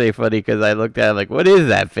 It's actually funny because I looked at it like, what is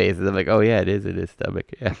that face? And I'm like, oh yeah, it is in his stomach.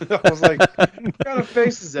 Yeah. I was like, what kind of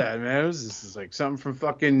face is that, man? This is like something from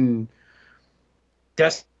fucking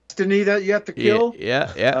Destiny destiny that you have to kill.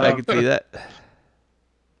 Yeah, I can see that.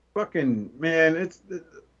 Fucking man,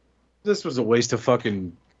 this was a waste of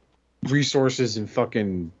fucking resources and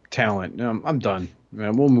fucking talent. I'm done,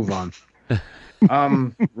 man. We'll move on.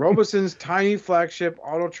 Roboson's tiny flagship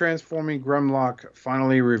auto-transforming Grimlock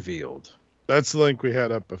finally revealed. That's the link we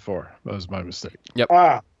had up before. That was my mistake. Yep.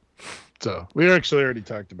 So we actually already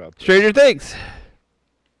talked about this. Stranger Things.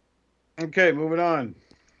 Okay, moving on.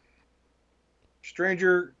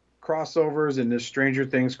 Stranger crossovers and this Stranger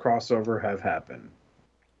Things crossover have happened.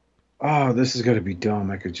 Oh, this is going to be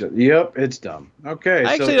dumb. Yep, it's dumb. Okay.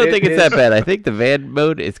 I actually don't think it's that bad. I think the van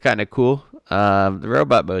mode is kind of cool. The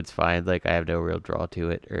robot mode's fine. Like, I have no real draw to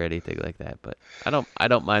it or anything like that. But I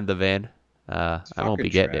don't mind the van. I won't be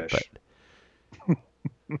getting trash. it.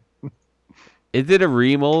 But is it a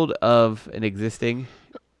remold of an existing?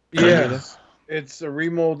 Yeah, it's a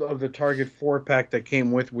remold of the Target 4-pack that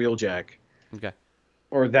came with Wheeljack. Okay.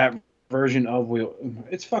 Or that version of Wheel.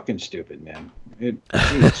 It's fucking stupid, man. We're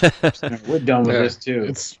done with this too.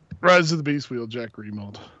 It's Rise of the Beast Wheeljack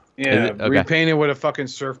remold. Yeah, Okay. repainted with a fucking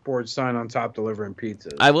surfboard sign on top delivering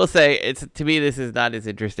pizzas. I will say, to me, this is not as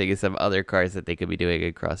interesting as some other cars that they could be doing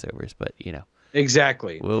in crossovers. But,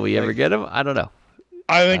 Exactly. Will we ever get them? I don't know.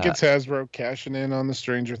 I think it's Hasbro cashing in on the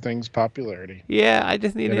Stranger Things popularity. Yeah, I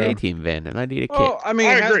just need an A-Team van, and I need a kit. Oh, I mean,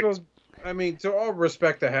 I agree. To all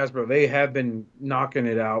respect to Hasbro, they have been knocking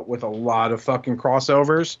it out with a lot of fucking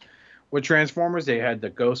crossovers with Transformers. They had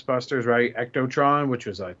the Ghostbusters, right? Ectotron, which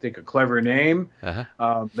was, I think, a clever name.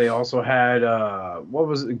 Uh-huh. They also had, what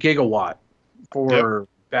was it? Gigawatt for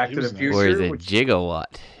Back to the Future. Or is it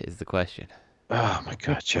Gigawatt is the question. Oh, my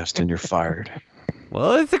God, Justin, you're fired.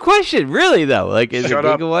 Well, it's a question, really, though. Like, is Shut it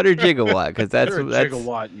up. Gigawatt or Gigawatt? Because that's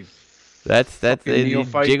Gigawatt, you that's fucking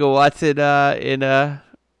neophyte. Gigawatts in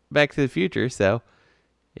Back to the Future, so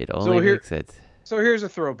it only makes sense. So here's a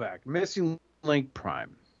throwback. Missing Link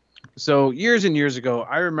Prime. So years and years ago,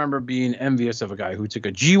 I remember being envious of a guy who took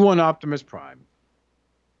a G1 Optimus Prime,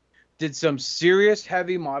 did some serious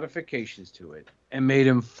heavy modifications to it, and made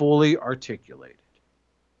him fully articulated.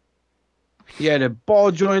 He had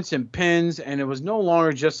ball joints and pins, and it was no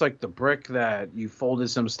longer just like the brick that you folded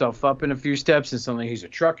some stuff up in a few steps and suddenly he's a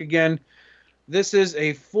truck again. This is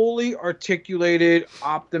a fully articulated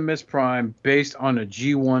Optimus Prime based on a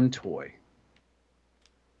G1 toy.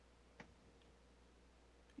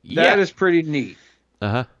 That is pretty neat.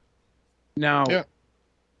 Uh-huh. Now,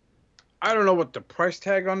 I don't know what the price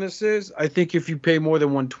tag on this is. I think if you pay more than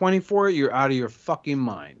 $120 for it, you're out of your fucking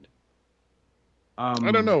mind.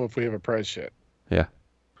 I don't know if we have a price yet. Yeah.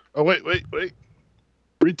 Oh, wait.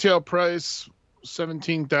 Retail price,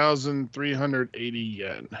 17,380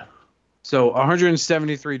 yen. So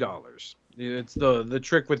 $173. It's the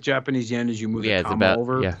trick with Japanese yen is you move the comma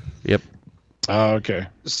over. Yeah. Yep. Oh, okay.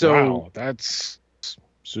 So wow, that's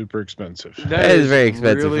super expensive. That is very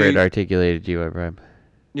expensive for an articulated G1 Prime.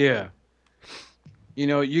 Yeah.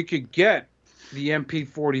 You could get the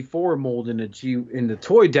MP44 mold in the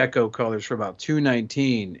toy deco colors for about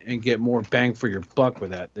 $219 and get more bang for your buck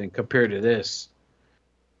with that than compared to this.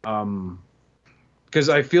 Because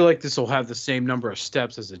I feel like this will have the same number of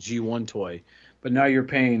steps as a G1 toy, but now you're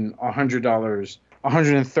paying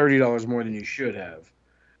 $130 more than you should have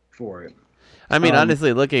for it. I mean,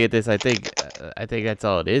 honestly, looking at this, I think that's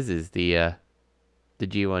all it is the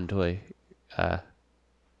G1 toy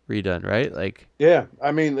redone, right? Like, yeah,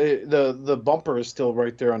 I mean the bumper is still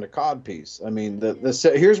right there on the cod piece. I mean the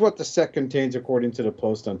set, here's what the set contains according to the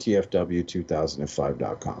post on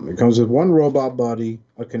TFW2005.com. It comes with one robot body,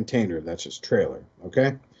 a container, that's just trailer,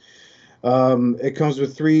 okay? It comes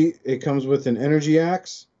with an energy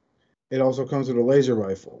axe. It also comes with a laser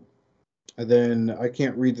rifle. And then I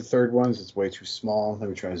can't read the third one, it's way too small. Let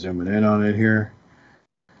me try zooming in on it here.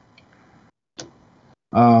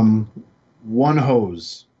 One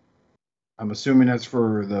hose. I'm assuming that's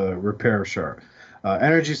for the repair shaft.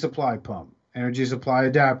 Energy supply pump, energy supply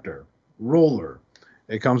adapter, roller.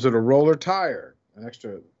 It comes with a roller tire, an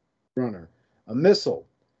extra runner, a missile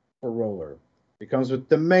for roller. It comes with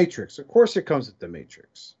the matrix. Of course it comes with the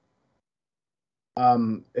matrix.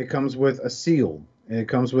 It comes with a seal. And it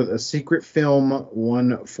comes with a secret film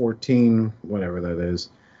 114, whatever that is.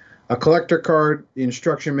 A collector card, the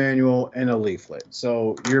instruction manual, and a leaflet.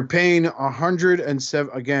 So you're paying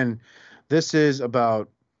 $107. Again, this is about,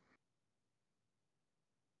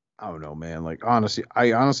 I don't know, man. Like, honestly,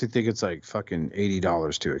 I honestly think it's like fucking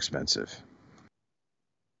 $80 too expensive.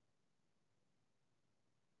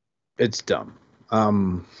 It's dumb.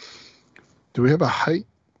 Do we have a height?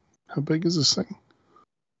 How big is this thing?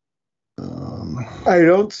 I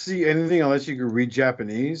don't see anything unless you can read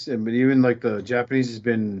Japanese, and but even like the Japanese has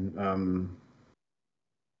been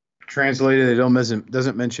translated. It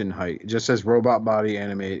doesn't mention height. It just says robot body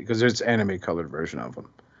animated because there's anime colored version of them.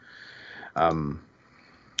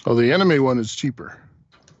 Oh, the anime one is cheaper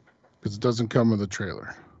because it doesn't come with a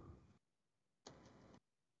trailer.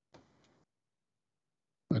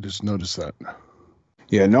 I just noticed that.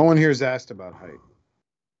 Yeah, no one here's asked about height.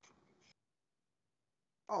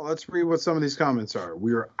 Oh, let's read what some of these comments are.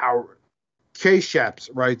 K-Shaps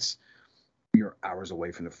writes, we are hours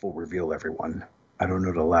away from the full reveal, everyone. I don't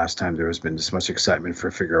know the last time there has been this much excitement for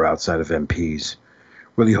a figure outside of MPs.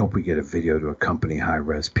 Really hope we get a video to accompany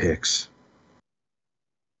high-res pics.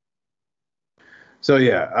 So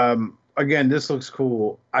yeah, again, this looks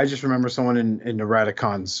cool. I just remember someone in the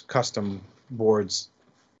Radicon's custom boards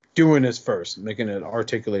doing this first, making an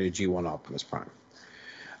articulated G1 Optimus Prime.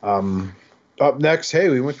 Up next, hey,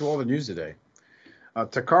 we went through all the news today.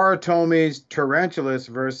 Takara Tomi's Tarantulas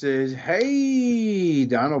versus, hey,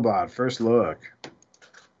 Dinobot. First look.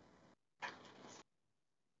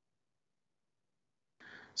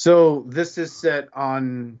 So this is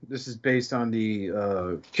based on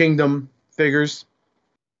the Kingdom figures.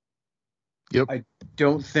 Yep. I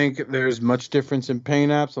don't think there's much difference in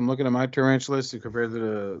paint apps. I'm looking at my Tarantulas compared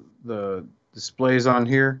to the displays on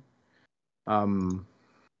here.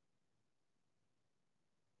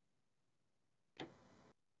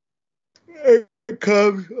 It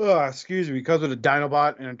comes with a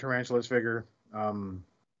Dinobot and a Tarantulas figure.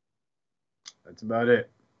 That's about it.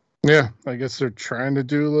 Yeah, I guess they're trying to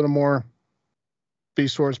do a little more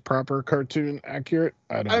Beast Wars proper cartoon accurate.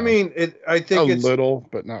 I think it's a little,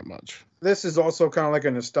 but not much. This is also kind of like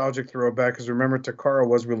a nostalgic throwback because remember Takara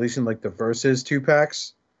was releasing like the Versus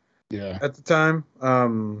 2-packs. Yeah. At the time,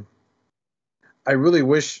 I really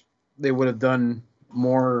wish they would have done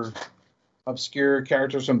more obscure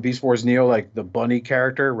characters from Beast Wars Neo, like the bunny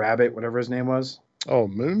character, Rabbit, whatever his name was. Oh,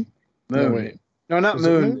 Moon? Moon. No, wait. No, not Was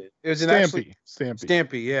Moon. It was Stampy.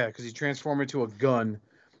 Stampy, yeah, because he transformed into a gun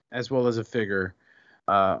as well as a figure,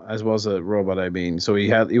 as well as a robot. I mean, so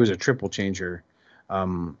he was a triple changer.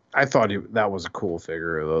 I thought that was a cool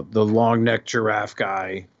figure. The long neck giraffe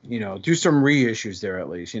guy. Do some reissues there at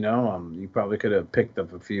least. You probably could have picked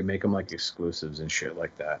up a few, make them like exclusives and shit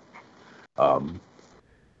like that.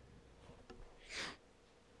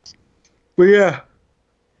 But yeah.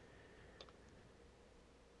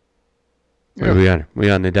 What are we on? We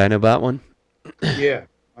on the Dinobot one? Yeah,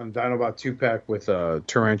 on Dinobot 2-pack with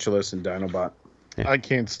Tarantulas and Dinobot. Yeah. I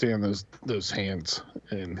can't stand those hands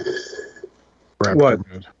in What?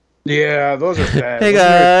 Raptor mode. Yeah, those are bad. Hey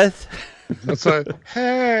guys. That's like,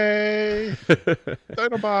 hey,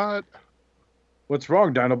 Dinobot. What's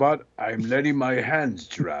wrong, Dinobot? I'm letting my hands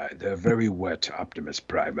dry. They're very wet, Optimus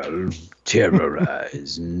Prime. I'll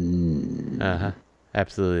terrorize. Uh-huh.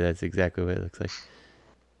 Absolutely, that's exactly what it looks like.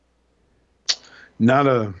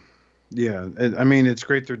 I mean, it's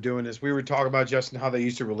great they're doing this. We were talking about, Justin, how they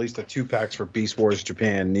used to release the 2-packs for Beast Wars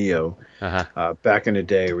Japan Neo back in the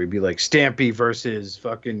day, where it'd be like Stampy versus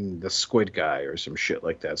fucking the Squid Guy or some shit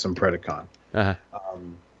like that, some Predacon.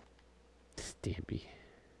 Stampy.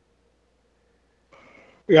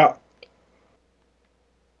 Yeah.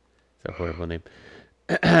 It's a horrible name.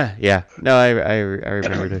 Yeah. No, I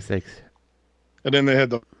remember those things. And then they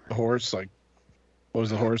had the horse, like, what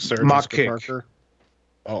was the horse? Sarah Mock Jessica Kick. Parker?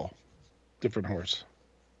 Oh, different horse.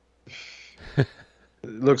 It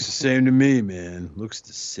looks the same to me, man. Looks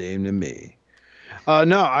the same to me.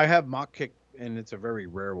 No, I have Mock Kick, and it's a very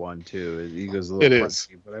rare one, too. He goes a little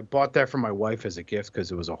pricey, but I bought that for my wife as a gift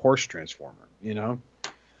because it was a horse transformer, The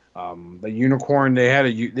unicorn,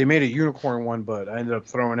 they made a unicorn one, but I ended up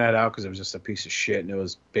throwing that out because it was just a piece of shit, and it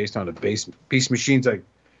was based on Beast Machines, like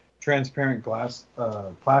transparent glass,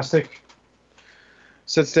 plastic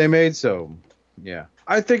sets they made. So, yeah,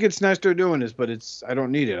 I think it's nice they're doing this, but I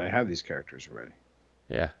don't need it. I have these characters already.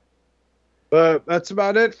 Yeah. But that's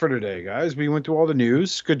about it for today, guys. We went through all the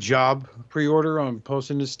news. Good job, pre-order, on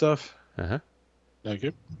posting this stuff. Thank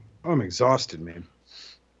you. I'm exhausted, man.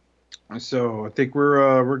 So I think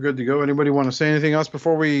we're good to go. Anybody want to say anything else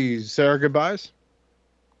before we say our goodbyes?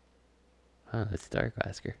 Oh, that's Dark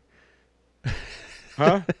Oscar.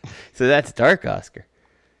 Huh? So that's Dark Oscar.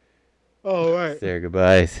 Oh, right. Say our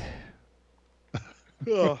goodbyes.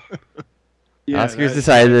 Oh. Yeah, Oscar's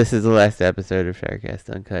decided this is the last episode of Showercast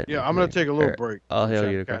Uncut. Yeah, I'm going to take a little break. All hail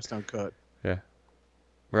Unicron. Showercast Uncut. Yeah.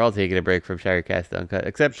 We're all taking a break from Showercast Uncut,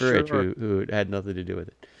 except for Rich, Sure. who had nothing to do with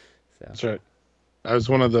it. So. That's right. I was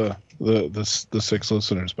one of the 6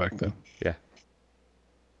 listeners back then. Yeah.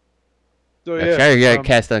 So,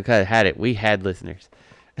 Showercast Uncut had it. We had listeners.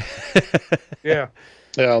 Yeah.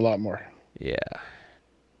 Yeah, a lot more. Yeah.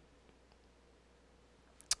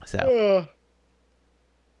 So.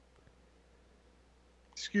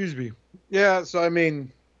 Excuse me. Yeah, so I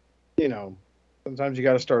mean, sometimes you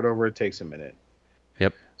got to start over. It takes a minute.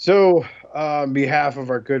 Yep. So, on behalf of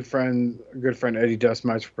our good friend Eddie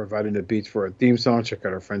Dustmites for providing the beats for our theme song, check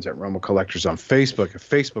out our friends at Realm of Collectors on Facebook at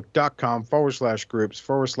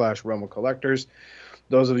facebook.com/groups/Realm of Collectors.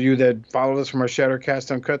 Those of you that followed us from our Shattercast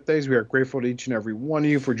Uncut days, we are grateful to each and every one of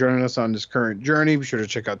you for joining us on this current journey. Be sure to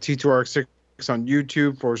check out T2RX6 on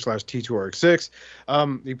YouTube /T2RX6.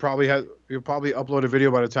 He'll probably upload a video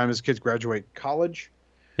by the time his kids graduate college.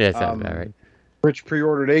 Yeah, sounds about right. Rich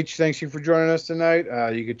Pre-Ordered H, thanks you for joining us tonight.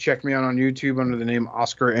 You can check me out on YouTube under the name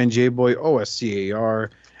Oscar NJ Boy, OSCAR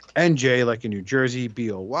NJ, like in New Jersey,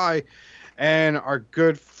 BOY. And our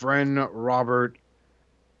good friend Robert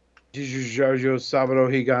Giorgio Sabado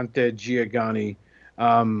Gigante Giagani,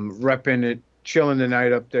 repping it, chilling the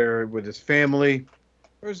night up there with his family.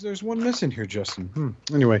 There's one missing here, Justin.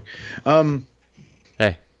 Anyway.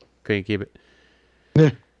 Hey, couldn't keep it.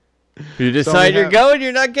 You decide you're going,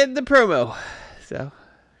 you're not getting the promo.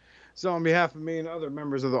 So on behalf of me and other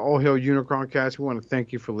members of the All Hail Unicron cast, we want to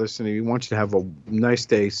thank you for listening. We want you to have a nice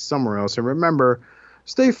day somewhere else. And remember,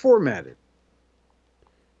 stay formatted.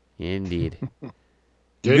 Indeed.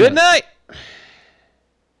 Good night.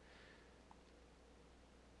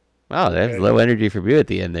 Wow, that's low energy from you at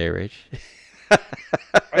the end there, Rich.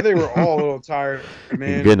 I think we're all a little tired,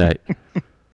 man. Good night.